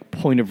like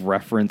point of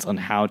reference on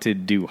how to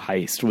do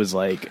heist was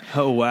like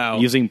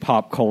using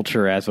pop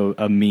culture as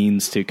a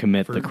means to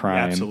commit the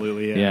crime.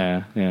 Absolutely,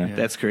 yeah.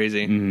 That's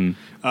crazy. And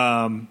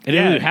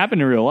it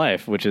happened in real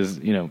life, which is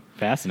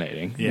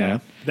fascinating. Yeah,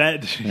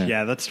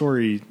 that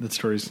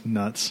story's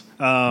nuts.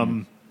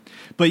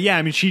 But yeah,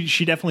 I mean,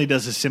 she definitely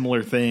does a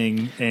similar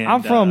thing. And,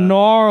 I'm from New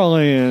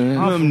Orleans.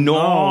 I'm New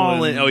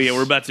Orleans. Oh yeah,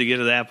 we're about to get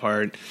to that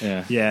part.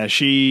 Yeah. I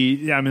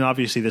mean,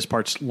 obviously this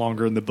part's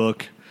longer in the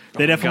book.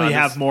 They definitely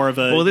have more of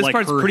a this like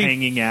part's her pretty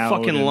hanging out.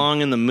 Fucking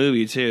long in the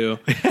movie too.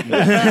 This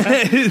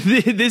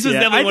is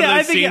definitely one of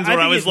those scenes where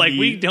I was like,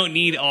 we don't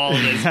need all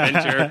of this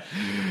venture.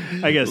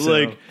 I guess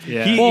like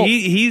so.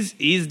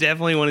 he's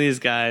definitely one of these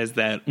guys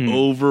that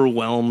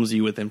overwhelms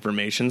you with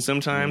information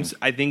sometimes.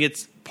 I think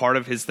it's part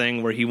of his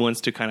thing where he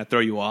wants to kind of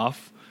throw you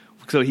off,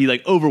 so he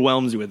like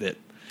overwhelms you with it.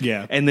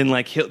 Yeah, and then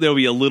like there'll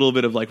be a little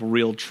bit of like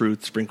real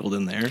truth sprinkled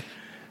in there.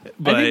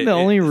 But I think the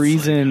only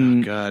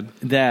reason like,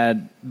 that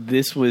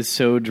this was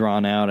so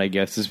drawn out, I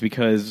guess, is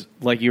because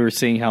like you were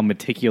saying how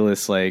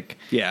meticulous like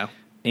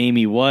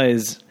Amy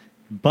was,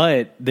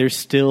 but there's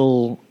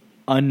still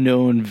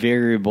unknown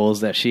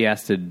variables that she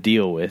has to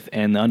deal with,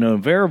 and the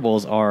unknown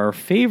variables are our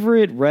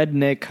favorite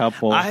redneck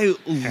couple. I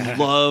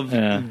love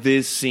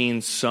this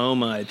scene so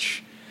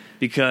much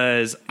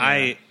because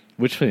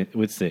Which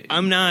the?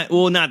 I'm not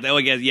that.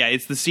 I guess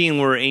it's the scene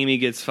where Amy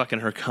gets fucking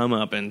her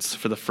comeuppance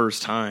for the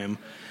first time.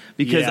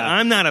 Because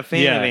I'm not a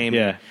fan of Amy.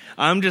 Yeah.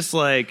 I'm just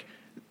like,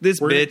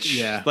 this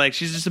bitch, like,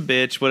 she's just a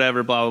bitch,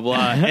 whatever, blah, blah,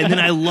 blah. And then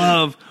I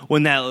love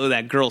when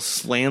that girl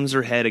slams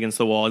her head against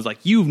the wall. It's like,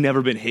 you've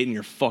never been hit in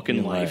your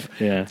fucking life.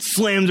 Yeah.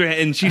 Slams her head,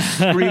 and she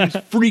screams,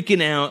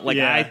 freaking out. Like,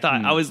 I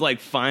thought, I was like,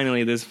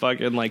 finally, this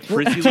fucking, like,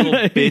 prissy little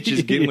bitch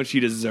is getting what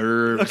she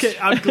deserves. Okay,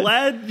 I'm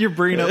glad you're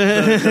bringing up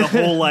the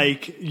whole,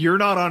 like, you're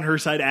not on her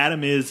side.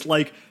 Adam is,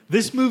 like,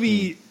 this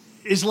movie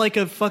is like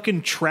a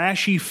fucking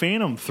trashy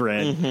Phantom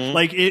Thread.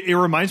 Like it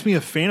reminds me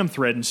of Phantom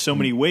Thread in so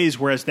many ways,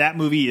 whereas that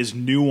movie is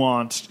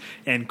nuanced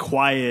and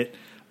quiet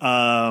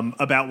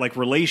about like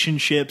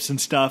relationships and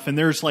stuff, and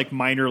there's like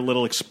minor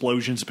little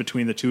explosions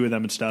between the two of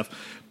them and stuff.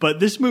 But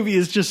this movie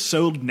is just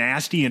so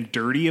nasty and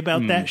dirty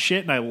about that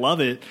shit, and I love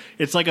it.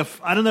 It's like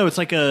I don't know, it's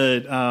like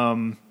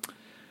a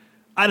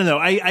I don't know.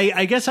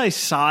 I guess I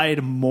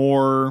side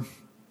more.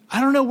 I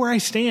don't know where I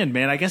stand,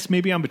 man. I guess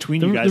maybe I'm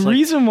between you guys. The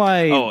reason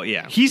why... Oh,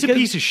 yeah. He's a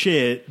piece of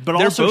shit, but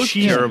also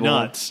she's terrible.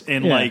 Nuts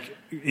and, like,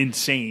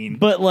 insane.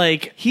 But,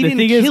 like, he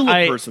didn't kill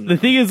a person. The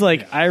thing is,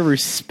 like, I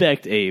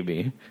respect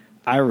Amy.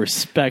 I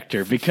respect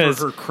her because...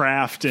 For her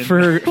craft and...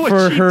 For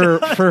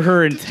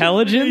her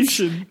intelligence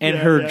and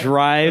her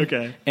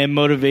drive and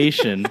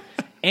motivation.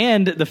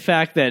 And the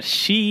fact that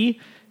she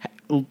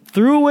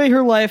threw away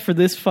her life for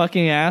this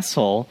fucking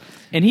asshole...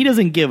 And he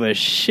doesn't give a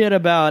shit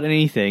about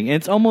anything. And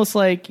it's almost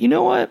like, you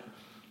know what?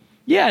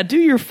 Yeah, do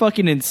your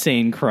fucking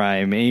insane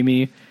crime,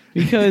 Amy.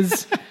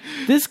 Because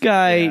this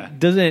guy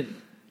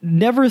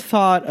never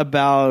thought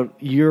about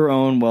your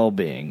own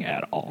well-being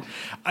at all.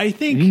 I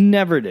think... He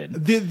never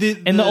did.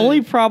 The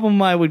only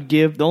problem I would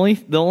give, the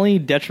only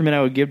detriment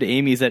I would give to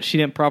Amy is that she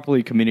didn't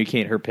properly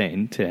communicate her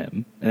pain to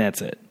him. And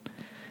that's it.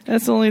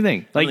 That's the only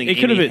thing. Like, it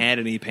could have had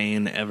any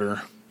pain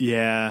ever.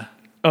 Yeah.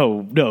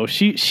 Oh no,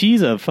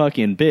 she's a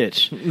fucking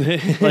bitch.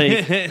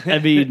 Like, I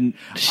mean,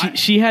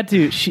 she had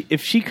to.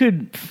 If she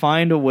could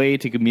find a way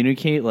to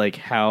communicate, like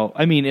how,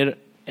 I mean,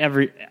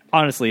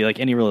 honestly, like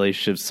any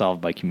relationship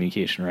solved by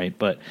communication, right?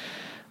 But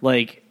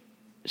like,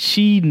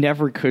 she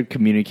never could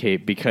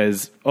communicate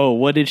because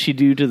what did she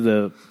do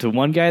to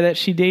one guy that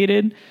she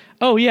dated?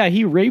 Oh yeah,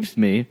 he raped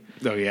me.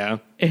 Oh yeah,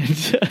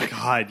 and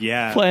God,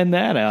 yeah, plan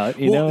that out.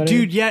 You know,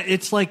 dude, yeah,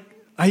 it's like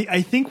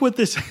I think why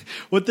this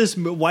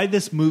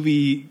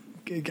movie,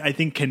 I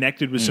think,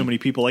 connected with so many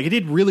people. Like, it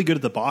did really good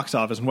at the box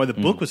office, and why the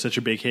book was such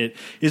a big hit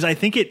is I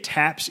think it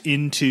tapped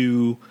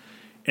into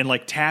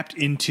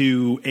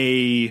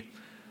a,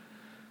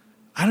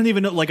 I don't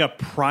even know, like a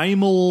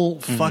primal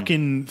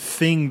fucking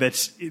thing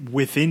that's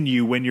within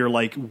you when you're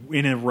like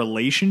in a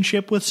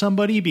relationship with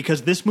somebody.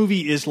 Because this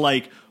movie is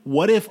like,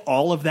 what if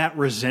all of that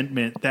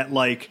resentment that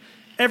like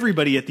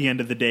everybody at the end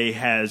of the day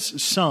has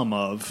some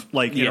of,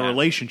 like, in a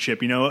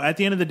relationship, you know, at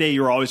the end of the day,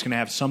 you're always going to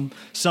have some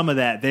of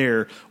that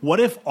there. What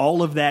if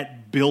all of that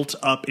built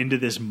up into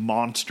this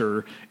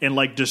monster and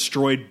like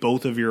destroyed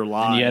both of your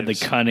lives? And you had the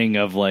cunning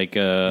of like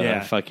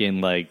a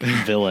fucking like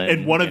villain.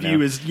 And one of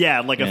you is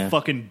a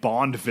fucking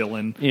Bond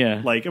villain.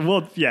 Yeah. Like,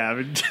 well, yeah, I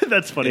mean,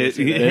 that's funny. It's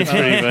pretty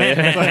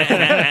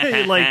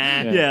funny.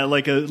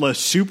 Like a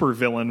super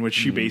villain, which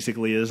she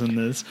basically is in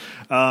this.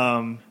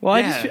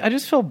 I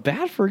just felt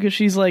bad for her because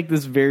she's like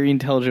this very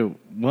intelligent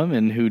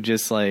woman who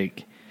just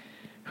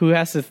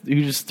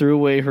threw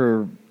away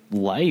her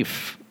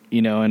life,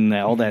 you know, and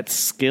all that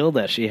skill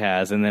that she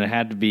has, and then it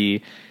had to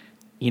be,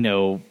 you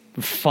know,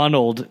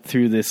 funneled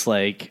through this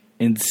like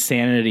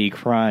insanity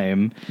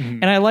crime.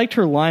 And I liked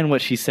her line,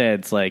 what she said.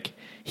 It's like,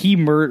 he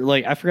murdered,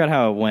 like, I forgot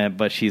how it went,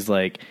 but she's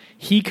like,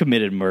 he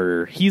committed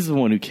murder. He's the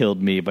one who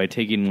killed me by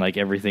taking, like,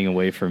 everything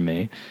away from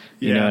me.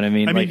 You know what I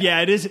mean? I mean, Like,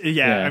 yeah, it is.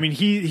 Yeah, I mean,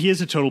 he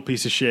is a total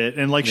piece of shit,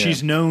 and like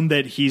she's known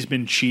that he's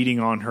been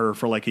cheating on her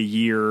for like a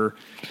year,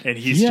 and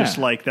he's just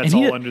like that's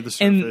all under the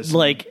surface. And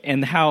like,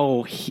 and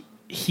how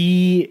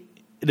he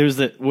there's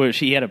the where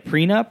she had a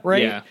prenup,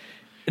 right? Yeah.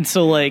 And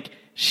so like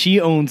she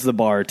owns the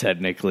bar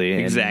technically,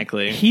 and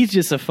Exactly. He's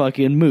just a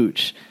fucking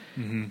mooch,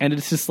 and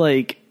it's just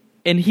like,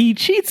 and he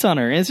cheats on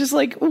her, and it's just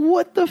like,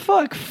 what the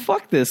fuck?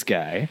 Fuck this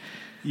guy.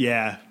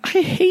 yeah, I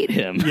hate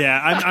him.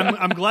 yeah.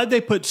 I'm glad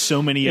they put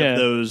so many Yeah. of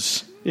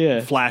those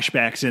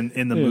flashbacks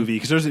in the movie,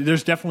 because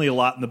there's definitely a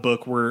lot in the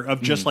book where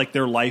of just like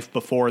their life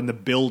before and the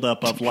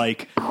buildup of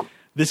like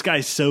this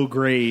guy's so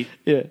great,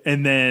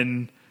 and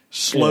then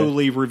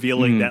slowly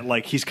revealing that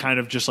like he's kind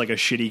of just like a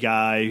shitty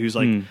guy who's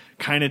like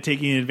kind of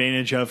taking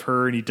advantage of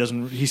her, and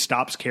he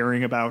stops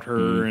caring about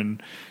her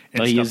and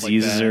Well, he stuff just like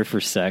uses that. her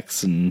for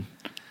sex, and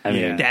I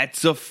mean, Yeah.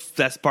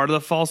 That's part of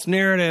the false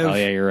narrative. oh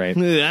yeah, you're right.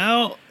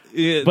 Now,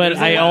 But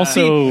I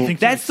also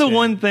that's the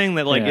one thing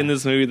that like Yeah. in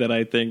this movie that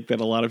I think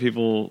that a lot of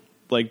people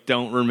like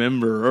don't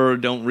remember or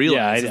don't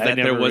realize Yeah, is I that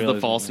there never was the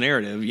realized false that.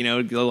 narrative. You know,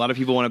 a lot of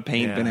people want to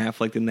paint Yeah. Ben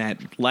Affleck in that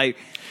light.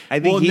 I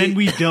think Well, and then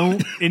we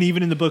don't, and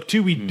even in the book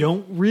too, we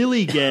don't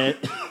really get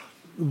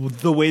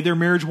the way their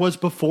marriage was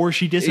before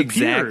she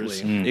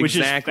disappears, Exactly. which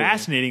Exactly. is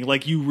fascinating.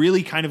 Like you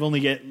really kind of only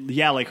get,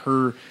 like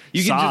her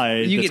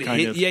side. you that's get kind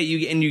his, of,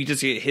 you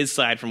just get his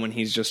side from when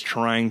he's just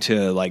trying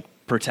to like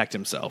protect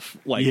himself.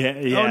 Like, Yeah,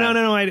 yeah. oh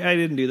no, I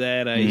didn't do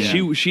that.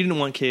 She didn't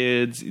want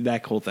kids.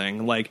 That whole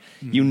thing. Like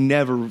you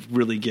never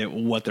really get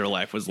what their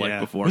life was like yeah.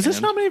 before. Was this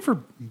nominated for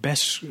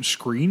best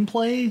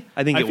screenplay?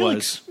 I think it feel like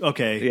was.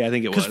 okay, Yeah, I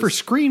think it because for was.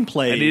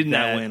 scrlike I did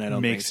not win, I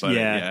don't think, but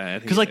yeah, I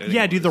think- because I think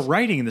it dude, the was.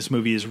 writing in this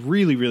movie is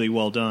really, really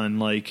well done.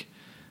 Like,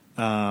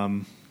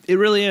 It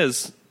really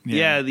is.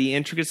 Yeah. Yeah, the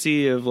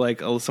intricacy of like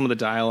some of the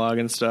dialogue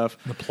and stuff.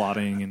 the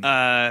plotting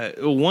and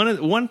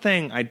One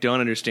thing I don't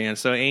understand.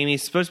 So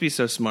Amy's supposed to be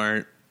so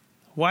smart.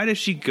 Why does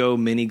she go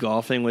mini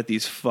golfing with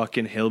these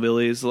fucking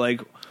hillbillies?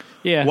 Like,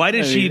 yeah. why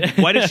did I mean-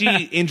 why did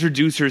she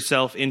introduce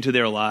herself into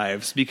their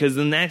lives? Because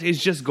then that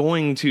is just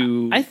going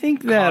to I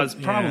think that cause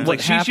problems. what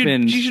Like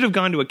happened- she should have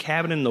gone to a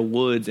cabin in the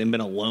woods and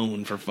been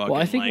alone for fucking.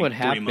 Well, I think like, what 3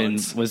 happened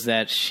months. was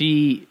that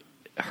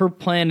her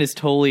plan is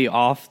totally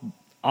off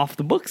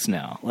the books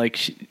now. Like,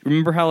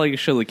 remember how like you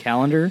show the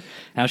calendar,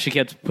 how she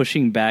kept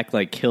pushing back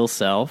like kill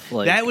self.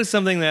 Like That was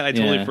something that I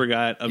totally Yeah.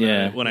 forgot about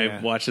Yeah. when Yeah.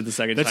 I watched it the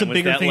second that's a time. was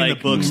bigger that, thing in the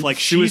like, books. Like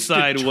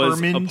suicide she's was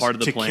a determined part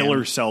of the to plan. kill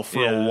herself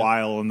for a Yeah.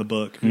 while in the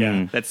book.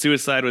 Yeah. That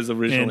suicide was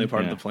originally And-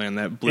 part yeah. of the plan.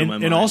 That blew my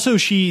mind. And also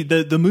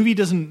the movie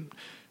doesn't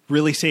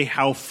really say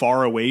how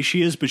far away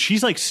she is, but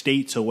she's like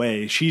states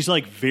away. She's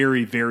like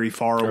very, very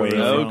far away.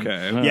 really? From,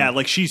 Okay. Yeah,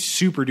 like she's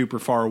super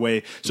duper far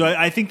away. So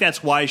I think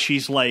that's why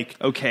she's like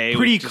Okay,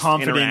 pretty with just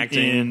confident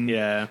interacting.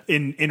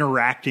 in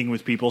interacting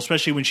with people,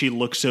 especially when she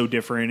looks so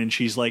different and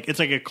she's like, it's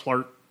like a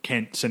Clark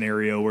Kent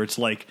scenario where it's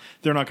like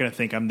they're not going to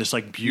think I'm this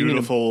like You mean a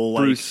beautiful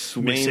like Bruce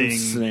Wayne missing.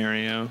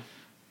 scenario,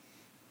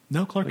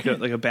 No, Clark like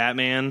Kent. a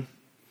Batman.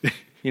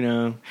 You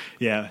know,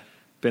 Yeah,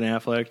 Ben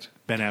Affleck.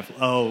 Ben Affleck.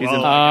 Oh, He's oh, a-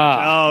 my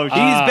gosh. Oh, He's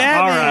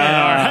Batman. All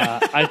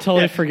right. I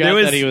totally forgot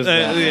that he was.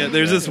 Batman. yeah,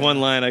 there's this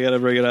one line I gotta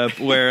bring it up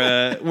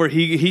where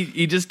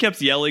he just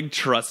kept yelling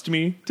 "trust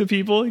me" to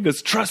people. He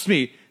goes, "Trust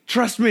me,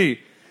 trust me,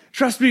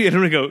 trust me," and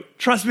I'm gonna go,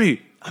 "Trust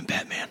me, I'm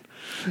Batman."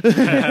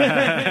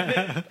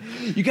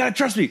 You gotta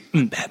trust me,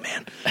 I'm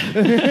Batman.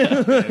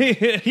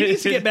 He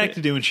needs to get back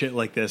to doing shit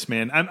like this,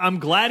 man. I'm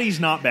glad he's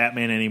not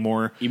Batman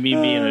anymore. You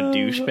mean being a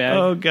douchebag?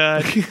 Oh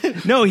god,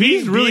 no,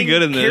 he's really Being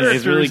good in this. characters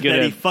He's really good that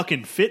at- he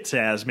fucking fits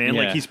as, man.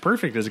 Yeah. Like he's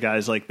perfect as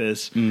guys like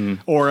this.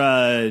 Or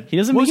He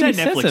doesn't what was make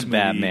that any sense Netflix as movie?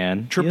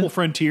 Batman. Triple Yeah.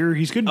 Frontier.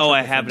 He's good. In Oh,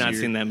 I Triple have not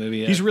Frontier. seen that movie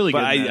yet. He's really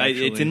but good in that, it's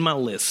actually. in my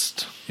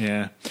list.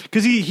 Yeah,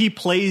 because he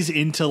plays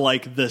into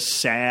like the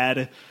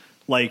sad,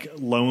 like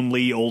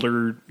lonely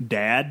older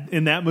dad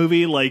in that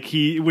movie. Like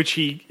which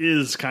he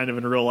is kind of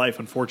in real life.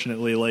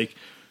 Unfortunately, like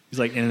he's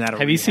like in and out of.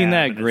 Have you seen rehab,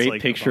 that and it's, great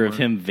like, a picture of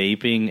bummer. him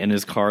vaping in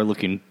his car,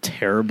 looking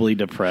terribly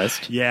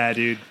depressed? Yeah,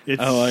 dude.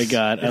 It's, Oh, my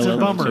God. I it's a love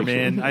that bummer,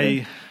 picture.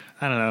 man.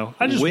 I don't know.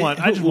 I just Which- want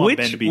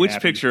Ben to be which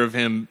happy. picture of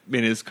him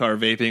in his car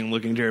vaping,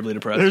 looking terribly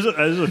depressed? There's a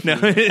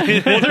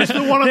well, there's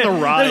the one on the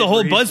right. There's a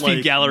whole where he's BuzzFeed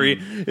like, gallery.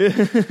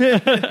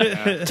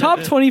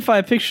 Top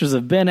 25 pictures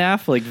of Ben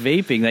Affleck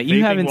vaping that you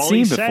Vaping haven't while seen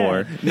he's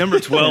before. sad. Number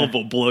 12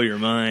 will blow your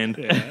mind.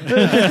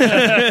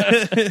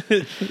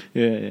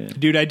 Yeah.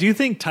 Dude, I do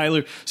think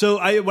Tyler. So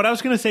what I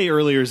was going to say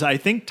earlier is I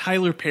think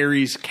Tyler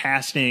Perry's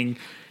casting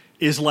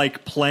is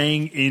like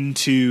playing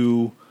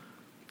into.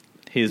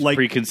 His Like-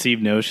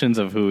 preconceived notions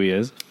of who he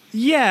is.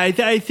 Yeah,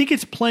 I think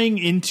it's playing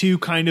into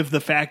kind of the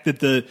fact that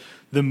the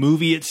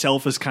movie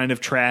itself is kind of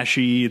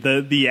trashy.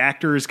 The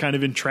actor is kind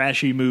of in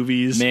trashy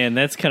movies. Man,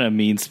 that's kind of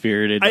mean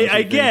spirited.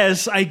 I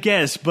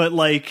guess, but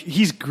like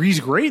he's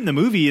great in the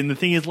movie, and the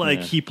thing is, like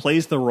he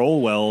plays the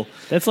role well.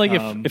 That's like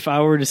if I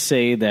were to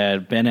say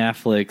that Ben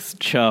Affleck's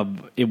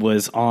chub, it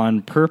was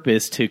on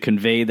purpose to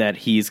convey that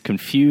he's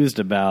confused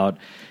about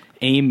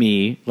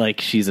Amy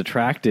like she's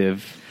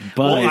attractive,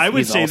 but Well, I would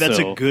he's say that's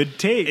a also- good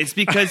take. It's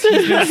because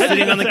he's been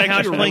sitting on the That's couch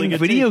actually a playing really good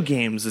video take.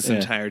 games this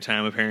entire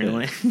time,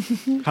 apparently.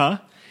 huh?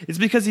 It's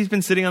because he's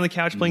been sitting on the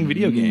couch playing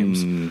video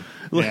games.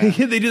 Like,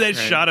 Yeah. they do that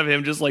shot of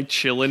him just like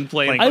chilling,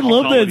 playing. Like, I Call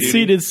love of that Duty.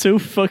 scene. It's so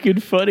fucking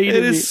funny. It to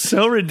me. is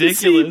so To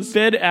ridiculous. see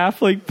Ben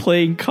Affleck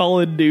playing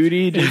Call of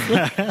Duty. Just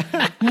like,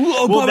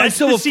 Well, that's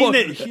the scene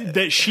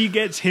that she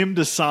gets him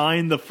to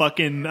sign the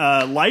fucking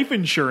life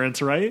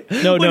insurance, right?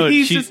 no, When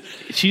he's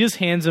she just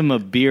hands him a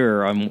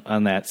beer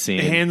on that scene.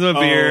 hands him a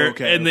beer,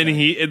 okay, and then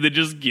then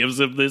just gives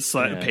him this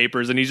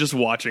papers, and he's just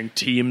watching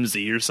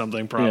TMZ or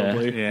something,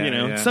 probably. Yeah,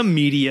 yeah. Some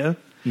media.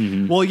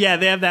 Well, yeah,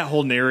 they have that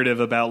whole narrative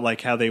about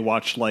like how they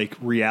watch like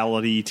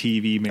reality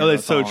TV marathons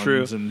that's so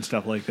true. and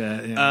stuff like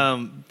that. Yeah.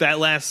 That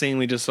last scene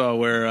we just saw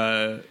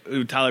where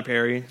Tyler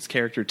Perry's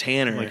character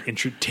Tanner Like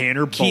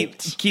Tanner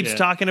Bolts keeps Yeah.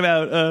 talking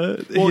about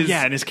Well, his,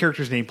 yeah, and his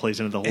character's name plays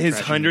into the whole his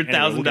tragedy. Anyway,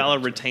 we'll get $100,000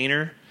 into it.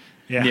 retainer.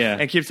 Yeah.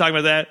 And keeps talking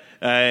about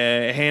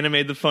that. Hannah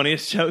made the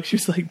funniest joke. She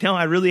was like, "No,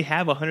 I really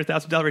have a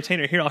 $100,000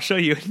 retainer. Here, I'll show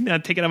you. Now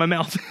take it out of my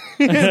mouth.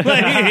 Like,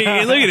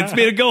 hey, look at it. It's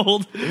made of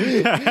gold."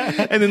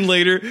 And then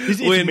later, It's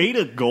made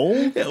of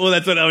gold. well,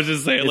 that's what I was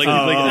just saying. Like,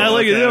 Oh, he's like, "Ah,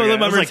 look at okay, it. okay. Look at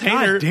my I was like,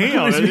 retainer." God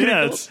damn, It's made of yeah,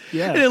 gold. it's-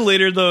 yeah. And then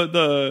later,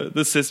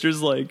 the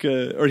sister's like,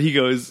 or he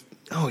goes,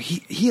 "Oh,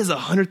 he has a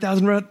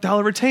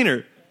 $100,000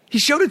 retainer. He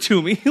showed it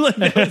to me." Like,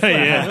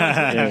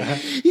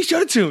 he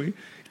showed it to me.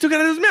 He took it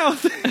out of his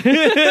mouth.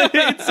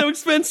 It's so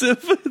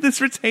expensive.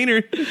 This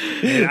retainer.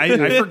 And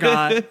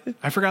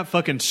I forgot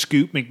fucking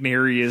Scoot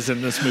McNairy is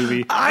in this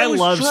movie. I was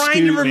love trying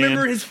Scoot, to remember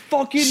man. his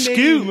fucking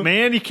Scoot, name.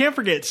 man. You can't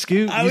forget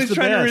Scoot. I He's was the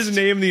trying to remember best. his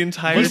name the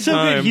entire He's so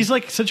time. good. He's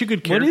like such a good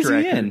What character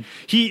is he actor.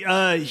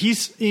 in?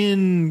 He's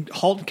in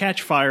 *Halt and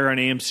Catch Fire* on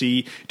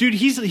AMC. Dude,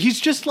 he's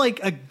just like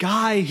a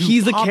guy who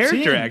He's a pops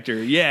character in.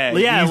 actor. Yeah,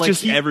 Yeah, he's like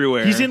just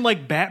everywhere. He's in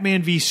like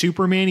Batman v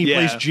Superman. He Yeah.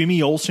 plays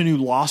Jimmy Olsen who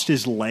lost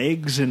his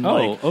legs and Oh,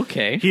 like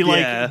okay. He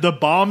like Yeah. the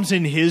bombs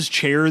in his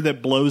chair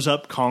that blows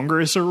up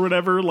Congress or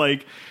whatever.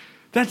 Like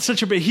that's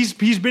such a big. He's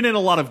been in a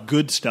lot of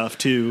good stuff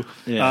too.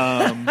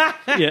 Yeah.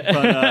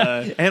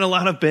 yeah. and a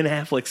lot of Ben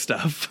Affleck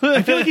stuff.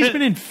 I feel like he's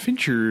been in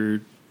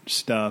Fincher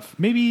stuff.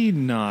 Maybe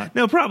not.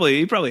 No, probably.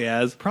 He probably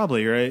has.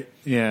 Probably right.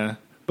 Yeah,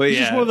 But he's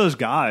just yeah. one of those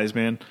guys,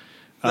 man.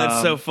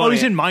 That's so Oh, funny.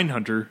 he's in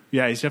Mindhunter.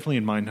 Yeah, he's definitely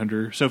in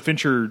Mindhunter. So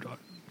Fincher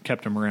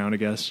kept him around, I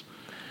guess.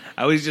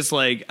 I was just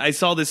like, I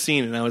saw this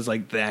scene and I was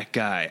like, that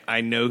guy.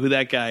 I know who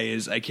that guy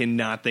is. I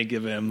cannot think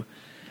of him.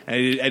 I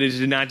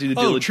did not do the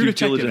Oh, True due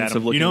Detective, diligence Adam.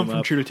 of looking You know him him from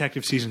up. True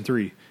Detective season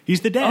 3.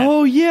 He's the dad.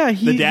 Oh yeah,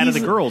 the dad of the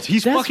he's- girls.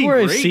 He's that's fucking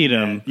where great. I've seen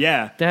in him. that.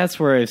 Yeah, That's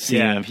where I've seen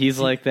Yeah. him. He's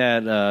like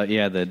that.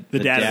 The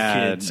dad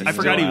of kids. I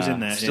forgot he was in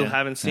that. Still yeah.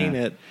 haven't seen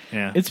it.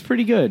 Yeah, It's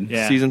pretty good.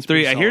 Yeah. Season it's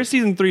pretty 3. I hear solid.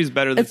 season 3 is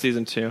better than It's-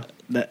 season 2.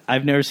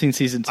 I've never seen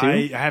season 2.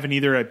 I haven't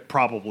either.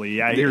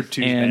 Probably. I hear 2's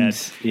And,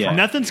 bad. yeah.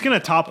 Nothing's gonna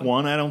top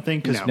 1. I don't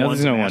think because No, one's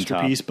nothing's a gonna one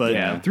masterpiece. top. But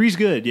Yeah. 3's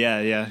good.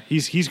 Yeah.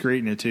 He's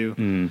great in it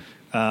too.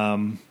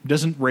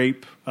 Doesn't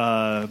rape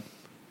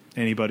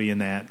anybody in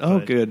that. Oh,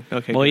 but- good.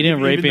 Okay. well, he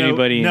didn't rape Even though-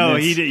 anybody. in No,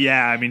 this. he did.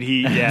 Yeah, I mean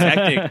he.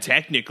 Yeah.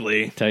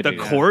 Technically, the Technically.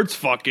 courts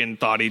fucking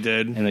thought he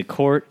did. And the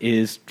court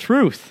is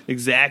truth.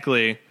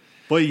 Exactly.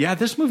 But yeah,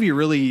 this movie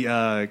really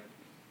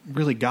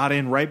got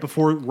in right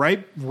before,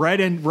 right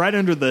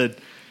under the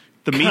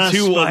Me cusp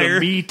Too of wire. The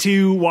Me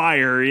Too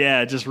wire.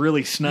 Yeah, just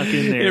really snuck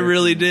in there. It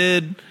really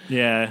did.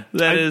 Yeah,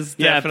 That is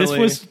Yeah,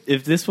 definitely.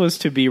 if this was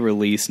to be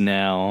released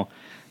now,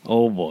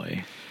 oh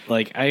boy.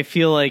 Like I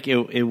feel like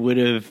it would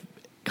have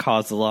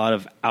caused a lot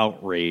of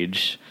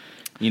outrage.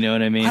 You know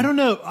what I mean? I don't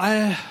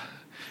know.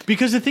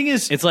 Because the thing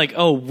is, It's like,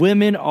 oh,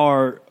 women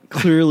are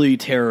clearly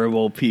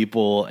terrible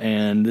people,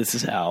 and this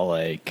is how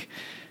like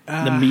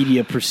the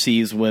media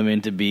perceives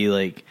women to be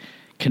like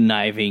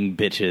conniving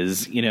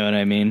bitches. You know what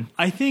I mean?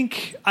 I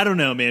don't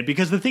know, man.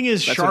 Because the thing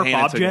is, That's Sharp what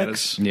Hannah took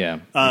Objects, Yeah,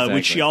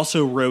 which she exactly.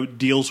 also wrote,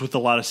 deals with a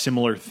lot of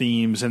similar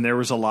themes, and there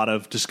was a lot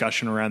of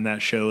discussion around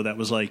that show that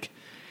was like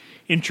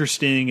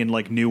interesting and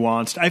like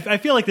nuanced. I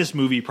feel like this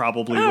movie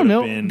probably I would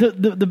don't have know.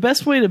 been. The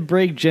best way to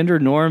break gender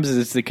norms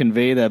is to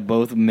convey that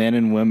both men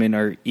and women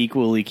are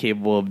equally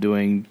capable of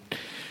doing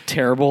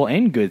terrible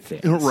and good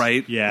things.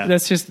 right. Yeah,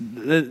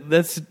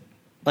 That's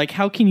like,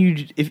 how can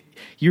you, if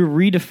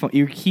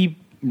you keep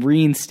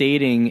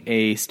reinstating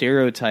a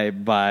stereotype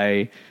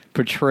by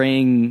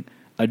portraying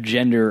a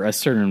gender a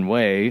certain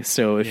way.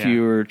 So if Yeah.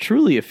 you were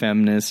truly a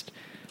feminist,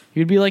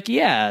 you'd be like,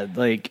 yeah,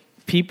 like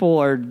people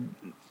are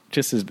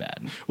just as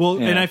bad. Well,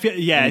 Yeah. and I feel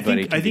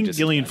Anybody I can be think just as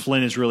Gillian bad.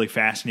 Flynn is really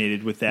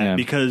fascinated with that Yeah.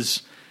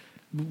 because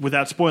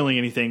without spoiling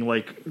anything,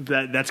 like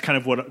that's kind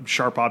of what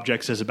Sharp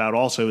Objects is about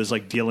also, is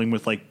like dealing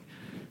with like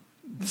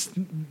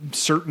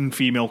certain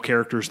female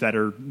characters that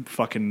are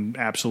fucking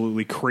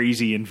absolutely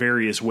crazy in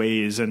various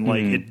ways, and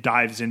like it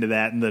dives into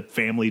that and the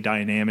family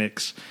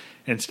dynamics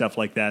and stuff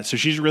like that. So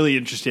she's really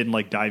interested in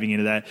like diving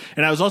into that.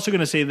 And I was also going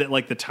to say that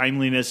like the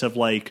timeliness of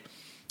like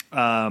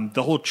the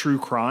whole true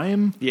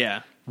crime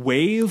Yeah.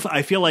 wave,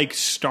 I feel like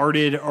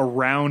started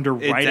around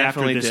or It right after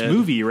definitely this did.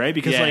 movie, right?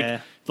 Because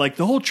Yeah. like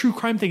the whole true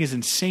crime thing is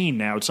insane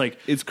now. It's like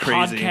It's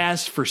crazy.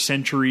 podcasts for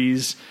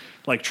centuries.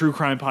 like true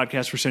crime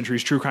podcasts for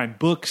centuries, true crime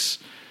books,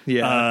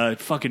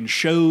 fucking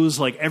shows.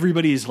 Like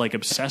everybody's like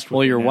obsessed with.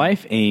 Well, it your now.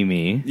 wife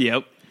Amy,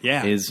 Yep.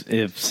 is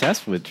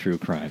obsessed with true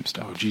crime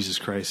stuff. Oh Jesus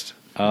Christ!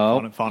 Oh,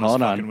 Fauna's hold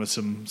fucking on. with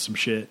some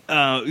shit.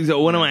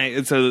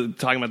 So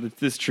talking about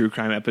this true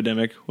crime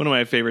epidemic, one of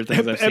my favorite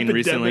things I've seen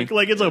recently.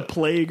 Like it's a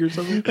plague or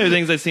something. The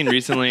things I've seen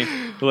recently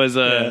was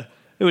it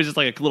was just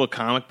like a little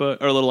comic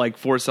book or a little like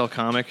 4-cell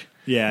comic.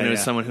 Yeah, and it was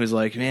yeah. someone who's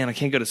like, man, I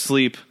can't go to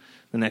sleep.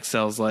 The next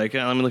cell's like,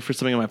 let me look for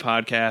something on my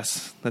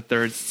podcast. The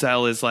third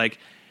cell is like,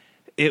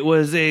 it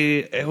was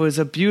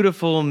a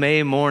beautiful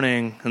May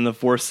morning, and the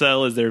fourth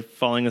cell is they're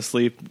falling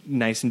asleep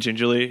nice and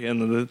gingerly,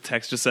 and the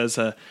text just says,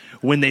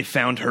 when they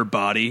found her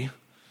body.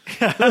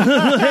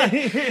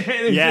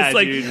 Yeah,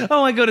 like, dude.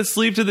 oh, I go to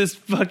sleep to this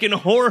fucking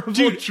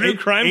horrible true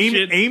crime Amy,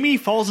 shit. Amy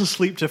falls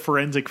asleep to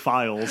Forensic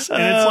Files,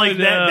 and it's Oh, like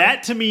no.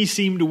 that to me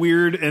seemed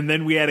weird. And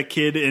then we had a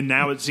kid, and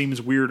now it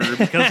seems weirder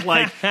because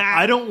like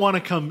I don't want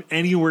to come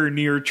anywhere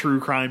near true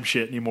crime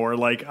shit anymore.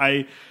 Like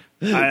I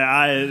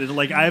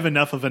have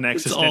enough of an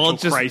existential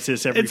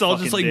crisis every It's all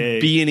fucking just like day.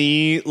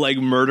 B&E like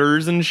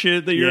murders and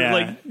shit that you're Yeah,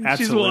 like she's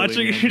absolutely,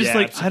 watching. man. You're just Yeah,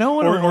 like, I don't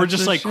want to, or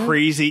just like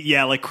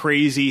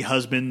crazy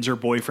husbands or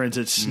boyfriends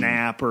at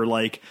Snap, or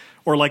like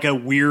a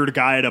weird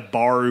guy at a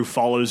bar who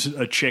follows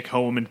a chick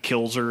home and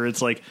kills her.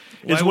 It's like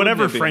Why it's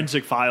whatever wouldn't it be?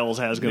 Forensic Files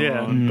has going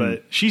Yeah. on.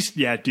 But she's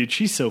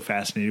so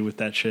fascinated with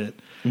that shit.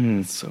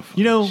 It's so fun.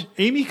 You know,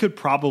 Amy could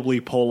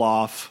probably pull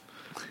off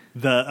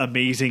the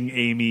Amazing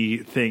Amy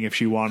thing if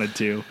she wanted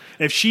to.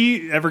 If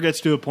she ever gets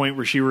to a point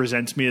where she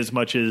resents me as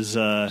much as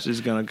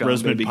She's gonna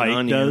Rosamund be Pike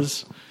gone you.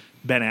 does,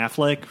 Ben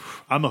Affleck,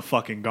 I'm a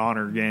fucking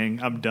goner,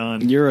 gang. I'm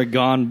done. You're a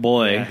gone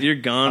boy. Yeah. You're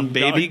gone,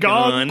 baby,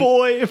 Gone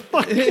boy.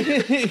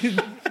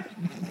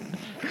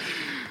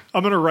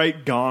 I'm gonna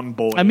write Gone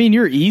Boy. I mean,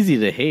 you're easy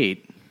to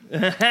hate.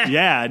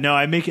 yeah, no,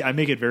 I make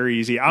it very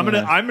easy. I'm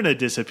gonna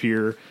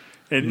disappear.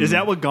 And is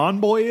that what Gone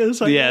Boy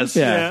is? I Yes. guess?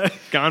 Yeah.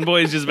 Gone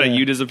Boy is just about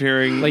you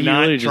disappearing, Like, you not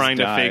really just trying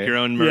to die. fake your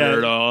own murder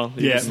at all.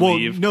 You Yeah. just Well,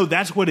 leave. no,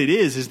 that's what it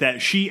is. Is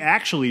that she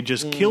actually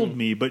just killed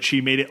me, but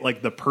she made it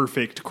like the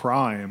perfect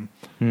crime.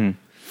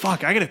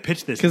 Fuck, I gotta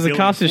pitch this Because the Dylan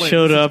cops just Flint.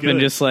 showed This is up and good.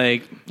 just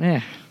like,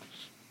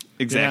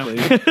 Exactly.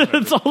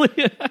 that's all.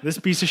 This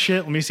piece of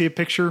shit. Let me see a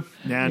picture.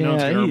 Yeah, no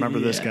one's Yeah, gonna remember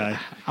this yeah. guy.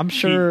 I'm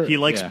sure he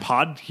likes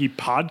yeah. He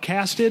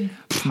podcasted.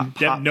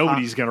 Yeah,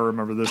 nobody's gonna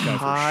remember this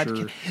guy for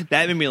sure.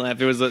 That made me laugh.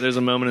 There's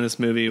a moment in this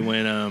movie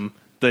when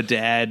the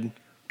dad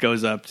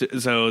goes up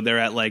to, so they're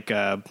at like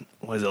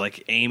was it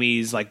like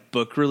Amy's like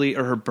book release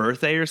or her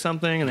birthday or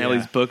something, and they have Yeah.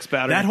 these books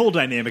about her. That whole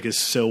dynamic is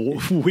so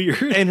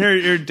weird. And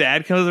her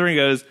dad comes over and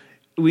goes,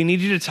 "We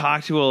need you to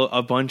talk to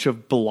a bunch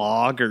of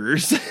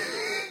bloggers."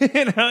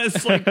 And I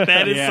was like,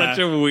 that is Yeah. such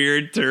a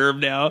weird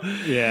term now.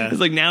 Yeah. It's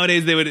like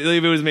nowadays if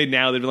it was made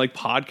now, they'd be like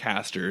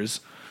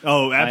podcasters.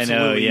 Oh,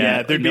 absolutely. yeah.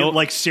 Yeah. There'd be Nope.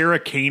 like Sarah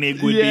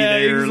Koenig would Yeah,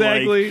 be there.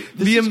 exactly. Like,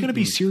 this is going to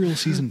be Serial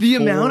season The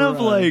 4. amount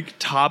of like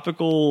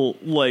topical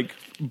like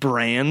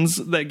brands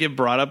that get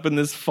brought up in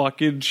this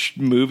fucking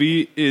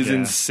movie is Yeah.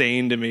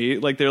 insane to me.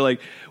 Like they're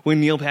like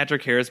when Neil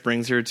Patrick Harris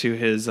brings her to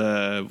his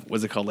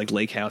what's it called, like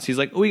lake house, he's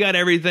like, we got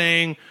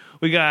everything.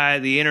 We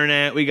got the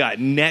internet. We got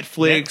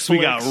Netflix. We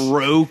got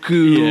Roku.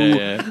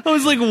 Yeah. I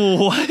was like,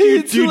 what?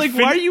 Dude, like,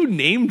 why are you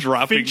name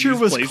dropping? Fincher these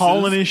was places?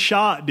 calling his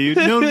shot, dude.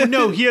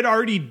 No, he had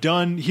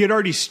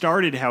already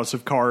started House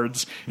of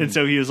Cards, and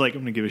so he was like,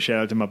 "I'm gonna give a shout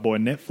out to my boy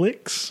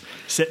Netflix,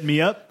 setting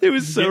me up." It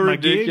was so getting my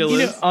gigs." ridiculous.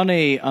 You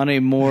know, on a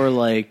more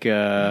like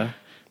on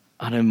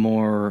a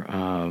more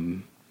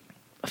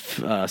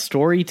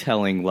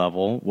storytelling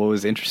level, what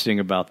was interesting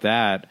about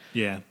that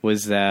Yeah.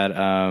 was that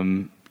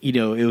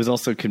it was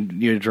also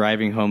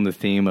driving home the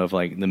theme of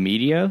like the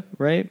media,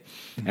 right,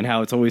 and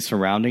how it's always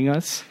surrounding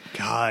us.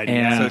 God,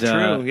 And,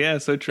 So true. Yeah,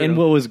 so true. And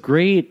what was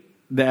great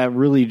that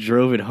really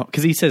drove it home,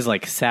 because he says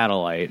like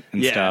satellite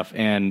and Yeah. stuff,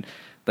 and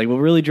like what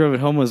really drove it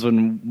home was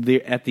when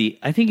I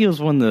think it was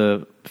one of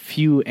the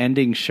few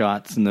ending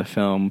shots in the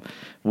film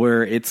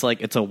where it's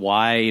a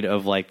wide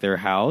of like their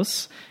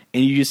house,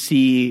 and you just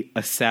see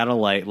a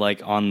satellite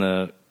like on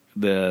the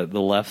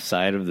left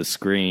side of the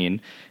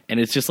screen, and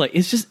it's just like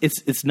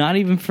it's not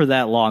even for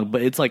that long,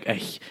 but it's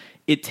like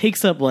it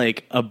takes up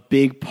like a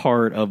big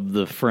part of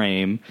the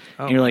frame,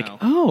 and you're like, wow.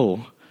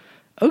 oh,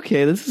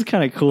 okay, this is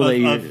kind of cool that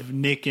you of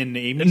Nick and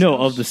Amy.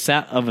 of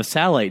a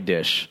satellite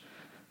dish.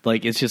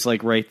 Like it's just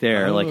like right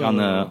there, like on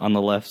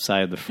the left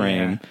side of the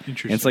frame. Yeah,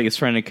 interesting. And it's like it's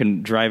trying to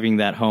driving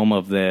that home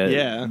of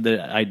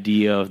the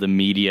idea of the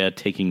media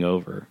taking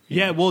over.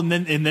 Yeah, well, and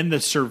then the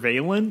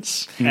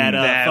surveillance at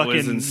That was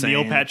fucking insane.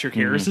 Neil Patrick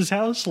Harris's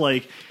house,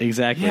 like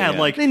Exactly. yeah,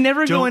 like They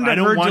never go into I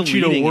don't her want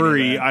you to deleting any of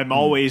worry. that. I'm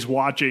always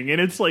watching,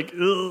 and it's like,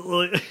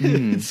 ugh,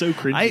 it's so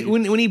cringy.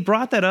 When he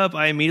brought that up,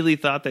 I immediately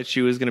thought that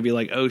she was going to be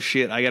like, "Oh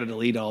shit, I got to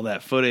delete all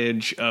that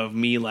footage of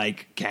me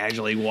like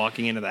casually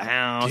walking into the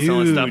house and all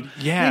that Dude,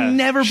 stuff." yeah. They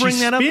never She bring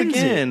that up spins it.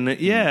 again.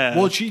 Yeah,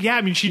 Well, she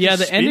just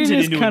the spins ending it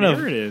is into kind a of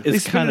narrative. they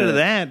it's spin kind into of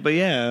that, but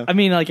yeah, I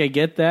mean, like I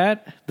get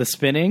that the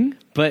spinning,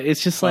 but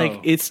it's just like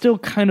Oh. it's still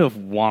kind of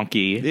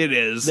wonky. it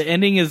is. The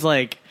ending is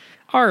like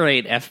all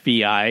right,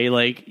 FBI,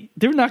 like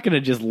they're not going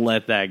to just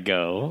let that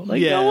go.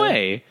 Like Yeah. no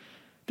way.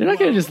 They're not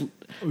going to just.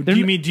 Do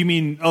you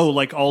mean? Oh,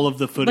 like all of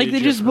the footage? Like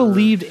they just of her-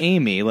 believed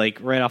Amy, like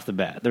right off the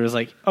bat. There was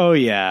like, oh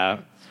yeah,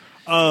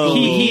 Oh,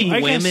 He- I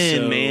guess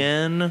women, so.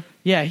 man.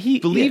 yeah. He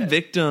Believe yeah.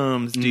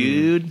 victims,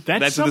 dude.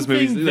 That's what this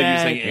movie's something like. You're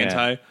that- saying Yeah.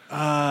 anti.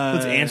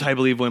 Let's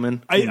anti-believe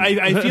women.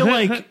 I feel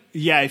like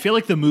I feel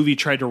like the movie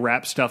tried to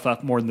wrap stuff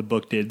up more than the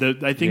book did.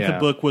 I think the Yeah.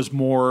 book was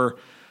more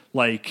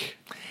like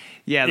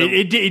Yeah,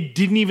 it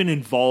didn't even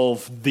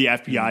involve the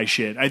FBI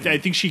shit. I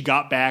think she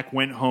got back,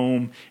 went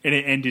home, and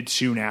it ended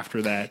soon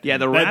after that. Yeah,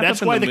 the wrap that's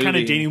up in why the the kind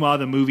of movie- denouement of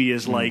the movie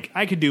is like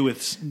I could do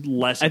with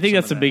less. I of think some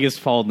that's of the that. biggest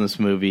fault in this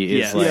movie is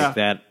Yes. like Yeah,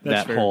 that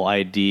that's fair. whole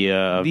idea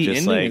of The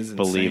just ending is like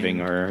believing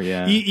insane. her.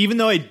 Yeah, Even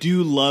though I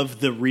do love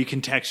the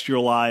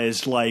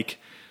recontextualized, like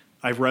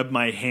I rub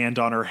my hand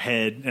on her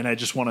head and I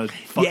just want to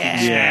fucking Yeah.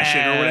 smash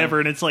it or whatever,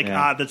 and it's like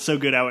Yeah. that's so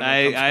good. How it comes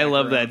I back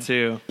love around. that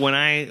too. When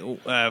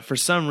I, for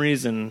some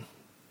reason,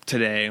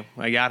 today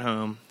I got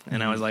home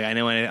and I was like, I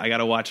know I got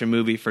to watch a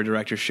movie for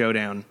Director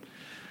Showdown.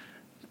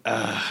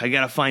 I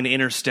got to find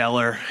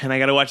Interstellar, and I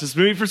got to watch this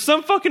movie for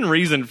some fucking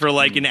reason. For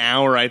like an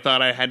hour, I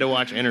thought I had to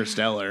watch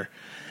Interstellar,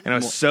 and I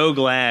was so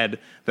glad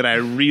that I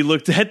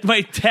re-looked at my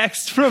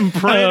text from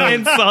Brent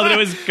and saw that it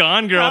was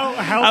Gone Girl.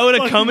 How I would have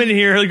fucking- come in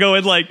here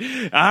going like, "All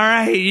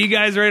right, you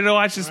guys ready to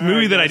watch this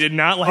movie that I did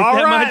not like All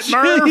that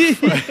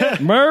right,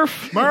 much?"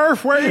 Murph.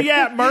 Murph, where you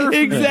at, Murph?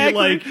 Exactly.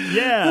 Like,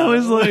 yeah. I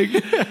was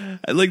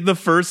like the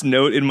first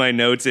note in my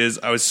notes is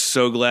I was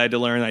so glad to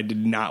learn I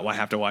did not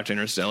have to watch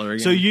Interstellar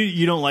again. So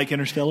you don't like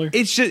Interstellar?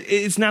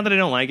 it's not that I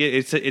don't like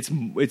it.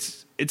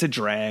 It's a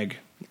drag.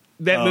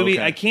 That Oh, movie,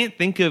 okay. I can't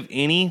think of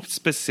any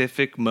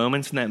specific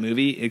moments in that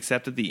movie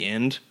except at the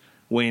end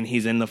when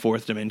he's in the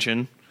fourth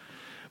dimension.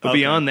 But Okay.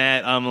 beyond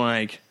that, I'm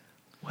like,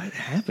 what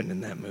happened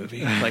in that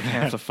movie? Like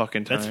half the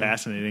fucking time. That's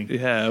fascinating.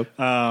 Yeah.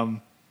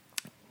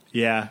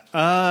 Yeah.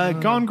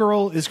 Gone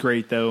Girl is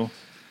great though.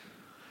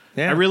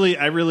 Yeah. I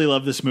really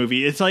love this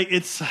movie. It's like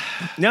it's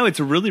No, it's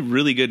a really,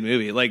 really good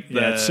movie. Like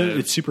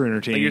it's super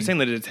entertaining. like you're saying,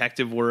 the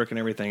detective work and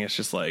everything. It's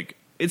just like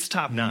it's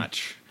top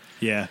notch.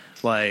 yeah.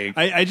 Like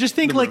I just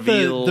think The like the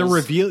reveals.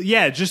 reveal.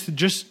 Yeah, just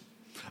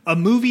a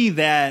movie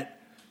that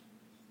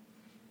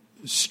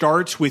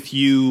starts with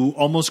you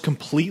almost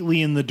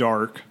completely in the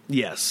dark.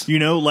 yes, You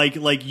know, like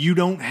you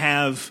don't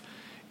have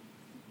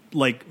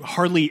like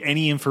hardly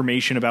any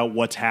information about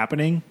what's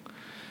happening.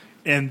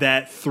 And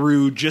that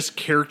through just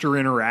character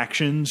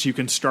interactions, you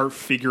can start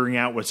figuring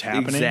out what's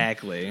happening.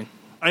 exactly.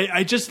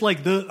 I just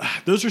like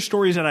those are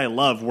stories that I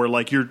love where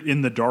like you're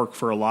in the dark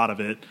for a lot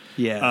of it.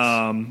 Yes.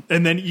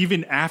 And then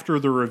even after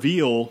the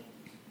reveal,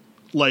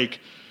 like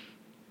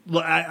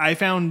I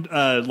found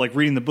like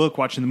reading the book,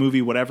 watching the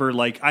movie, whatever,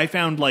 like I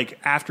found like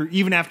after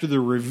the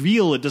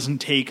reveal, it doesn't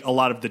take a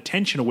lot of the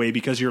tension away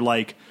because you're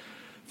like,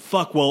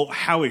 fuck, well,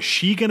 how is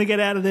she going to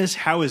get out of this?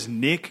 How is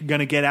Nick going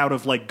to get out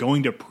of like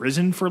going to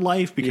prison for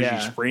life because Yeah.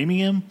 she's framing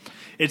him?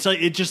 It's like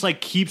it just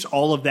like keeps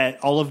all of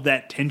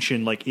that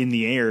tension like in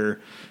the air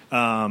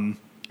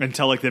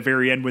until like the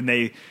very end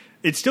when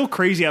it's still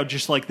crazy how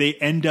just like they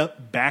end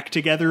up back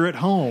together at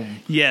home.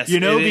 Yes, you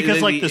know, it- because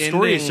the like the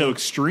story is ending- so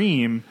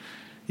extreme.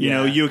 You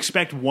know, Yeah. you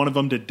expect one of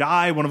them to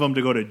die, one of them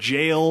to go to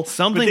jail,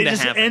 Something but they to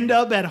just happen. end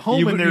up at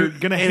home and they're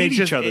going to and hate it's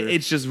just, each other.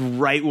 It's just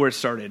right where it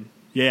started.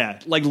 Yeah,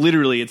 Like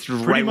literally, it's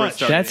right where it much.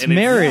 started. That's And it's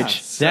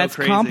marriage. so That's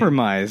crazy.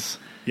 compromise.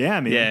 yeah,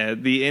 man. Yeah,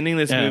 the ending of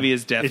this Yeah. movie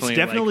is It's definitely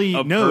definitely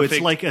like a no. It's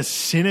perfect- like a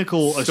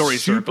cynical, a story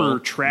super circle.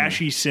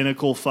 trashy,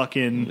 cynical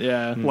fucking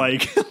Yeah.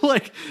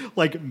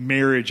 like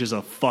marriage is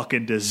a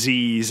fucking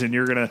disease, and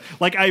you're gonna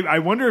like. I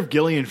wonder if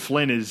Gillian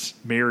Flynn is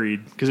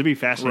married because it'd be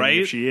fascinating Right?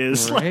 if she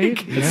is. Right?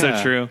 Like, It's Yeah.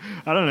 so true.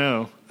 I don't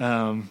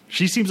know.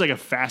 She seems like a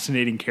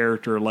fascinating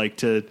character. Like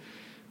to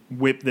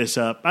whip this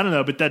up. I don't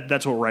know, but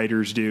that's what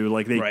writers do.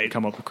 Like they Right.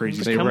 come up with crazy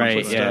They stuff. come up write,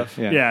 with yeah, stuff.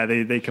 yeah.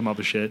 Yeah, they come up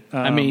with shit.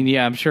 I mean,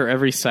 yeah, I'm sure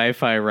every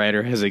sci-fi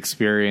writer has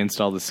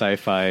experienced all the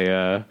sci-fi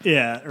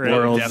yeah, right.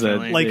 worlds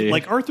definitely. that Like they-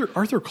 like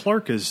Arthur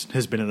Clarke has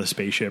been in the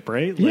spaceship,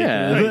 right? Like,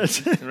 Yeah.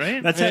 that's,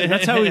 Right?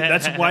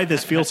 that's why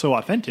this feels so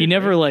authentic. he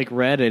never right? like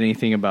read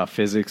anything about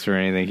physics or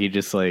anything. He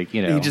just like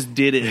He just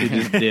did it. he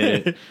just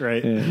did it.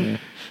 right. Yeah.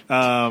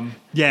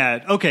 Yeah.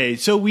 Okay.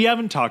 So we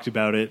haven't talked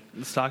about it.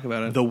 Let's talk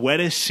about it. The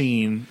wettest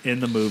scene in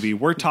the movie.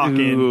 We're talking.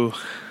 Ooh,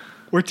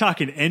 We're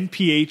talking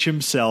NPH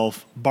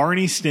himself,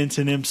 Barney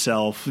Stinson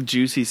himself, the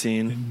juicy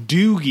scene.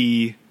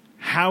 Doogie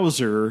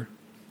Howser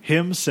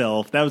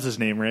himself. That was his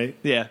name, right?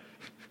 Yeah.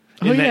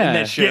 Oh, in yeah.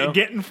 that show.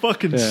 Getting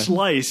fucking Yeah.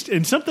 sliced.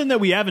 And something that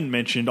we haven't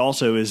mentioned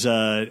also is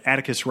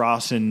Atticus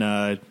Ross and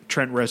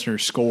Trent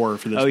Reznor's score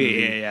for this Oh,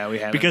 movie. yeah, we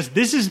haven't. Because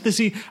this is the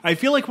scene. I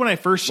feel like when I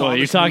first saw Well,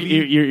 you're this talking.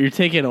 movie, You're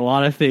taking a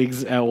lot of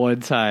things at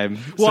one time.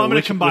 well, So I'm going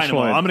which- to combine which them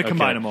all. one? I'm going to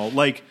combine Okay. them all.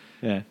 Like,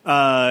 Yeah.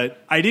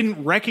 I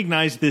didn't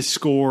recognize this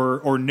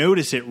score or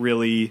notice it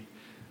really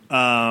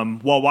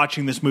while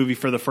watching this movie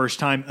for the first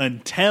time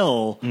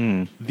until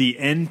the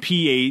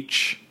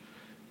NPH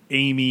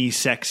Amy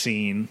sex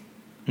scene,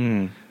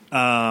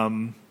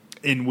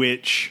 in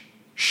which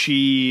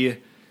she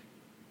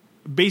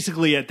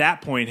basically at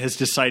that point has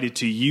decided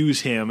to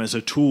use him as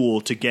a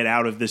tool to get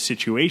out of this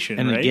situation,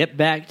 And right? get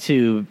back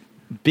to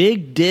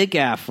Big Dick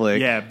Affleck.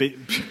 Yeah,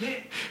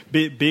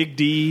 Big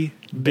D,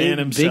 Ben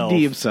himself. Big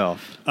D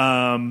himself.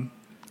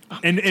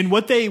 And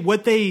what they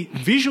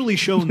visually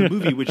show in the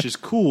movie, which is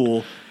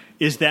cool,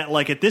 is that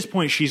like at this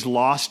point she's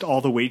lost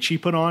all the weight she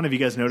put on. Have you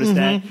guys noticed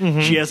that?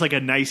 She has like a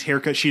nice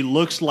haircut. She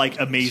looks like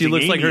amazing. She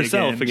looks like Amy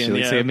herself She again.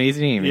 looks Yeah. like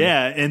Amazing Amy.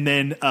 Yeah, and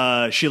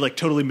then she like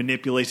totally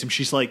manipulates him.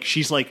 She's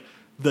like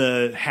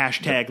the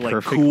hashtag The like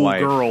perfect cool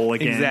wife. girl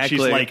again. Exactly.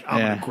 She's like, I'm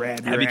Yeah. gonna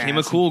grab your I became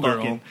ass a cool and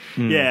girl.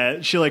 fucking-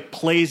 Yeah, she like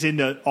plays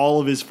into all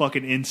of his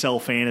fucking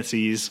incel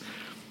fantasies.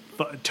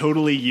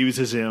 Totally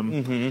uses him,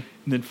 and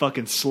then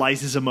fucking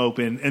slices him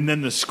open, and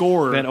then the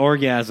score. That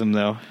orgasm,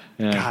 though.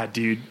 Yeah. God,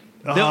 dude.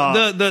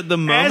 The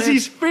moment as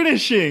he's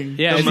finishing,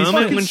 Yeah, the as he's moment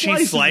fucking when she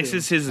slices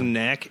slices his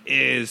neck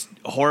is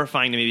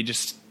horrifying to me.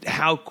 Just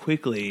how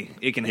quickly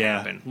it can Yeah.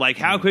 happen, like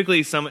how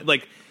quickly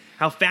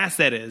how fast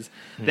that is.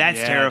 That's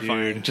Yeah,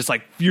 terrifying. dude. Just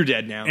like you're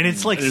dead now, And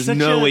it's like there's such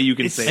no a- way you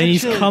can it's save. And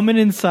he's Such a- coming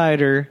inside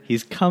her.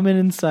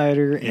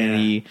 And Yeah.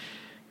 he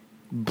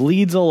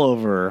bleeds all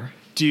over her.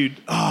 dude.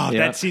 Oh, Yeah.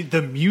 that scene,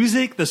 the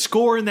music, the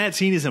score in that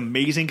scene is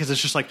amazing because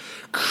it's just like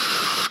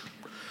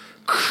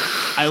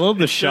I love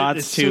the It's so- shots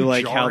it's too, so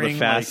like how the jarring,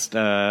 fast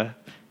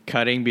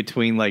cutting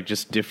between like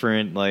just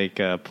different like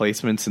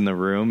placements in the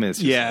room is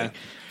just Yeah. like,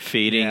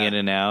 fading Yeah. in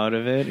and out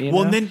of it. You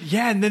well, know?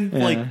 and then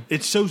like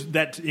it's so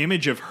that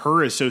image of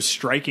her is so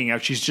striking. How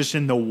she's just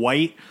in the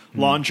white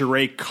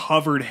lingerie,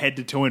 covered head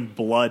to toe in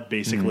blood,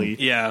 basically.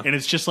 Yeah. and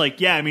it's just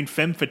like I mean,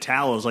 femme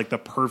fatale is like the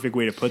perfect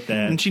way to put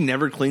that. And she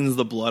never cleans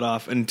the blood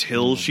off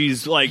until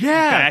she's like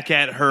Yeah. back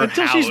at her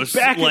Until house, she's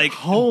back at like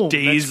home.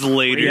 days That's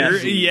later.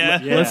 crazy.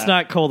 Yeah. Yeah. Let's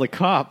not call the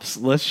cops.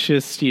 Let's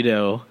just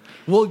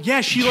Well,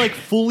 yeah, she like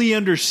fully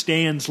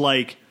understands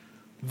like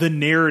the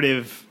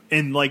narrative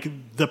and like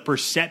the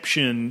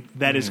perception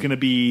that is going to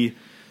be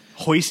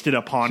hoisted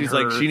upon She's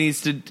her. like she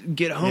needs to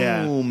get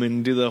home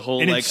and do the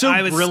whole and like it's so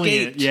I've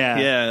brilliant. escaped. Yeah,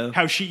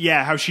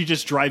 yeah. how she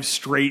just drives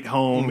straight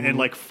home and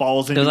like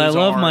falls into because I his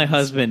love my arms.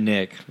 husband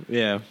Nick.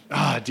 Yeah,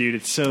 Dude,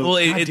 it's so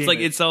Well, God it's damn like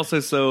it. it's also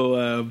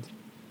so.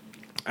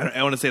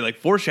 I want to say like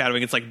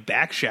foreshadowing. It's like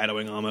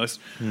backshadowing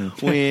almost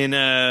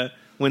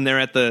when they're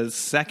at the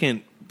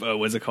second.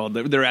 What's it called?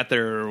 They're at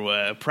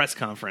their press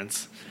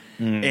conference,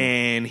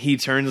 and he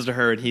turns to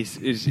her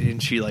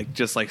and she like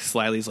just like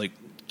slyly is like,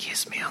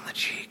 "Kiss me on the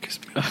cheek,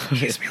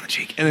 kiss me on the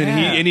cheek," and then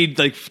Yeah. he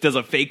like does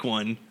a fake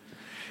one.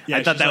 Yeah,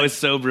 I thought she's that like- was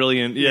so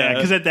brilliant. yeah, Yeah,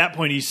 because at that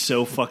point he's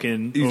so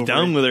fucking he's over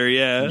done it. with her.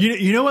 Yeah,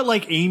 You know what?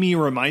 Like Amy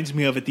reminds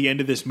me of at the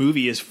end of this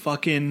movie is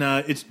fucking.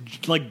 It's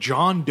like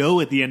John Doe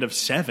at the end of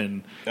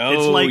Seven. It's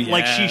Oh, like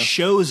she yeah.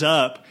 shows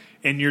up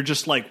and you're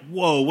just like,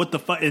 whoa, what the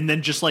fuck? And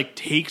then just like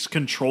takes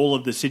control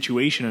of the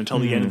situation until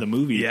the end of the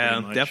movie. yeah,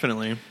 pretty much.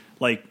 definitely.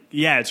 Like,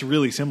 yeah, it's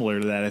really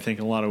similar to that. I think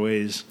in a lot of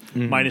ways,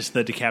 minus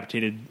the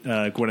decapitated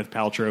Gwyneth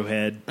Paltrow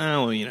head.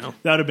 Oh, well, you know,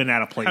 That would have been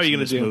out of place How are you in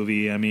gonna this do?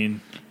 movie. I mean,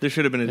 there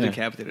should have been a Yeah.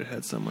 decapitated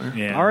head somewhere.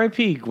 yeah.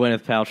 R.I.P.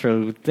 Gwyneth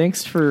Paltrow.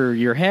 Thanks for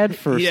your head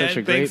for such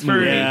a great thanks for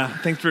movie. Yeah.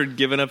 thanks for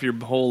giving up your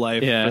whole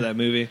life Yeah. for that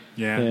movie.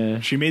 Yeah. Yeah.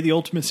 She made the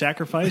ultimate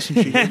sacrifice,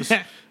 and she gave us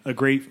a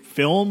great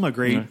film, a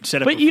great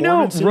set of But you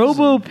know, performances.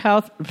 Robo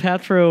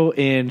Paltrow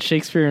in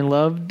Shakespeare in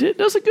Love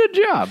does a good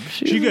job.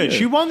 She good.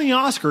 She won the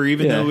Oscar,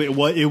 even Yeah.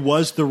 though it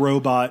was the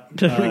robot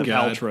God.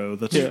 Paltrow.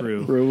 That's Yeah,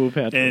 true. Robo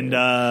Paltrow. And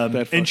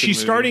fucking and she's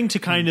movie. starting to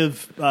kind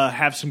of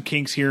have some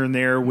kinks here and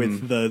there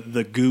with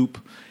the goop.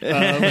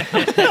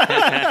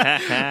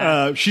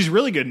 She's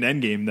really good in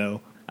Endgame, though.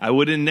 I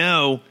wouldn't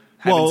know.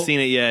 Well- Haven't seen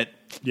it yet.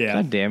 Yeah.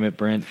 God damn it,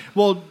 Brent.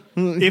 Well,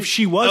 if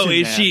she was, Oh, in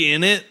is that- she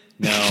in it?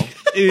 No.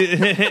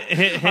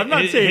 I'm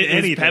not saying Is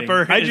anything.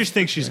 Pepper, I just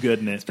think she's good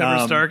in it.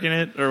 Pepper Stark in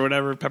it or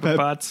whatever. Pepper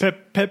Potts.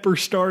 Pepper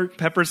Stark.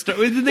 Pepper Stark.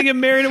 Didn't they get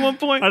married at one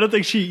point? I don't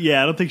think she.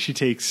 Yeah, I don't think she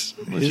takes.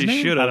 She his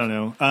name? should have. I don't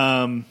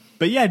know.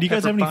 But yeah, do you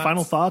guys Pepper have any Potts.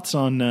 final thoughts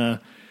on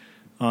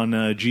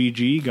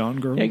GG Gone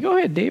Girl? Yeah, go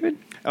ahead, David.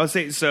 I would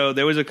say so.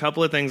 There was a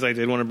couple of things I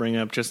did want to bring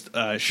up, just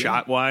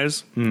shot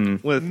wise, in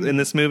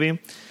this movie.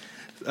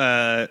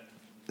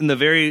 In the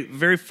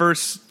very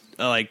first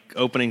like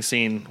opening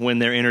scene when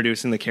they're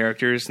introducing the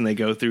characters and they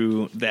go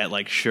through that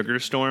like sugar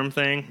storm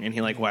thing, and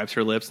he like wipes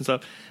her lips and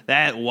stuff.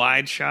 That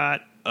wide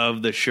shot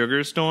of the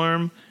sugar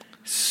storm,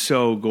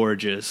 so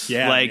gorgeous.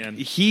 Yeah, like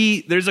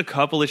man. there's a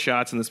couple of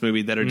shots in this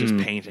movie that are just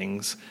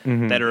paintings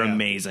that are Yeah.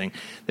 amazing.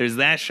 There's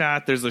that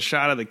shot. There's the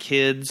shot of the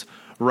kids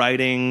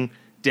riding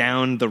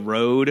down the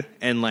road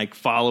and like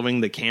following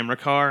the camera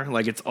car.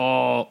 Like it's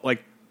all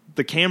like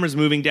the camera's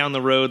moving down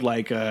the road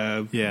like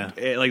like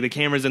the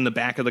camera's in the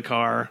back of the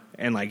car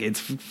and like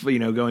it's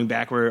going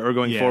backward or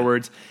going Yeah.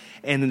 forwards.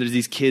 And then there's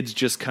these kids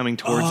just coming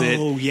towards it.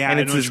 Oh, yeah, and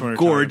I it's know this which one you're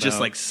talking gorgeous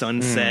about. like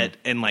sunset,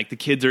 and like the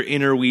kids are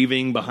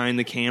interweaving behind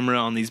the camera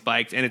on these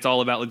bikes, and it's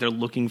all about like they're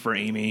looking for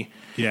Amy.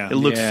 Yeah. It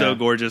looks Yeah. so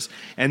gorgeous.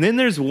 And then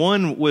there's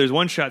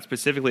one shot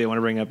specifically I want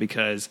to bring up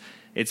because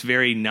it's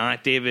very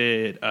not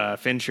David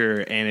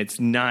Fincher, and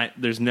it's not.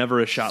 There's never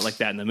a shot like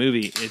that in the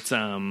movie. It's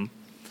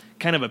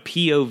kind of a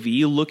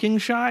POV looking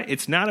shot.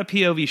 It's not a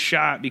POV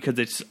shot because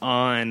it's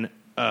on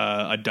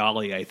a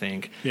dolly, I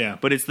think. Yeah.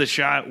 But it's the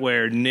shot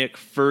where Nick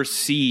first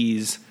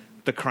sees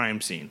the crime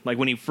scene, like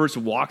when he first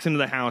walks into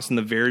the house in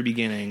the very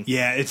beginning.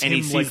 Yeah, it's and him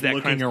he sees that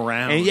looking crime.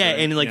 around.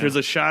 And right? there's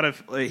a shot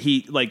of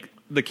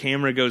the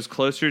camera goes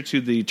closer to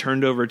the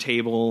turned over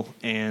table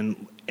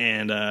and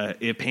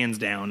it pans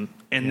down,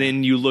 and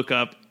then you look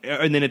up,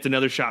 and then it's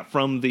another shot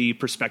from the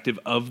perspective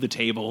of the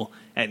table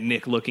at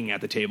Nick looking at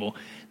the table.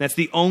 That's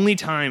the only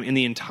time in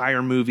the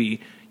entire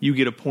movie you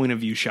get a point of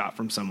view shot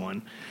from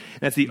someone.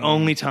 That's the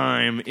only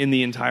time in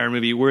the entire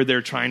movie where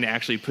they're trying to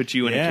actually put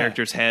you in a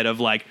character's head of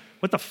like,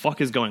 what the fuck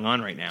is going on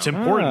right now? It's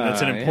important.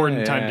 That's an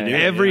important time to do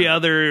it. Every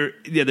other,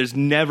 there's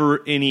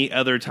never any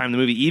other time in the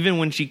movie. Even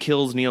when she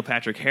kills Neil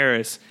Patrick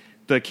Harris,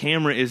 the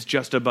camera is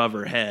just above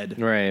her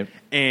head, Right.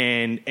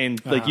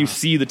 And like you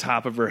see the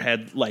top of her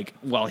head, like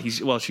while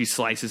she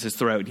slices his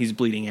throat and he's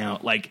bleeding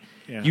out. Like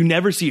you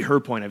never see her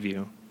point of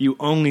view. You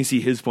only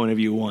see his point of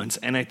view once,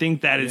 and I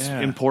think that is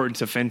important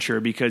to Fincher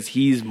because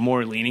he's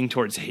more leaning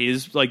towards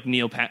his like not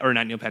Neil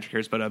Patrick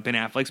Harris, but Ben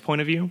Affleck's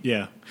point of view.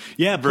 Yeah.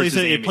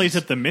 It plays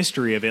up the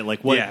mystery of it,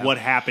 like what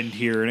happened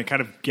here, and it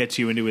kind of gets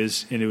you into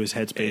his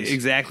headspace.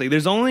 Exactly.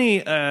 There's only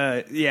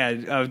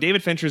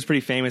David Fincher is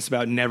pretty famous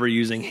about never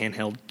using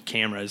handheld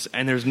cameras,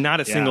 and there's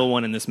not a single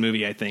one in this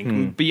movie. I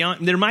think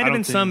beyond there might have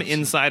been some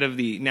inside of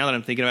the. Now that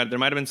I'm thinking about it, there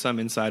might have been some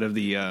inside of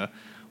the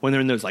when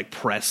they're in those like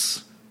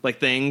press. Like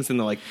things and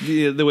the way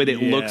that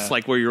it looks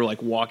like where you're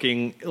like walk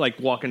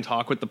and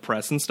talk with the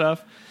press and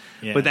stuff.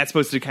 Yeah. But that's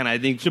supposed to kind of, I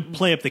think, to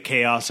play up the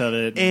chaos of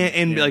it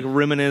and like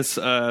reminisce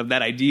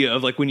that idea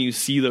of like when you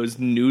see those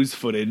news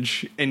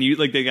footage and you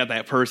like they got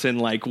that person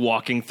like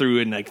walking through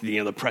and like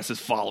the press is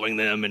following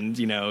them and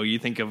you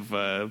think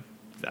of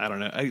I don't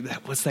know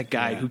what's that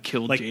guy who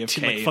killed like,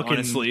 JFK?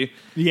 Honestly,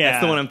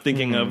 that's the one I'm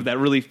thinking of. That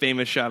really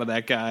famous shot of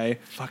that guy.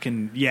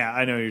 Fucking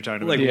I know what you're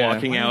talking about. Like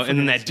walking out, and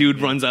then that dude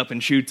runs up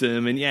and shoots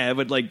him, and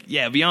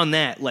beyond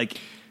that, like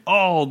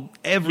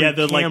every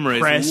the camera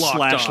like press is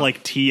locked off.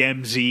 like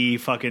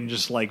TMZ, fucking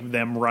just like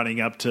them running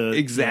up to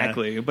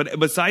exactly. But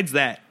besides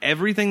that,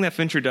 everything that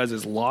Fincher does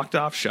is locked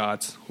off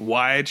shots,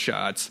 wide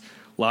shots,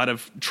 a lot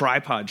of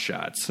tripod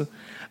shots.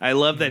 I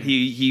love that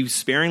he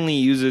sparingly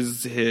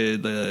uses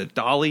the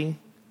dolly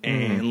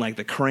and like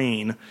the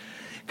crane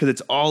because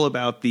it's all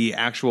about the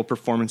actual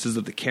performances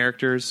of the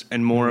characters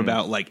and more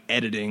about like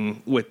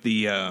editing with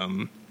the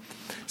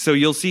so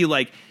you'll see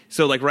like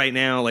right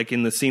now, like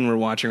in the scene we're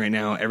watching right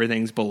now,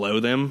 everything's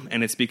below them,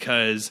 and it's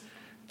because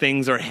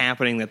things are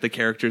happening that the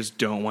characters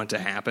don't want to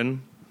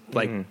happen.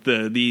 Like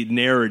the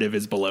narrative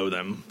is below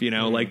them,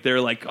 like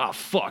they're like, oh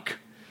fuck,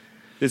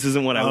 this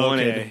isn't what I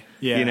wanted.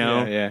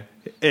 Yeah.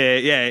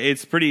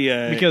 It's pretty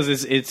because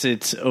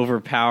it's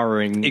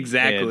overpowering.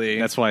 Exactly.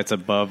 That's why it's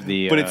above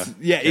the. But it's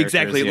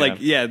exactly like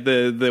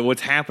the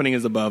what's happening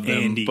is above them,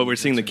 Andy, but we're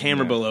seeing the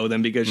camera below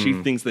them because she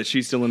thinks that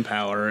she's still in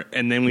power,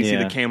 and then we see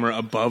the camera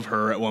above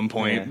her at one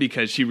point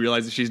because she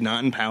realizes she's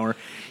not in power.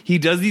 He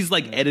does these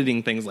like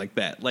editing things like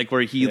that, like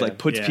where he like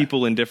puts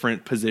people in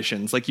different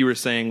positions, like you were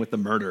saying with the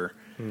murder.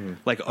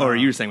 Or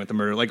you were saying with the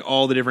murder, like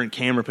all the different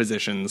camera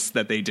positions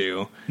that they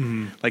do.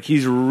 Like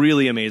he's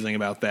really amazing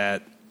about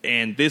that.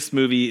 And this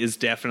movie is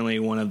definitely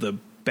one of the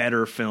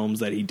better films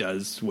that he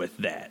does with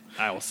that,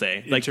 I will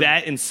say. Like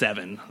that and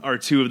Seven are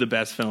two of the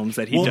best films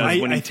that he does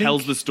when he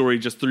tells the story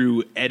just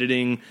through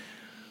editing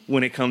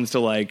when it comes to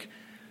like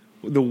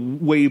the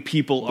way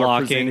people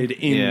are presented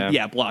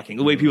in blocking.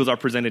 The way people are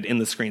presented in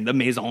the screen, the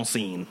mise en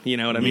scene. You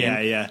know what I mean?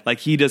 Yeah. Like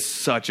he does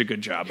such a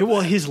good job.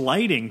 Well, his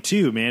lighting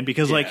too, man,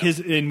 because like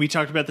and we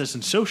talked about this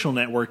in Social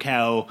Network,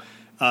 how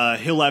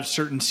he'll have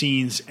certain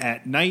scenes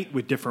at night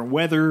with different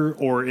weather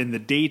or in the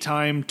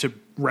daytime to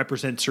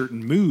represent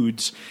certain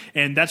moods,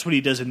 and that's what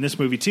he does in this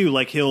movie too.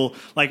 Like he'll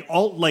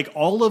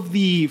all of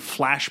the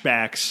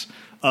flashbacks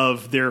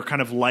of their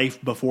kind of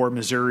life before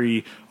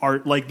Missouri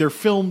are like they're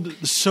filmed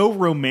so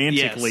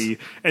romantically.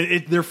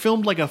 Yes. They're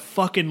filmed like a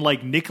fucking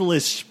like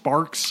Nicholas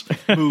Sparks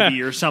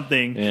movie or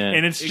something,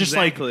 and it's just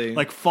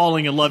like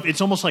falling in love.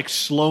 It's almost like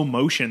slow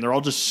motion. They're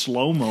all just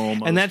slow mo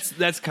almost. And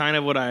that's kind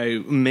of what I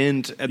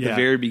meant at the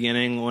very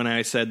beginning when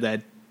I said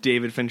that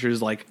David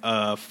Fincher's like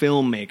a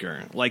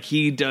filmmaker. Like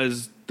he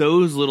does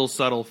those little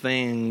subtle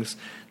things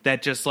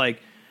that just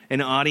like an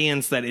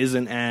audience that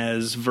isn't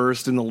as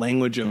versed in the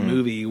language of a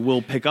movie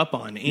will pick up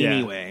on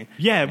anyway.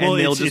 Yeah, well,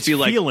 and they'll it's just be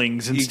like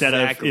feelings instead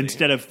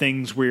of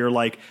things where you're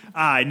like,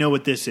 I know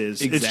what this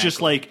is. Exactly. It's just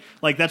like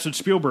that's what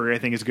Spielberg I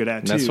think is good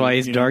at too. That's why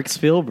he's Dark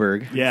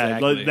Spielberg. Yeah,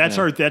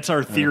 exactly. that's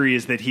our theory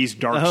is that he's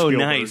Dark Spielberg. Oh,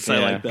 nice. I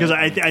like that because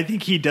I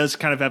think he does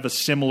kind of have a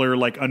similar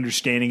like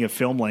understanding of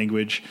film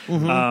language. But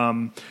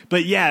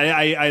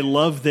I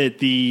love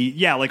that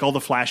like all the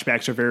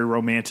flashbacks are very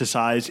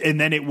romanticized,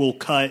 and then it will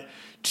cut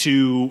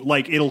to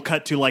like it'll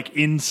cut to like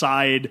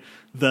inside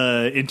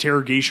the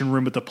interrogation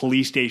room at the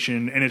police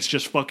station, and it's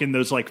just fucking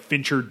those like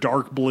Fincher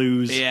dark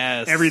blues.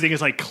 Yes. Everything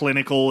is like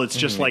clinical. It's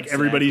just like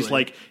everybody's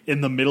like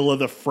in the middle of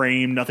the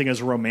frame. Nothing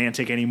is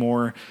romantic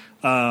anymore.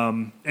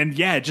 And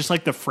yeah, just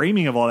like the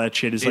framing of all that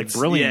shit is like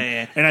brilliant.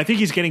 Yeah. And I think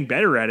he's getting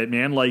better at it,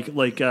 man.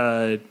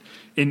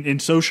 In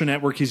Social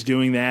Network, he's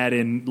doing that,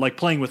 and like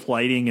playing with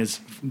lighting is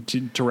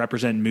to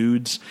represent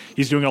moods.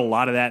 He's doing a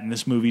lot of that in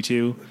this movie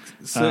too.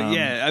 So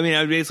yeah, I mean, I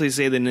would basically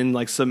say that in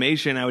like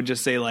summation, I would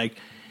just say like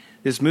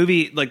this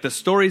movie, like the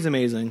story's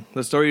amazing,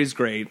 the story is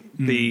great.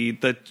 The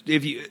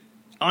if you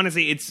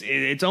honestly,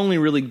 it's only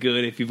really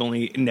good if you've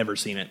only never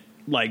seen it.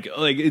 Like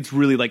it's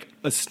really like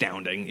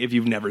astounding if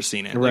you've never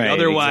seen it. Right, Like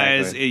otherwise,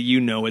 exactly.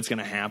 you know it's going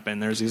to happen.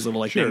 There's these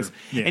little like things,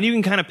 Yeah. and you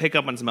can kind of pick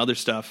up on some other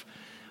stuff.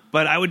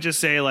 But I would just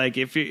say like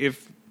if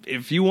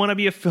you want to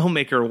be a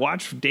filmmaker,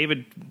 watch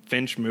David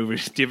Fincher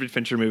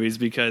movies,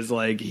 because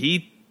like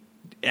he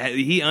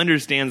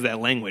understands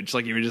that language,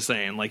 like you were just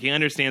saying. Like he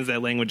understands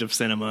that language of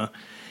cinema,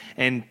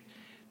 and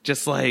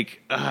just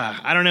like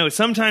I don't know.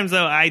 Sometimes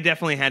though, I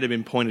definitely had to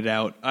been pointed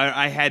out.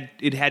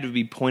 It had to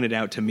be pointed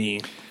out to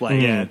me,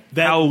 like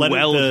how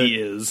well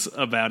he is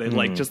about it.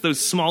 Like just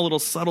those small little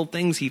subtle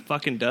things he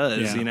fucking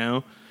does. Yeah. You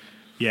know.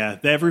 Yeah,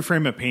 the Every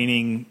Frame a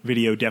Painting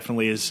video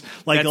definitely is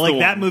like That's the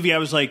that one. movie. I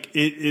was like,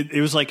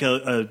 it was like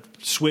a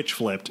switch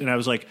flipped, and I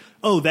was like,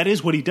 oh, that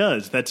is what he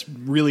does. That's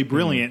really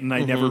brilliant, and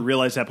I never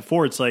realized that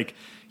before. It's like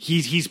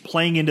he's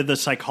playing into the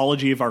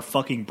psychology of our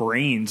fucking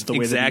brains the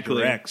way that he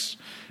directs.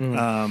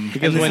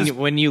 Because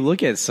when you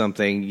look at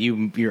something,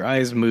 your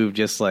eyes move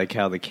just like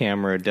how the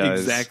camera does.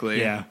 Exactly.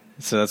 Yeah.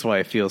 So that's why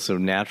it feels so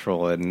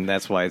natural, and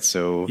that's why it's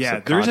so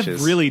Yeah, there's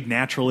subconscious. a really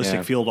naturalistic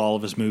Yeah. feel to all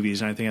of his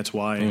movies, and I think that's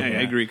why. I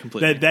agree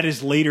completely. That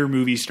his later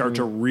movies start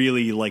to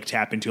really like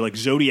tap into. Like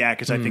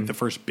Zodiac is, I think, the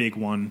first big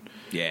one.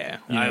 Yeah,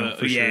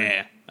 for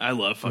sure. I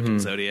love fucking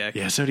Zodiac.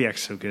 Yeah,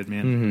 Zodiac's so good,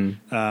 man.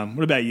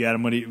 What about you,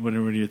 Adam? What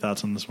are your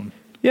thoughts on this one?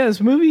 Yeah,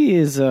 this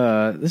movie's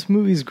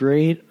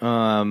great.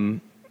 I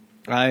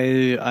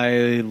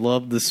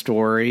love the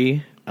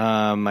story.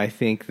 I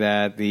think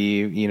that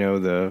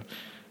the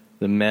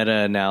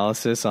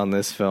meta-analysis on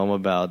this film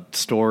about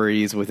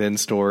stories within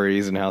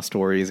stories and how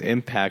stories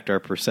impact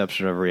our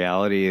perception of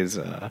reality is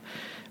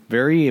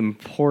very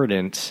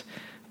important.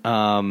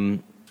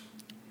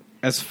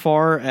 As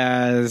far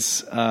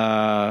as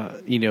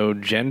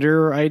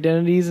gender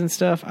identities and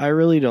stuff, I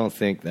really don't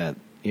think that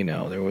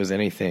there was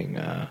anything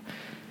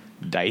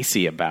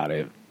dicey about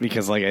it,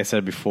 because like I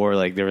said before,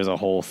 like there was a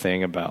whole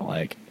thing about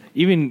like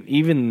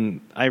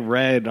even I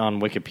read on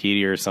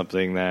Wikipedia or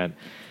something that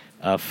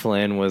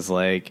Flynn was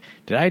like,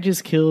 did I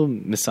just kill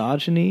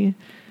misogyny?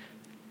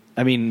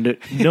 I mean,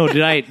 no,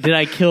 did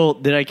I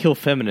kill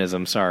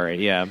feminism?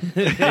 Sorry, yeah.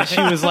 And she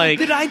was like,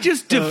 Did I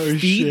just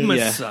defeat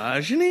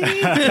misogyny?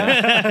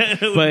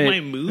 With my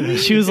movie?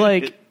 she was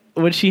like,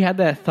 when she had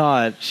that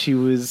thought, she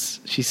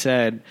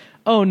said,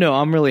 "Oh no,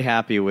 I'm really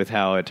happy with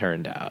how it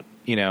turned out."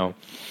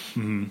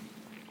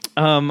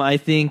 I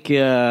think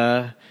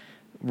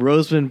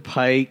Rosamund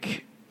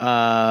Pike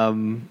far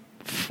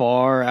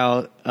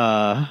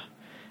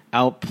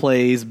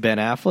outplays Ben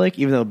Affleck,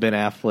 even though Ben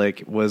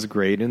Affleck was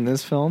great in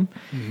this film.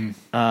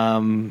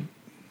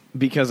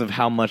 Because of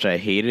how much I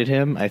hated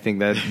him. I think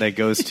that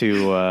goes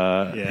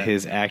to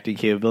his acting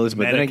capabilities.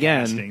 But then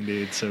again, Meta-casting,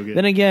 dude, so good.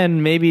 then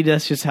again, maybe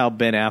that's just how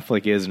Ben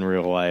Affleck is in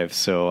real life.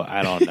 So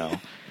I don't know.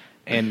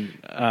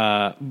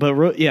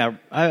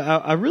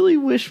 I really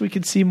wish we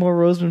could see more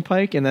Rosamund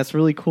Pike, and that's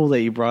really cool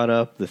that you brought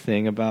up the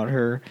thing about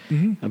her,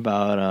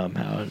 about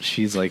how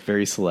she's like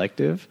very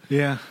selective.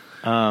 Yeah,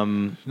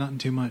 not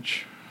too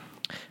much.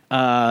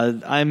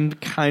 I'm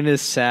kind of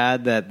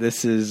sad that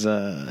this is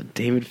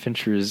David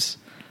Fincher's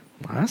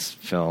last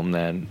film.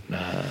 Then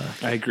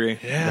I agree.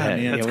 Yeah, man,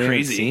 we That's haven't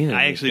crazy. seen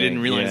I actually didn't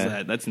anything. realize Yeah.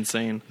 that. That's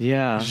insane.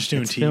 Yeah, He's just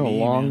doing it's been a TV,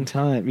 long man.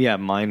 time. Yeah,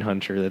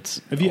 Mindhunter. That's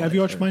Have you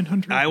watched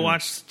Mindhunter? I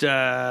watched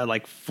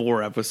like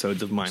 4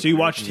 episodes of mine. So you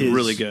watched his-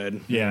 really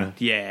good. Yeah.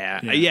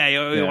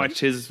 I watched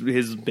his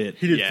bit.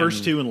 He did yeah.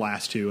 first 2 and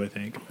last 2, I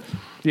think.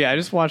 Yeah, I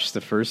just watched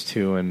the first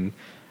 2 and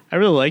I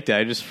really liked it.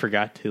 I just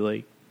forgot to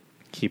like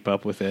keep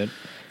up with it.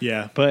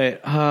 Yeah,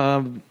 But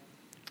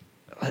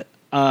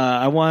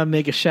I want to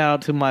make a shout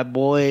out to my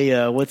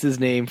boy. What's his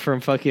name from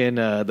fucking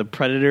The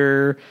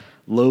Predator,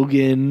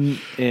 Logan,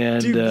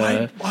 and dude,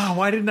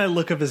 why didn't I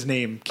look up his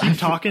name? Keep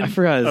talking I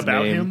forgot his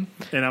about name. him,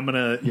 and I'm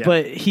gonna. Yeah.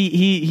 but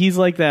he's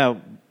like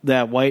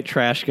that white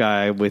trash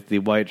guy with the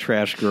white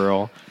trash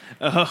girl.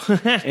 Oh,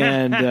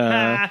 And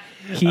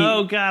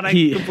oh god, I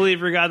completely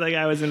forgot that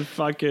guy was in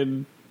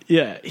fucking.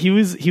 Yeah, he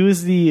was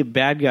the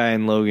bad guy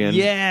in Logan.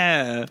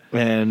 Yeah.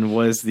 And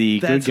was the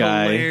That's good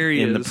guy in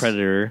hilarious. The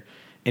Predator.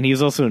 And he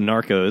was also in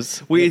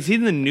Narcos. Wait, is he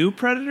the new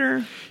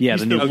Predator? Yeah, He's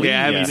the new the Okay, lead.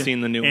 I haven't yeah.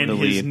 seen the new and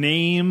one. his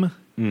name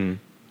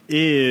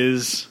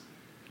is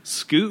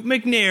Scoot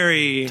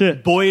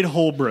McNairy. Boyd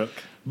Holbrook.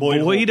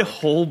 Boyd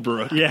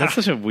Holbrook. Yeah, That's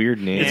such a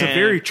weird name. it's a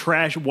very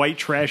white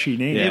trashy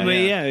name. Yeah, but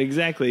yeah,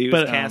 exactly. It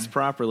was But, cast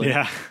properly.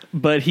 yeah.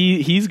 But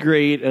he's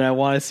great, and I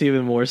want to see him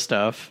in more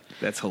stuff.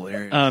 That's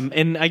hilarious.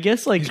 And I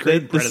guess like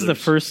great in this is the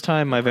Predators. first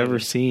time I've ever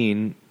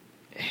seen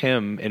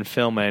him in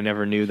film, and I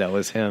never knew that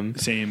was him.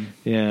 Same.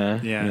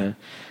 Yeah.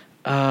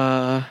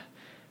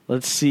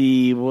 Let's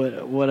see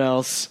what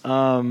else.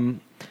 On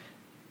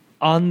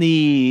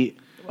the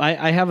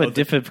I have a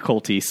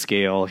difficulty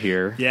scale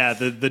here. Yeah,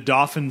 the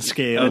Dauphin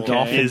scale The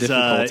Dauphin is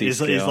difficulty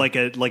scale.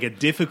 like a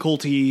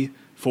difficulty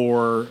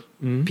for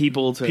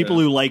people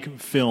who like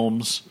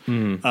films.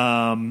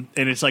 And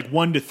it's like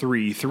 1 to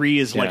 3. 3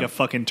 is like Yeah. a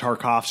fucking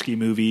Tarkovsky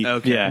movie.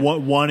 Okay. Yeah.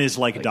 One is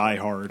like Die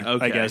Hard.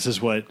 Okay. I guess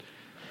is what.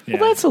 Yeah.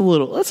 Well, that's a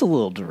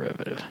little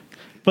derivative.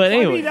 But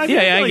anyway, I feel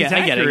I like get it's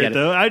it. accurate,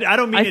 though. I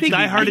don't mean I it think to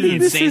be Die Hard is mean.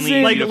 this insanely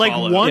isn't- easy to like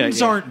follow. ones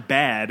Yeah. aren't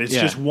bad. It's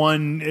Yeah. just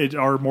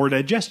are more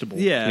digestible.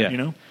 Yeah. You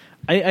know.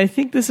 I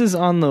think this is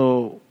on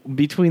the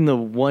between the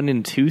 1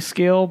 and 2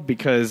 scale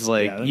because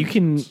like Yeah, that you makes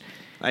can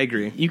I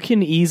agree. you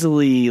can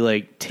easily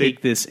like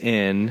take this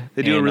in.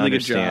 They do a and really good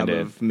understand job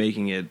it. of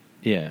making it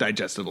Yeah.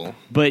 digestible.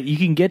 But you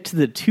can get to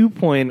the 2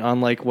 point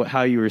on like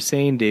how you were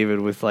saying,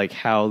 David, with like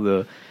how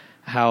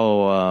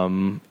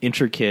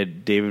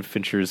intricate David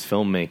Fincher's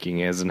filmmaking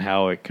is and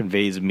how it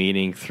conveys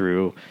meaning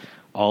through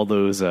all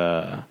those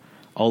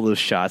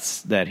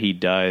shots that he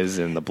does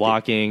and the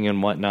blocking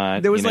and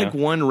whatnot. There was you know? like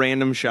one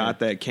random shot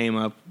that came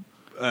up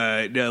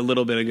a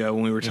little bit ago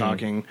when we were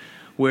talking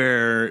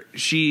where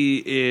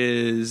she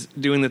is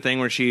doing the thing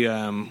where she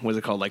what's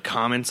it called, like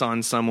comments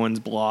on someone's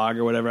blog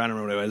or whatever. I don't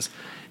remember what it was.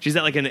 She's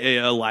at like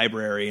a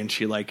library and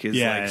she like is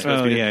Yeah. like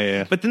supposed to be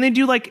yeah. But then they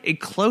do like a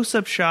close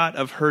up shot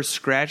of her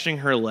scratching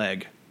her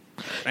leg.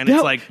 And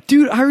it's like,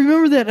 dude, I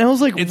remember that, and I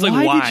was like, It's why,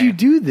 like, why? did you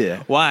do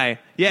that? why?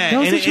 Yeah, That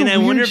was such a and I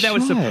wonder weird if that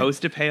was shot.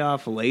 supposed to pay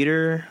off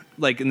later,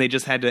 like, and they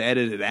just had to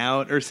edit it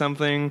out or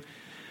something.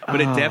 But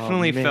it Oh,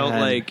 definitely felt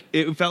man. like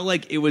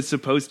it was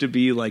supposed to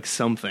be like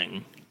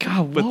something,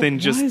 God, but what then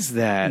just was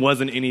that?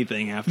 wasn't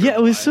anything after. Yeah, a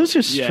it was while. such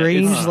a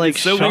strange like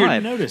it's so shot.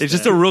 weird. noticed It's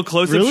just that. a real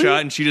close up Really?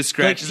 shot, and she just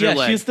Like, scratches yeah, her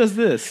leg. she just does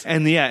this.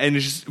 and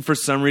it's just, for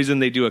some reason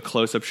they do a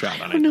close up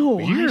shot on I it. don't know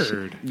why.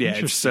 Weird. Yeah,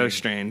 it's so Interesting.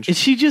 strange. Is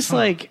she just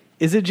like?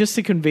 Is it just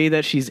to convey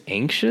that she's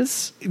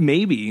anxious?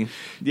 Maybe,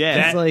 yeah.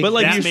 That- like- but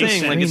like that you're makes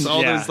saying, like it's sense.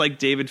 all Yeah. those like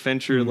David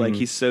Fincher, like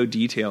he's so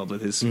detailed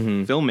with his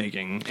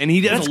filmmaking, and he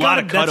does That's a lot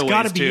gotta, of that's cutaways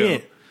gotta be too.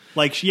 it.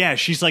 Like, yeah,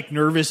 she's like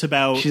nervous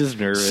about She's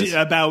nervous.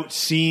 about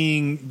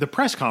seeing the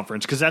press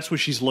conference because that's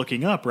what she's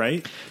looking up,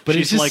 right? But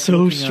she's it's just like so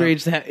looking up-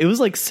 strange that it was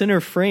like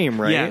center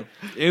frame, right?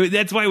 Yeah,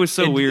 that's why it was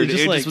so It- weird. it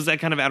just, It like- just was that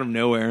kind of out of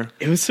nowhere.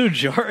 It was so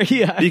jarring.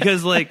 Yeah,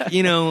 Because like if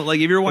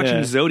you're watching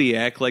Yeah.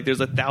 Zodiac, like there's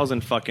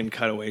 1,000 fucking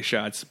cutaway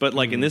shots, but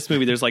like in this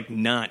movie there's like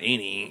not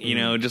any.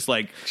 Just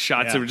like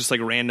shots Yeah. of just like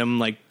random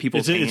like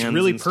people's It's hands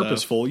really and stuff.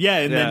 purposeful. Yeah,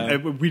 and Yeah.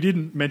 then we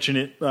didn't mention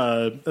it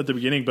at the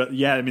beginning, but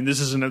yeah, I mean, this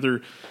is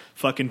another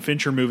fucking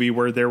Fincher movie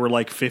where there were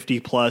like 50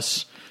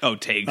 plus Oh,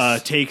 takes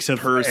of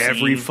Per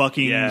every scene.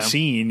 fucking Yeah.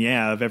 scene,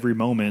 of every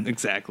moment.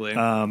 exactly.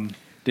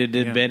 Did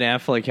Yeah. Ben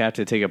Affleck have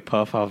to take a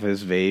puff off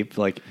his vape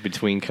like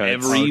between cuts?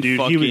 Every Oh, dude, he was,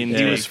 fucking he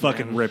take, was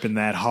fucking man. ripping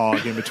that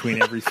hog in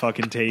between every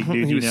fucking take,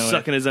 dude. he You was know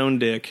sucking his own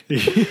dick.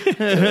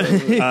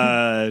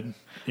 it.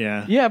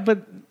 Yeah. Yeah,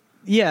 but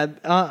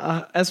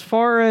as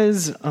far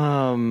as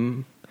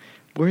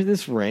where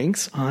this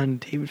ranks on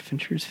David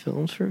Fincher's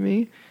films for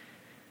me,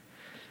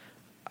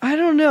 I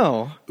don't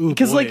know Ooh,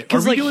 because boy. like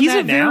Are we doing he's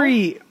that a now?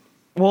 very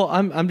well.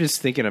 I'm just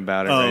thinking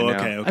about it Oh, right now.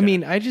 okay, okay. I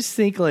mean, I just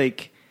think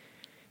like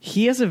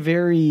he has a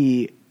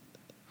very.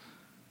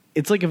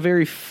 It's like a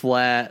very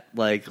flat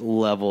like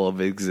level of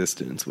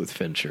existence with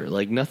Fincher.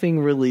 Like nothing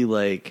really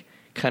like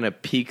kind of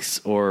peaks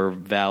or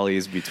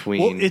valleys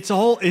between. Well, it's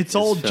all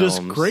just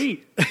films.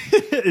 great.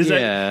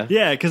 Yeah.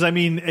 Because I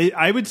mean,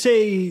 I would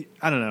say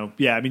I don't know.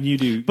 Yeah, I mean, you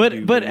do. But you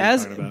do but what you're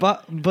as talking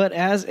about. but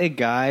as a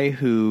guy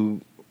who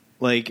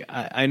like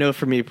I know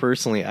for me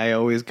personally, I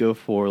always go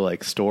for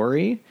like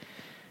story,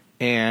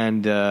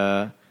 and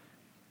I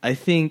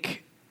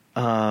think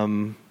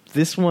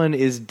this one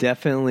is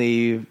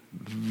definitely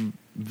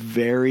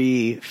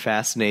very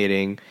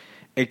fascinating,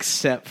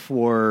 except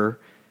for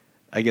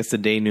I guess the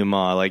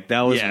denouement. Like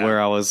that was Yeah.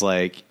 where I was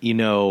like,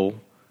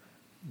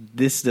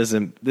 this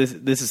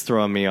is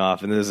throwing me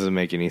off, and this doesn't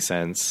make any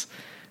sense.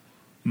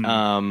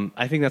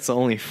 I think that's the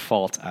only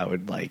fault I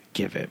would like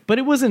give it, but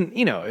it wasn't.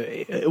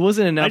 It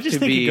wasn't enough. I just to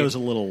think be, it goes a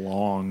little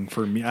long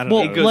for me. I don't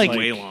Well, know. It goes like-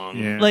 way long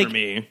Yeah. like for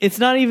me. it's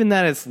not even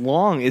that it's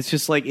long. It's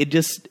just like it's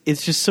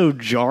just so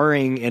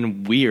jarring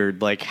and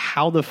weird. Like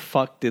how the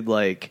fuck did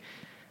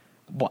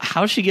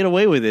how'd she get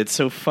away with it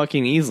so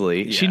fucking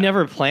easily? She Yeah.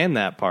 never planned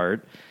that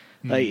part.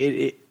 Like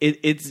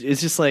it's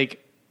just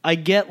like I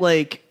get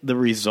like the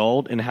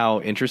result and how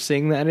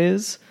interesting that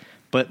is,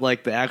 but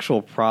like the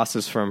actual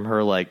process from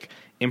her like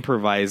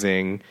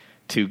improvising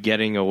to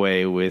getting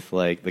away with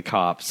like the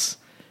cops,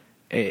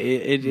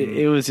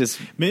 it was just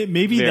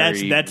Maybe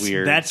very that's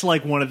weird. that's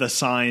like one of the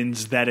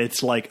signs that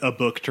it's like a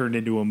book turned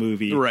into a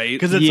movie, Right.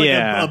 Because it's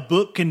Yeah. like a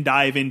book can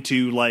dive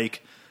into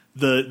like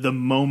the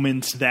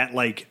moments that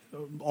like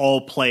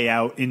all play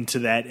out into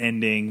that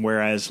ending,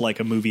 whereas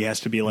like a movie has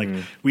to be like,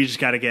 we just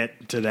got to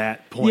get to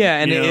that point. Yeah,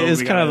 and you know? it is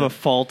We kind of gotta- a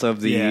fault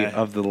of the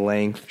Yeah.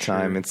 length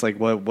time. It's like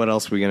what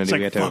else are we gonna It's do?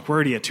 like, fuck, we're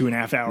already at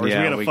 2.5 hours.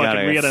 Yeah, we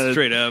gotta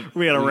straight up.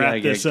 we gotta we wrap gotta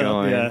get this up.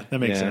 going. Yeah, that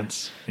makes Yeah.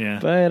 sense. Yeah,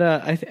 But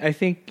I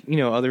think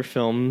other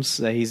films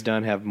that he's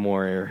done have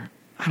more.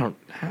 I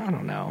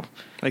don't know.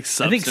 Like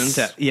I think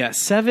Substance.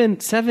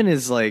 seven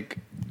is like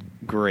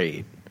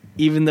great,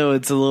 even though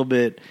it's a little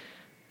bit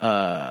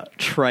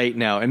trite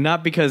now, and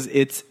not because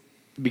it's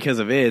because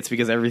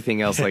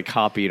everything else like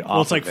copied off.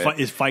 well, it's like of it.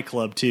 Is Fight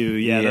Club too.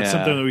 Yeah, that's Yeah.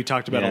 something that we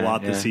talked about a Yeah,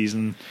 lot this yeah.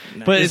 season.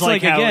 But it's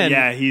like how,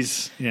 again,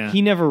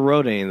 he never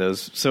wrote any of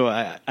those. So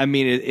I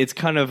mean, it's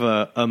kind of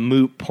a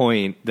moot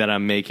point that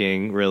I'm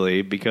making,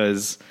 really,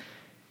 because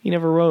he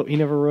never wrote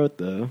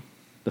the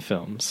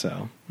film.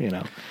 So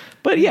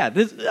but yeah,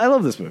 I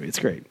love this movie. It's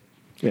great.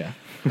 Yeah.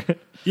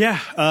 Yeah,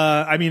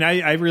 I mean,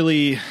 I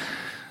really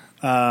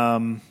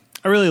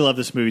love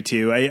this movie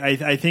too.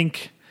 I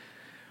think,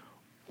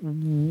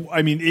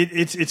 I mean,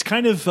 it's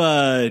kind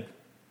of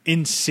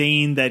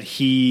insane that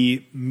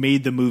he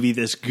made the movie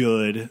this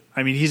good.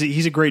 I mean,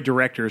 he's a great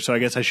director, so I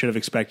guess I should have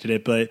expected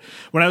it. But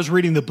when I was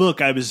reading the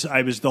book, I was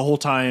the whole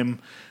time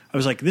I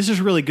was like, this is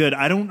really good.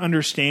 I don't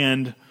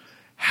understand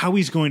how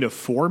he's going to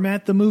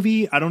format the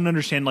movie. I don't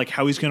understand like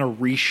how he's going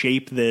to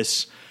reshape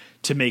this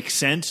to make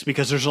sense,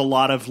 because there's a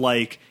lot of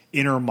like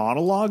inner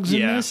monologues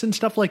in Yeah. this and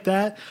stuff like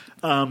that.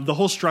 The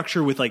whole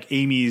structure with like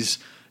Amy's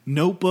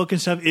notebook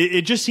and stuff,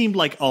 it just seemed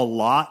like a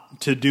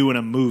lot to do in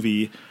a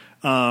movie.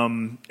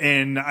 And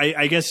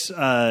I guess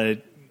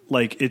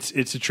like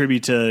it's a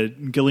tribute to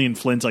Gillian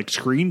Flynn's like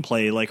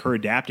screenplay, like her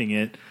adapting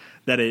it,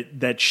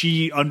 that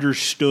she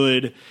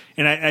understood.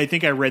 And I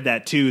think I read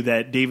that too,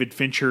 that David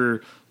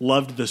Fincher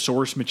loved the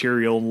source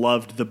material,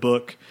 loved the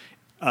book,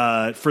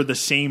 for the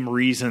same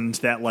reasons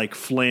that like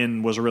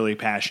Flynn was really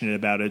passionate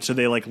about it. So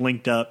they like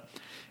linked up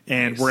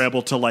and were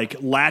able to like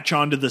latch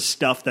onto the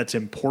stuff that's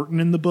important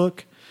in the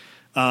book.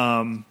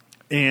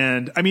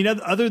 And I mean,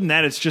 other than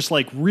that, it's just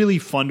like really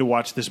fun to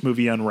watch this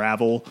movie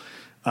unravel.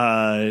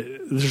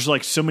 There's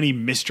like so many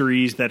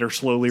mysteries that are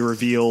slowly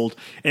revealed,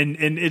 and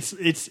it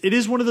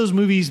is one of those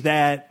movies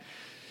that,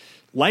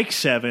 like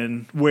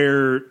Seven,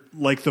 where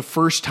like the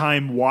first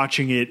time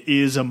watching it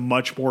is a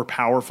much more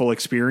powerful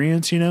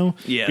experience,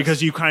 Yes.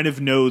 because you kind of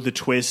know the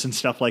twists and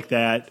stuff like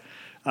that.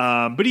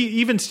 But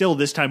even still,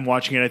 this time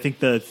watching it, I think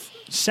the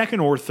second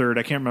or third,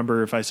 I can't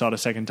remember if I saw it a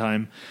second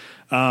time.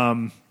 I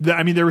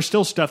mean, there was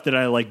still stuff that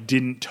I like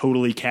didn't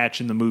totally catch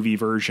in the movie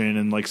version,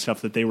 and like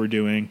stuff that they were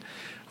doing,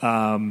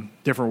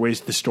 different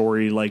ways the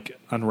story like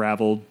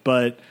unraveled.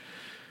 But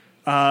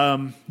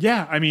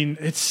yeah, I mean,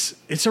 it's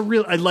a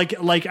real I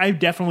I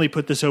definitely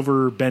put this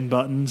over Ben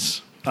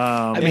Buttons.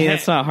 I mean,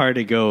 it's not hard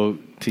to go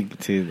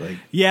to like.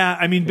 Yeah,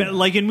 I mean,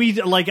 like, and we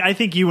like. I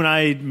think you and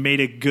I made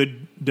a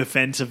good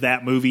defense of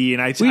that movie,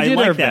 and I We did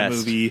like our that best.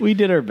 movie. We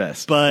did our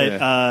best, But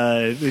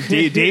yeah.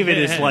 David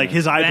is like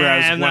his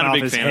eyebrows I'm went not a off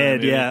big his fan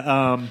of the head.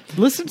 movie. Yeah,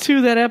 Listen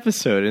to that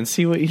episode and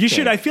see what you you think.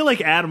 should. I feel like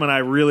Adam and I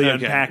really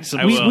Okay, unpacked some.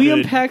 I we will. we good-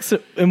 unpacked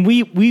it, and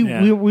we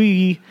Yeah.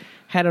 we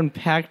had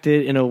unpacked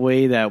it in a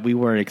way that we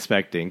weren't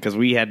expecting, because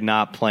we had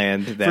not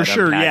planned that. for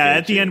sure. Yeah,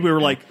 at the unpackaging. end we were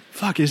like,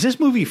 "Fuck, is this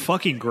movie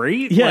fucking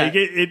great?" Yeah. like,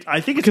 I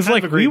think it's because kind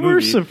like of a great we were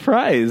movie.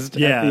 surprised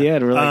Yeah. at the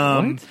end. We're like,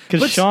 Um, what?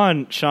 Because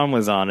but- Sean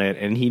was on it,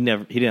 and he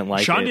didn't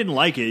like Sean it. didn't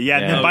like it. Yeah,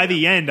 and Yeah. then by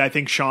the end, I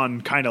think Sean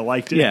kind of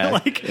liked it. Yeah,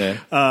 like, yeah.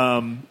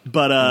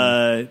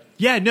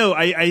 yeah, no,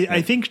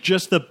 I think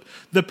just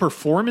the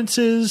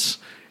performances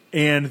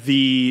and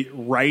the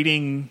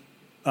writing.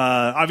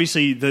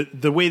 Obviously,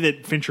 the way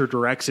that Fincher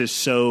directs is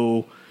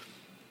so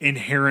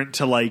inherent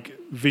to like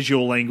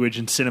visual language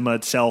and cinema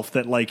itself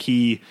that like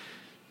he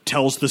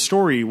tells the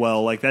story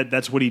well. Like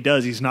that's what he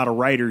does. He's not a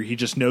writer. He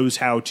just knows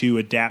how to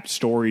adapt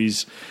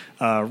stories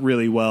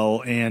really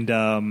well,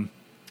 and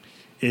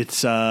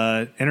it's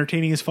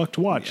entertaining as fuck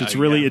to watch. It's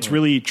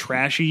really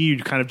trashy. You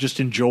kind of just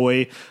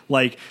enjoy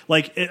like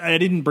I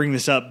didn't bring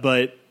this up,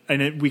 but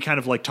we kind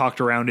of like talked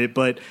around it,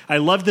 but I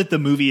love that the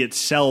movie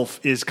itself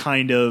is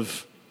kind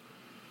of,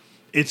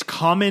 it's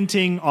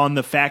commenting on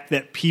the fact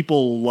that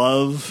people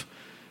love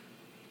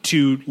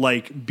to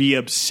like be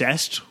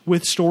obsessed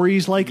with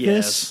stories like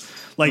this.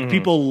 Like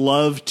people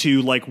love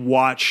to like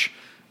watch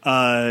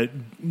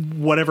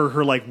whatever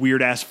her like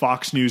weird ass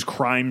Fox News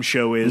crime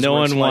show is. No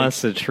where one it's, like,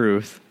 wants the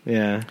truth.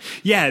 Yeah.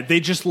 yeah, they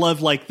just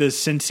love like the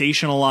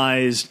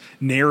sensationalized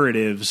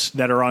narratives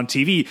that are on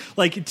TV.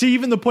 Like to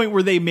even the point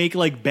where they make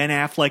like Ben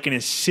Affleck and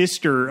his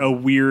sister a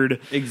weird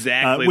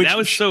Exactly. which- That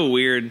was so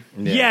weird.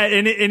 yeah,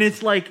 and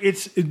it's like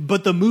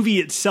but the movie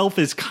itself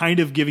is kind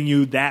of giving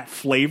you that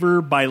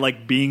flavor by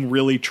like being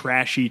really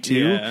trashy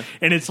too. Yeah.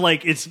 And it's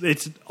like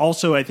it's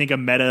also I think a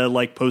meta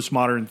like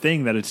postmodern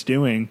thing that it's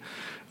doing.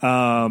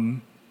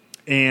 And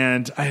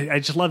I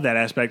just love that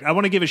aspect. I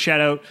want to give a shout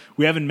out.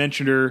 We haven't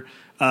mentioned her,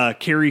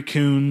 Carrie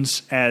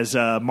Coons as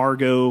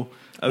Margot.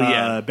 Oh,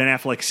 yeah. Ben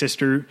Affleck's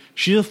sister.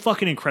 She's a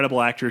fucking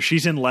incredible actress.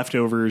 She's in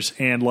Leftovers,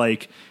 and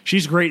like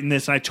she's great in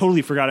this. And I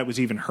totally forgot it was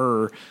even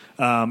her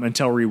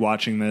until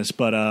rewatching this.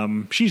 But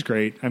she's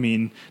great. I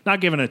mean, not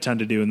given a ton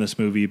to do in this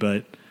movie,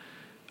 but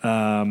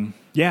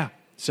yeah.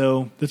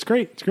 So that's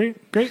great. It's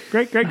great.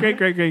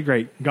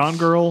 Great. Gone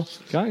Girl.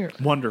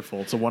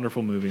 Wonderful. It's a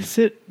wonderful movie.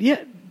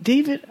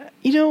 David,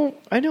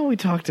 I know we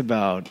talked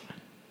about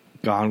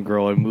Gone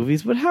Girl in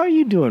movies, but how are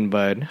you doing,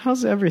 bud?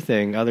 How's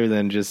everything other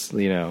than just,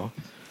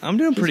 I'm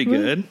doing pretty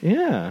good.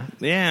 Yeah.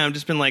 Yeah, I've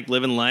just been like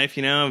living life,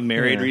 I'm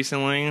married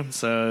recently,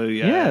 so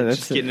that's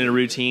just getting into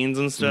routines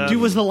and stuff.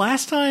 Dude, was the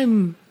last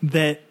time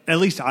that at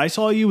least I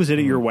saw you, was it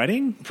at your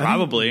wedding?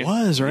 Probably. It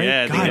was, right?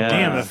 Yeah, I God think it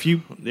damn, was. a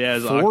few, Yeah,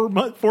 it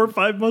was 4 or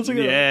 5 months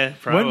ago? Yeah,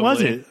 probably. When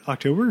was it?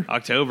 October?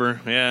 October,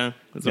 yeah.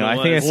 That's No, when it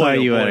I think I was. saw Boy,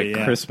 oh you at boy, a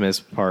yeah. Christmas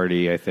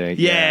party, I think.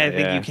 Yeah, I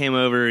think you came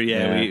over.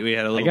 Yeah, we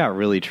had a little. I got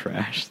really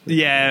trashed.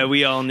 Yeah,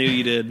 we all knew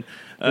you did.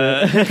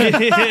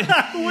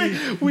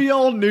 We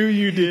all knew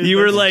you did. You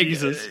were That's like,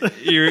 Jesus.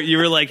 you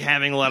were like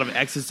having a lot of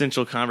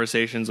existential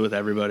conversations with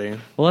everybody.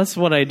 Well, that's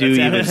what I do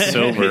even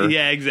sober.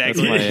 Yeah,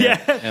 exactly.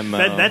 That's my Yeah, MO.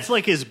 that's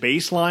like his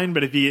baseline.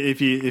 But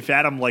if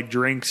Adam like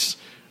drinks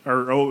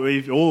or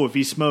if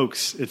he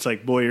smokes, it's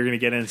like, boy, you're gonna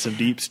get into some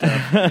deep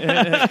stuff.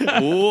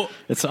 Ooh.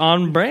 It's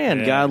on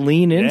brand. Yeah. Gotta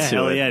lean into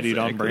hell it. yeah, dude,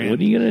 on brand. What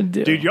are you gonna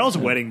do? Dude, y'all's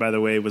wedding, by the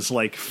way, was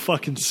like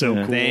fucking so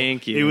cool.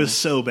 Thank you. It was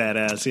so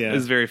badass. Yeah, It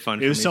was very fun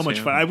It for was me, so much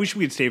too. fun. I wish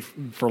we'd stay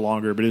for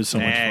longer, but it was so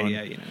much fun.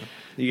 Yeah,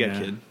 you got a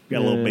kid. You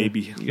got a little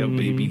baby. You got a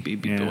baby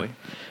Yeah. boy.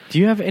 Do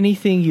you have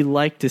anything you'd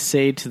like to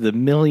say to the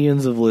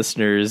millions of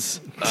listeners?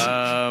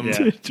 Yeah.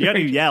 Do you got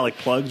any like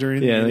plugs or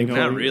anything? Yeah, Anything Not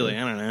going? really.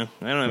 I don't know.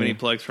 I don't have any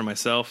plugs for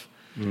myself.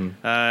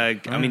 I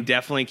mean,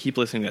 definitely keep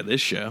listening to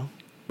this show.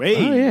 Hey,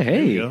 Oh, yeah, hey.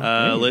 there you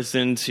go.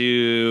 Listen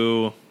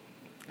to,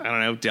 I don't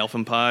know,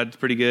 Delphin Pod's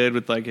pretty good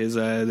with like his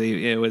what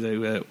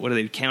are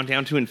they,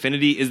 Countdown to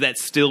Infinity? Is that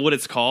still what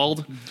it's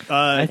called?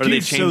 Dude, do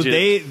they so change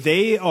it?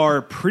 they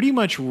are pretty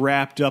much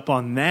wrapped up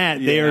on that.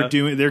 Yeah.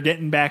 They're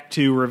getting back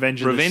to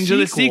Revenge of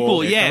the Sequel.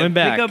 They're Yeah, coming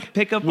back.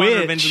 pick up on Which-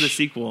 Revenge of the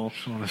Sequel.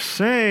 I want to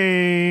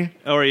say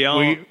Oh, are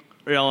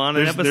y'all on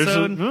an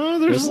episode?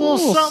 There's a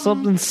little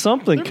something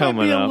something there coming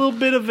might be a up. little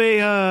bit of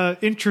a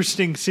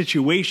interesting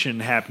situation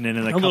happening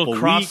in a couple little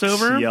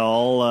crossover? weeks,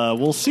 y'all.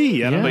 We'll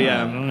see. I don't know.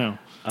 Yeah. I don't know.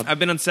 I've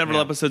been on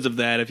several episodes of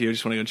that. If you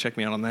just want to go check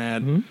me out on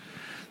that, Mm-hmm.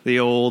 the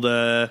old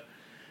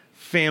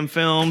fam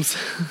films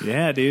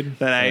Yeah, dude.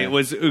 that I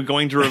was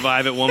going to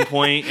revive at one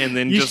point, and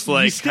then You just you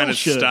like still kind of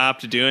should.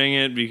 stopped doing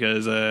it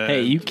because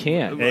Hey, you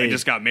can't. I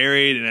just got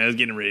married and I was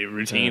getting ready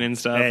routine and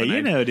stuff. Hey, and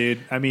you know,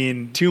 dude. I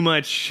mean, too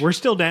much. we're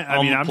still down. I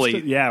on mean, the I'm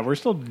plate. still, we're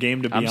still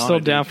game to be I'm on still it,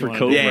 dude, down if you for wanna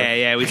Cobra. do it.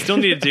 Yeah, we still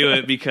need to do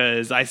it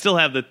because I still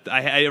have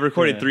I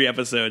recorded 3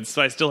 episodes,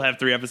 so I still have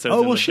 3 episodes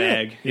Oh, in well, the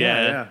shit. bag.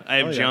 Yeah. I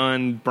have Oh, yeah.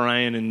 John,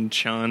 Brian, and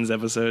Sean's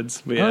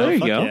episodes. But yeah. Oh, there you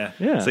fuck go. yeah.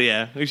 Yeah. So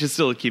yeah, we should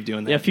still keep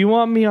doing that. Yeah, if you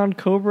want me on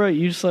Cobra,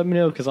 you just let me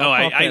know because I'll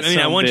I pop that mean,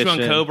 I want you on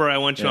sumbitch in. Cobra. I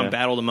want you Yeah. on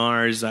Battle to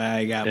Mars.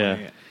 I got Yeah.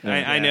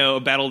 I know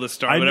Battle of the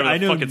Star, whatever I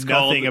the know fuck it's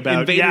nothing called. about.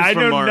 Invaders Yeah, I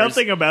from know Mars.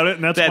 nothing about it,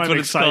 and that's why That's I'm what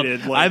it's called.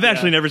 excited. Like, I've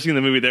actually yeah. never seen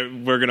the movie that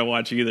we're gonna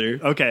watch either.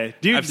 Okay,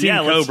 dude. I've seen yeah,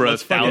 Cobra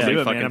let's fucking 1,000 do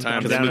it, fucking man.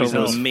 times. I'm That down movie's to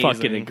Cobra's amazing.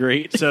 fucking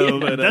great. So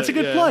that's a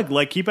good plug.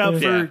 Like keep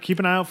out Yeah. keep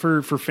an eye out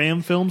for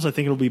fam films. I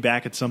think it'll be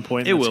back at some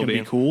point. It That's will gonna be.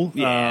 be cool.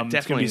 Yeah, It's gonna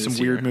definitely be some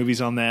this weird year.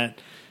 movies on that.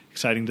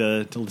 Exciting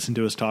to listen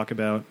to us talk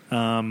about.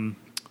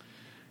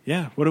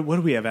 Yeah. What do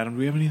we have, Adam? Do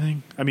we have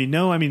anything? I mean,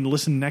 no. I mean,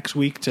 listen next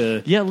week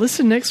to Yeah,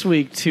 listen next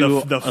week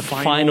to The a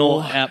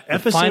final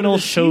episode final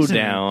of the season.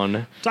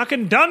 showdown.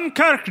 talking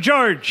Dunkirk,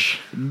 George.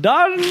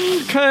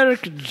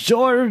 Dunkirk,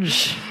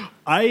 George.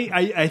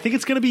 I think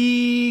it's going to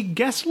be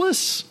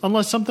guestless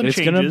unless something It's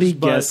changes. going to be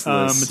but,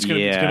 guestless. it's gonna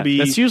yeah, be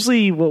that's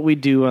usually what we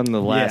do on the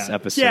last yeah.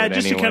 episode. Yeah,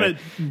 just anyway. to kind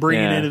of bring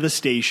it Yeah. into the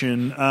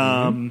station.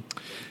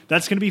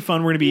 That's going to be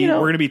fun. We're going to be You know-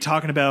 we're going to be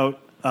talking about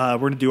we're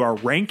going to do our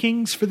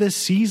rankings for this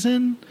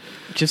season.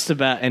 just a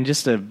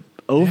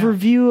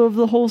overview of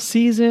the whole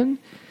season.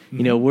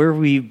 You know where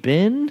we've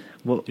been,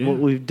 what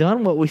we've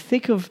done, what we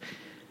think of.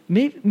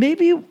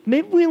 Maybe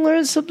we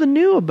learned something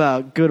new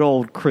about good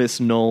old Chris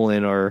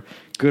Nolan or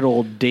good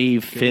old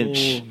Dave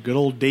Finch. Good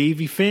old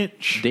Davey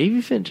Finch.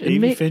 Davey Finch.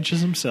 Davey Finch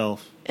is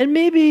himself. And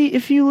maybe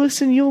if you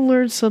listen, you'll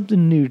learn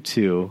something new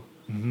too.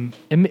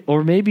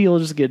 Or maybe you'll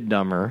just get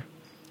dumber.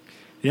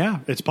 Yeah,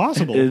 it's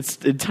possible. It's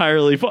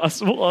entirely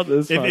possible on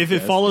this. if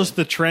it podcast. follows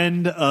the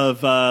trend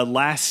of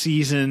last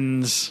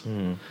season's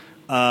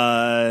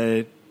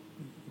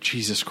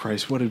Jesus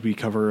Christ, what did we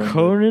cover?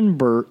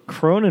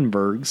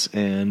 Cronenberg's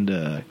and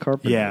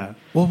Carpenter. Yeah.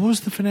 What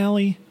was the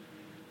finale?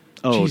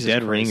 Oh, Jesus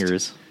Dead Christ.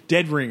 Ringers.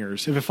 Dead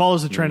Ringers. If it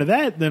follows the trend of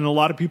that, then a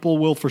lot of people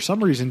will, for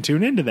some reason,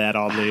 tune into that.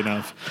 Oddly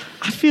enough,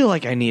 I feel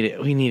like we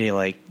need to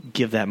like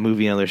give that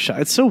movie another shot.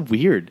 It's so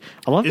weird.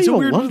 A lot of It's a people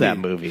weird love movie. that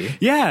movie.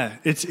 yeah,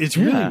 it's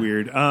Yeah. really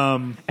weird.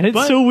 And it's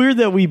but- so weird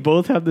that we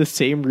both have the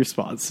same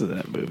response to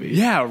that movie.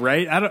 Yeah,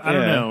 right. I don't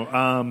Yeah.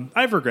 know.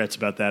 I have regrets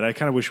about that. I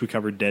kind of wish we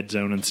covered Dead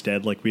Zone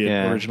instead, like we had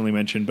Yeah. originally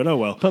mentioned. But oh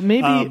well. But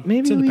maybe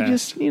It's in the we past.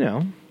 just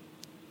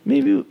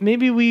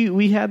maybe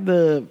we had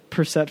the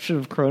perception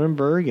of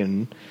Cronenberg,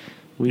 and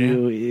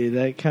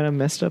that kind of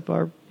messed up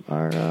our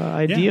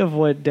idea of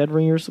what Dead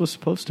Ringers was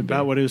supposed to be.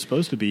 About what it was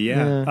supposed to be,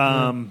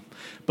 yeah.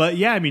 But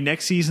yeah, I mean,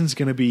 next season's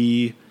going to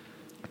be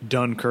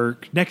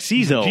Dunkirk. Next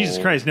season, No. Jesus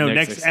Christ, no,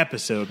 next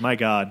episode. My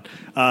God.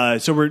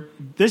 So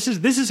this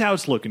is how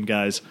it's looking,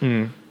 guys.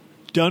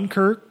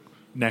 Dunkirk.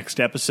 Next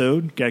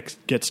episode,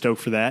 get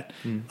stoked for that.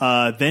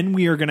 Then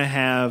we are going to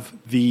have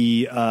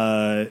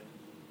the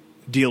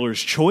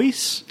Dealer's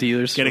Choice.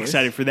 Get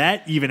excited for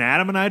that. Even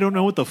Adam and I don't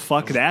know what the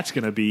fuck that's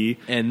going to be.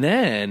 And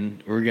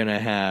then we're going to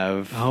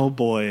have... Oh,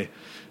 boy.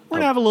 We're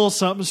going to have a little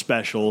something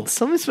special.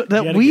 Something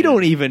that we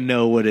don't even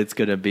know what it's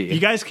going to be. You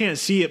guys can't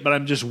see it, but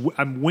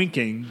I'm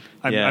winking.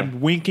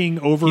 I'm winking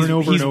over and over and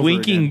over. He's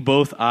winking again.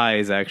 both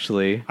eyes,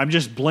 actually. I'm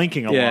just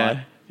blinking a lot.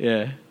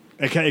 Yeah.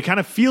 It kind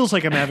of feels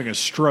like I'm having a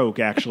stroke,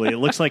 actually. It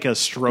looks like a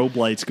strobe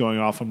light's going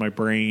off on my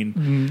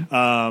brain.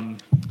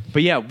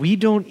 But yeah, we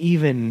don't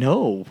even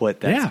know what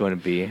that's going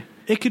to be.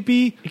 It could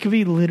be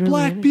literally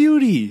Black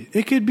Beauty.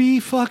 It could be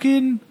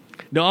fucking...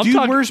 No,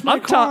 Where's My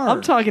Car?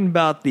 I'm talking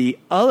about the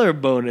other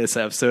bonus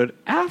episode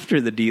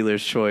after the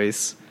Dealer's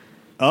Choice.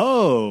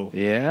 Oh.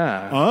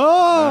 Yeah.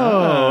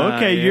 Oh,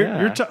 okay. Yeah.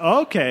 You're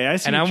okay. I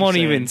see. And I won't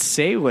even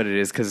say what it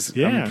is because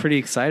I'm pretty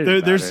excited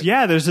about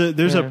it.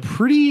 There's a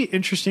pretty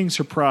interesting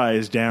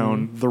surprise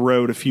down the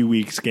road a few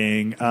weeks,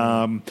 gang.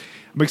 I'm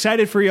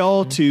excited for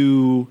y'all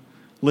to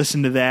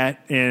listen to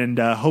that, and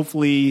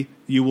hopefully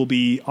you will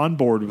be on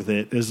board with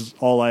it, is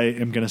all I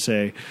am going to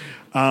say.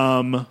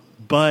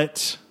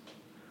 But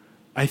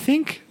I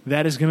think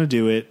that is going to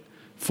do it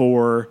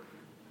for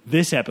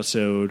this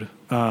episode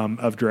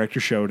of Director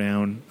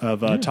Showdown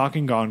of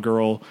Talking Gone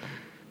Girl.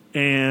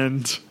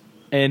 And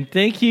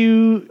thank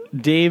you,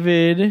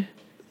 David,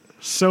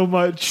 so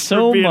much.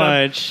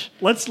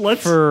 Let's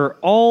for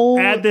all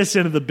add this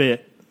into the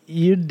bit.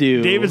 You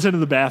do. David's into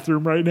the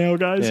bathroom right now,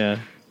 guys. Yeah.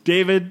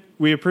 David,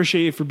 we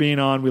appreciate you for being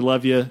on. We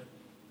love you.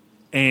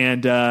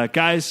 And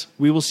guys,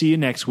 we will see you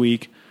next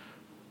week.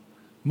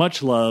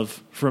 Much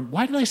love from...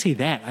 Why did I say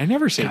that? I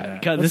never say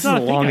that. God, this is the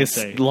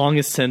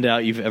longest send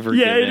out you've ever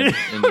given. Yeah,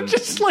 I'm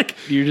just like...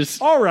 You're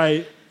just... All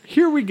right,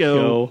 here we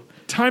go.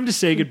 Time to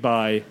say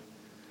goodbye.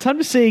 Time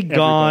to say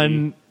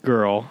gone,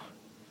 girl.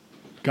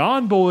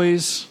 Gone,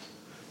 boys.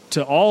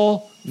 To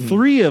all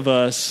three of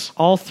us.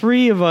 All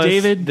three of us,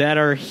 David, that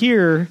are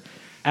here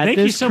at thank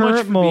this you so current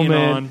much for moment. being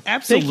on.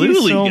 Absolutely,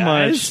 thank you so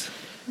guys. much.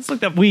 It's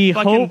like the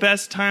fucking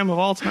best time of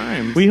all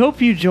time. We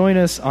hope you join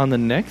us on the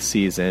next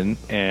season,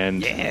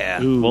 and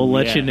we'll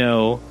let you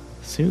know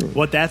soon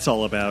what that's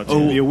all about. It's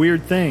gonna be a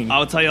weird thing.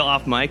 I'll tell you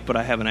off mic, but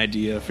I have an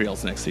idea for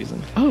y'all's next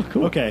season. Oh,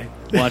 cool. Okay.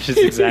 Watch is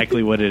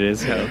exactly what it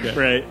is. Okay.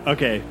 Right.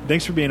 Okay.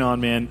 Thanks for being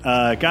on, man.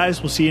 Guys,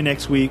 we'll see you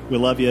next week. We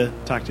love you.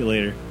 Talk to you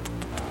later.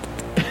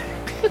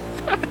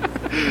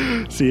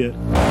 See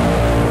ya.